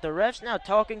in, but the refs now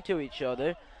talking to each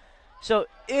other. So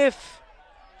if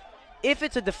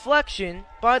it's a deflection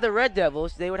by the Red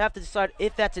Devils, they would have to decide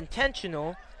if that's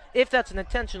intentional. If that's an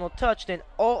intentional touch, then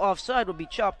all offside would be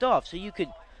chopped off. So you could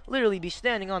literally be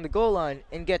standing on the goal line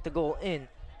and get the goal in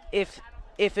if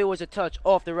it was a touch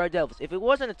off the Red Devils. If it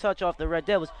wasn't a touch off the Red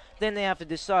Devils, then they have to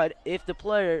decide if the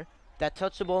player that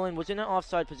touched the ball in was in an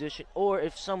offside position or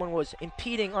if someone was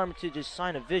impeding Armitage's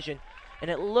sign of vision. And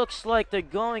it looks like they're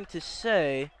going to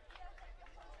say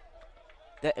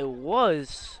that it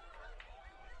was.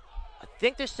 I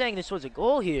think they're saying this was a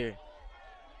goal here.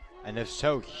 And if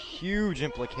so, huge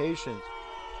implications.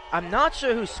 I'm not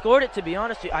sure who scored it, to be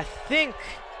honest with you. I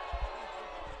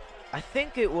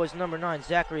think it was number 9,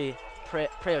 Zachary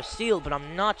Preocil, but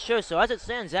I'm not sure. So as it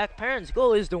stands, Zach Perrin's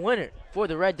goal is the winner for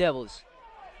the Red Devils.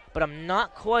 But I'm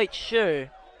not quite sure.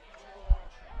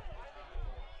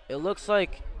 It looks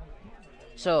like,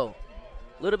 so,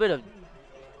 a little bit of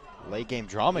Late game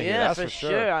drama here, yeah, that's for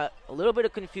sure. A little bit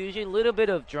of confusion, a little bit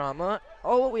of drama.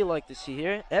 All what we like to see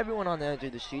here. Everyone on the edge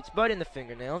of the sheets, biting the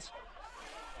fingernails.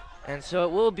 And so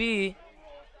it will be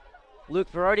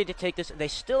Luke Berardi to take this. They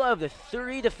still have the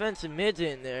 3 defensive mids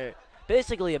in there.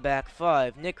 Basically a back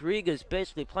 5. Nick Riga's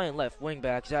basically playing left wing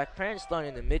back. Zach Perrin's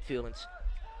starting in the midfield.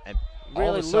 And all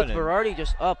really, of a sudden, Luke Berardi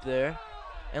just up there.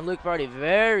 And Luke Berardi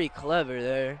very clever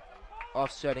there,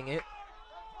 offsetting it.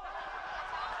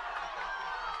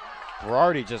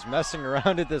 Berardi just messing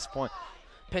around at this point.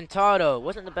 Pintado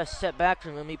wasn't the best set back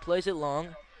from him. He plays it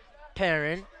long.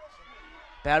 Perrin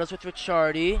battles with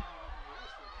Ricciardi.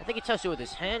 I think he touched it with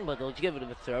his hand, but they'll give it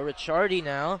a throw. Ricciardi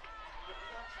now.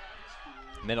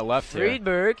 Minute left here.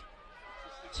 Friedberg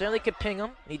certainly could ping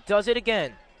him. He does it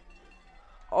again.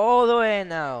 All the way in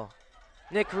now.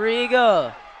 Nick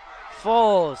Riga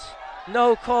falls.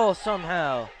 No call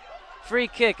somehow. Free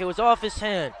kick. It was off his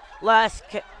hand. Last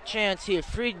chance here.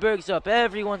 Friedberg's up.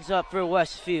 Everyone's up for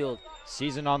Westfield.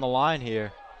 Season on the line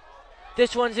here.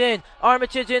 This one's in.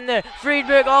 Armitage in there.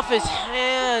 Friedberg off his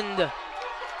hand.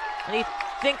 And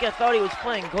I thought he was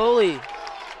playing goalie.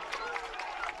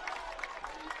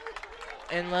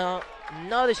 And now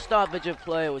another stoppage of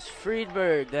play. It was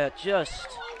Friedberg that just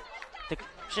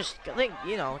I think,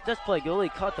 does play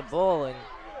goalie, caught the ball and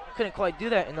couldn't quite do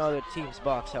that in the other team's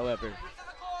box, however.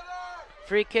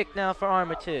 Free kick now for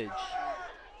Armitage.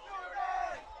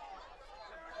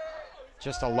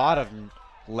 Just a lot of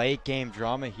late game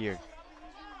drama here.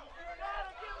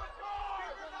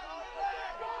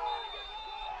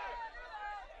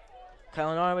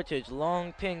 Colin Armitage,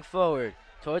 long ping forward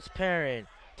towards Perrin.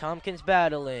 Tompkins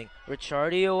battling.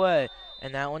 Ricciardi away.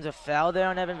 And that one's a foul there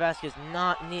on Evan Vasquez.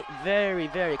 Not neat. Very,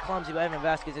 very clumsy by Evan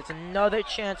Vasquez. It's another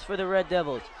chance for the Red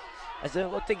Devils as they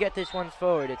look to get this one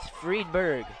forward. It's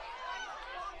Friedberg.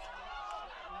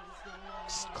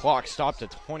 Clock stopped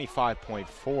at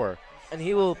 25.4. And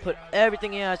he will put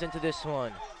everything he has into this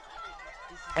one.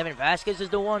 Evan Vasquez is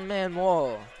the one-man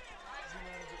wall.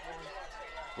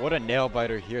 What a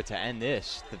nail-biter here to end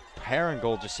this. The Perrin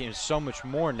goal just seems so much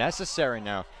more necessary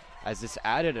now as it's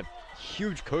added a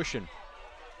huge cushion.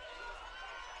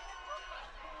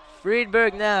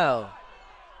 Friedberg now.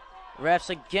 Refs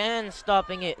again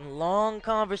stopping it in long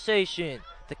conversation.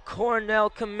 The Cornell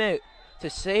commit to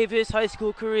save his high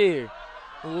school career.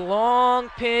 Long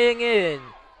ping in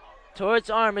towards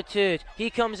Armitage. He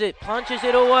comes in, punches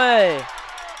it away.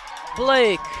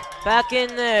 Blake back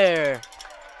in there.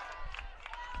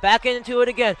 Back into it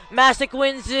again. Masick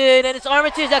wins it, and it's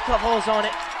Armitage that holds on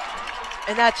it.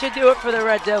 And that should do it for the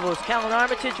Red Devils. Callan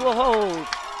Armitage will hold.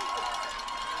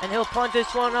 And he'll punt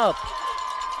this one up.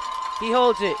 He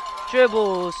holds it,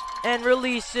 dribbles, and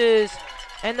releases.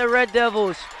 And the Red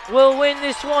Devils will win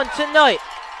this one tonight.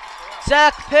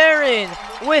 Zach Perrin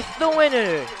with the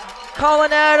winner.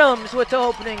 Colin Adams with the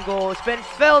opening goal. It's Ben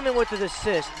Feldman with the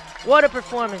assist. What a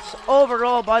performance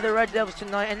overall by the Red Devils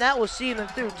tonight, and that will see them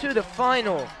through to the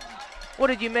final. What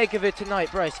did you make of it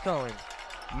tonight, Bryce Cohen?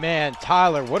 Man,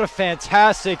 Tyler, what a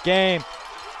fantastic game.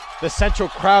 The Central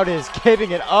crowd is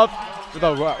giving it up for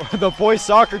the boys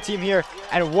soccer team here,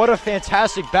 and what a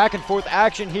fantastic back and forth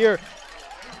action here.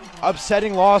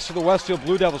 Upsetting loss for the Westfield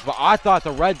Blue Devils, but I thought the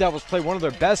Red Devils played one of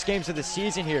their best games of the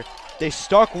season here. They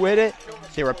stuck with it,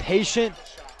 they were patient,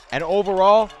 and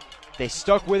overall, they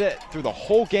stuck with it through the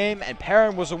whole game, and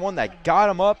Perrin was the one that got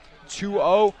them up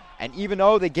 2-0, and even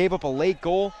though they gave up a late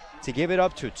goal to give it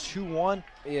up to 2-1,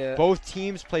 both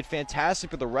teams played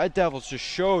fantastic, but the Red Devils just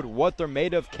showed what they're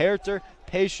made of: character,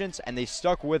 patience, and they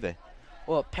stuck with it.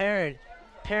 Well, Perrin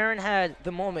had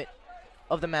the moment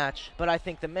of the match, but I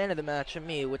think the man of the match for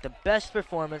me with the best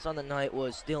performance on the night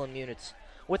was Dylan Munitz.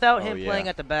 Without him playing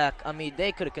at the back, I mean,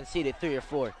 they could have conceded 3 or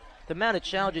 4. The amount of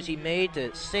challenges he made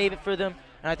to save it for them,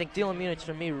 and I think Dylan Munitz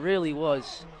for me really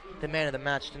was the man of the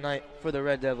match tonight for the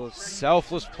Red Devils.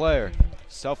 Selfless player.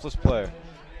 Selfless player.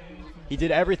 He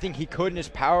did everything he could in his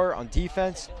power on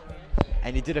defense,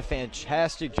 and he did a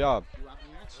fantastic job.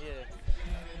 Yeah.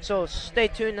 So stay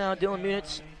tuned now, Dylan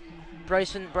Munitz.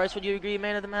 Bryce, would you agree,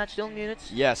 man of the match, Dylan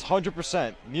Munitz? Yes,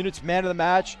 100%. Munitz, man of the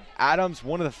match. Adams,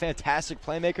 one of the fantastic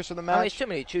playmakers for the match. There's too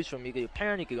many to choose from. You could do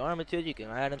Perrin, you could go Armitage, you could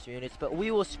go Adams, Munitz. But we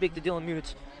will speak to Dylan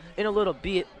Munitz in a little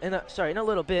bit. In a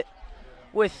little bit,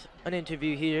 with an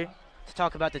interview here to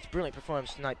talk about this brilliant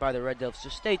performance tonight by the Red Devils. So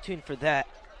stay tuned for that.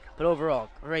 But overall,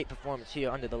 great performance here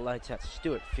under the lights at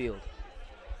Stewart Field.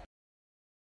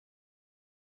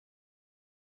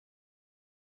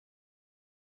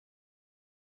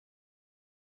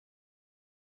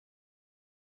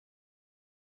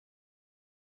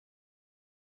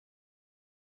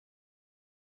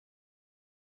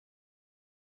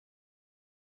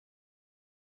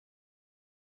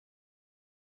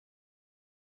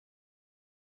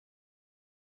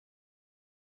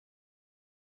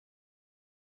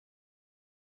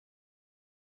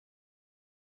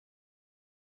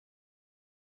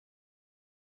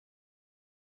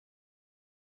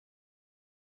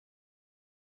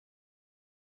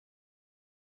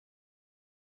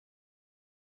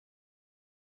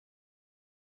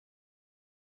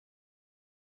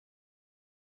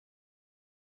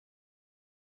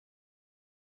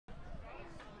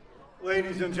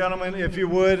 Ladies and gentlemen, if you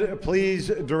would, please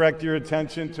direct your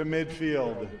attention to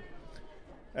midfield.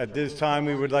 At this time,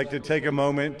 we would like to take a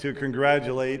moment to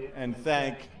congratulate and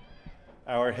thank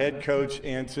our head coach,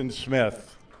 Anson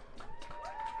Smith.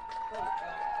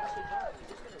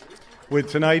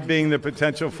 With tonight being the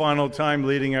potential final time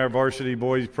leading our varsity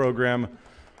boys program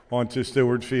onto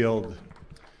Stewart Field,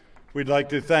 we'd like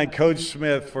to thank Coach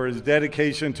Smith for his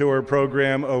dedication to our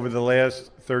program over the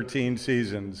last 13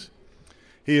 seasons.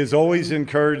 He has always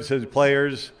encouraged his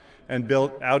players and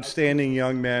built outstanding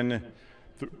young men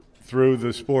through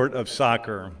the sport of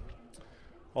soccer.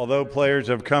 Although players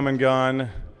have come and gone,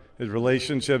 his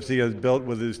relationships he has built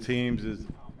with his teams is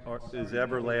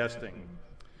everlasting.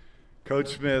 Coach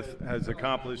Smith has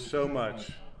accomplished so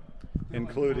much,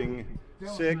 including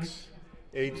 6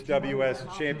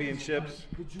 HWS championships,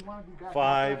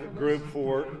 5 Group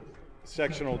 4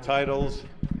 sectional titles,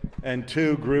 and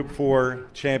 2 Group 4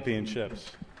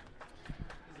 championships.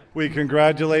 We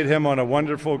congratulate him on a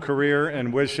wonderful career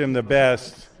and wish him the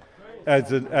best as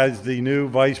the new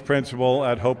vice principal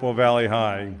at Hopewell Valley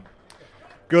High.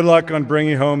 Good luck on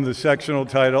bringing home the sectional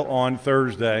title on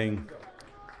Thursday.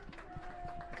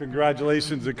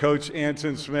 Congratulations to Coach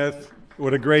Anson Smith.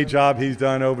 What a great job he's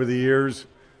done over the years,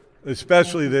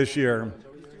 especially this year.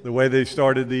 The way they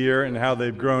started the year and how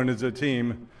they've grown as a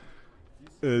team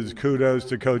is kudos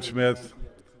to Coach Smith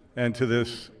and to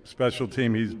this special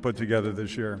team he's put together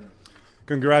this year.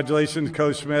 Congratulations,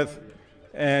 Coach Smith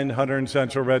and Hunterdon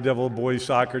Central Red Devil boys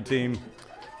soccer team.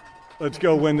 Let's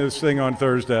go win this thing on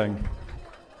Thursday.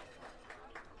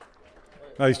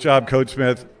 Nice job, Coach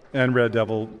Smith and Red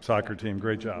Devil soccer team.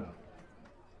 Great job.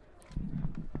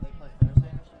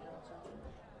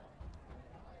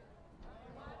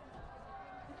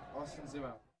 Austin, zoom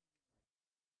out.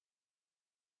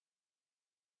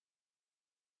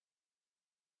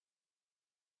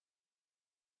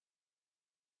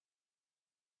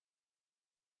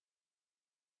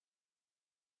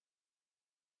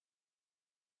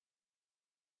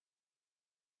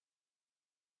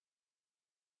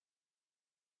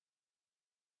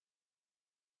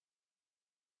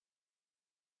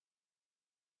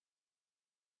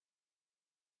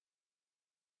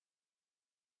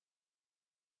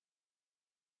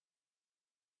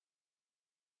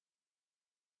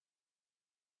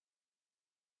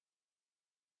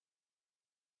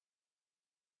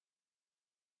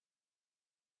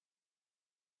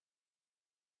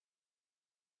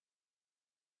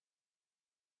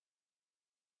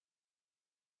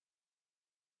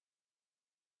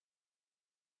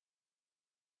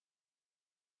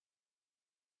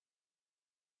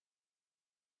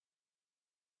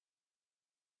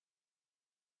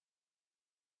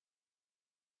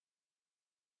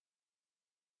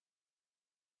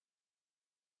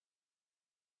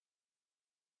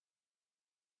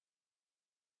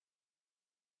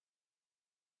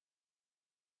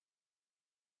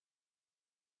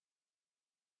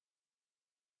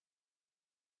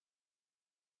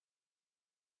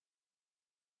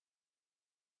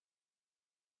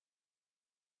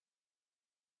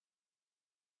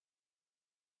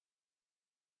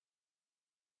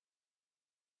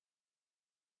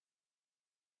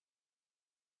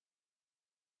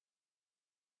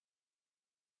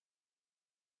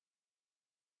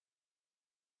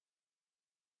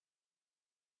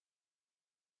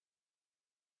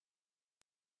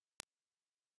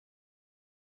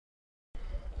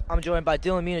 I'm joined by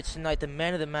Dylan Munich tonight, the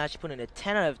man of the match, putting a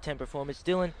 10 out of 10 performance.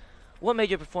 Dylan, what made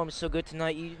your performance so good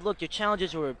tonight? Your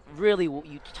challenges were really,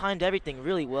 you timed everything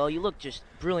really well. You looked just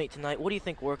brilliant tonight. What do you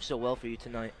think worked so well for you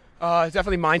tonight?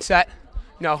 Definitely mindset.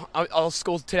 All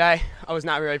school today, I was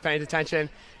not really paying attention.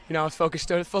 I was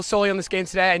focused solely on this game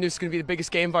today. I knew it was going to be the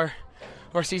biggest game of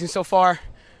our season so far.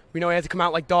 We know we had to come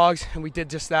out like dogs, and we did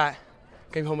just that.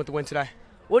 Came home with the win today.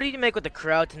 What did you make with the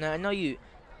crowd tonight? I know you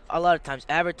a lot of times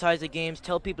advertise the games,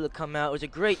 tell people to come out. It was a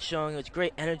great showing. It was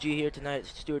great energy here tonight at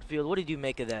Stewart Field. What did you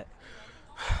make of that?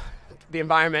 The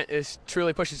environment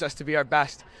truly pushes us to be our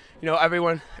best.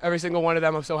 Every single one of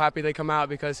them, I'm so happy they come out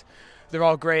because they're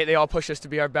all great. They all push us to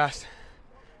be our best.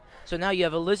 So now you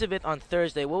have Elizabeth on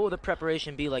Thursday. What will the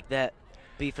preparation be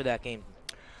for that game?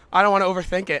 I don't want to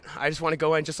overthink it. I just want to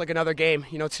go in just like another game.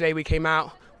 Today we came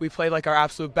out, we played like our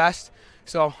absolute best.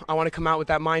 So I want to come out with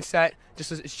that mindset.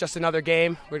 It's just another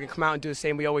game. We're going to come out and do the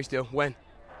same we always do, win.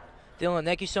 Dylan,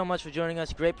 thank you so much for joining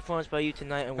us. Great performance by you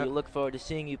tonight, and we look forward to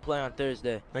seeing you play on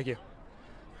Thursday. Thank you.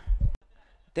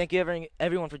 Thank you,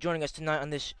 everyone, for joining us tonight on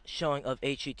this showing of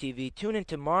HGTV. Tune in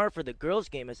tomorrow for the girls'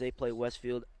 game as they play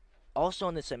Westfield, also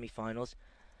in the semifinals.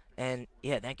 And,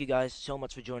 yeah, thank you guys so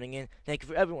much for joining in. Thank you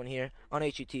for everyone here on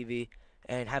HGTV,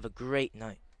 and have a great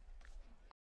night.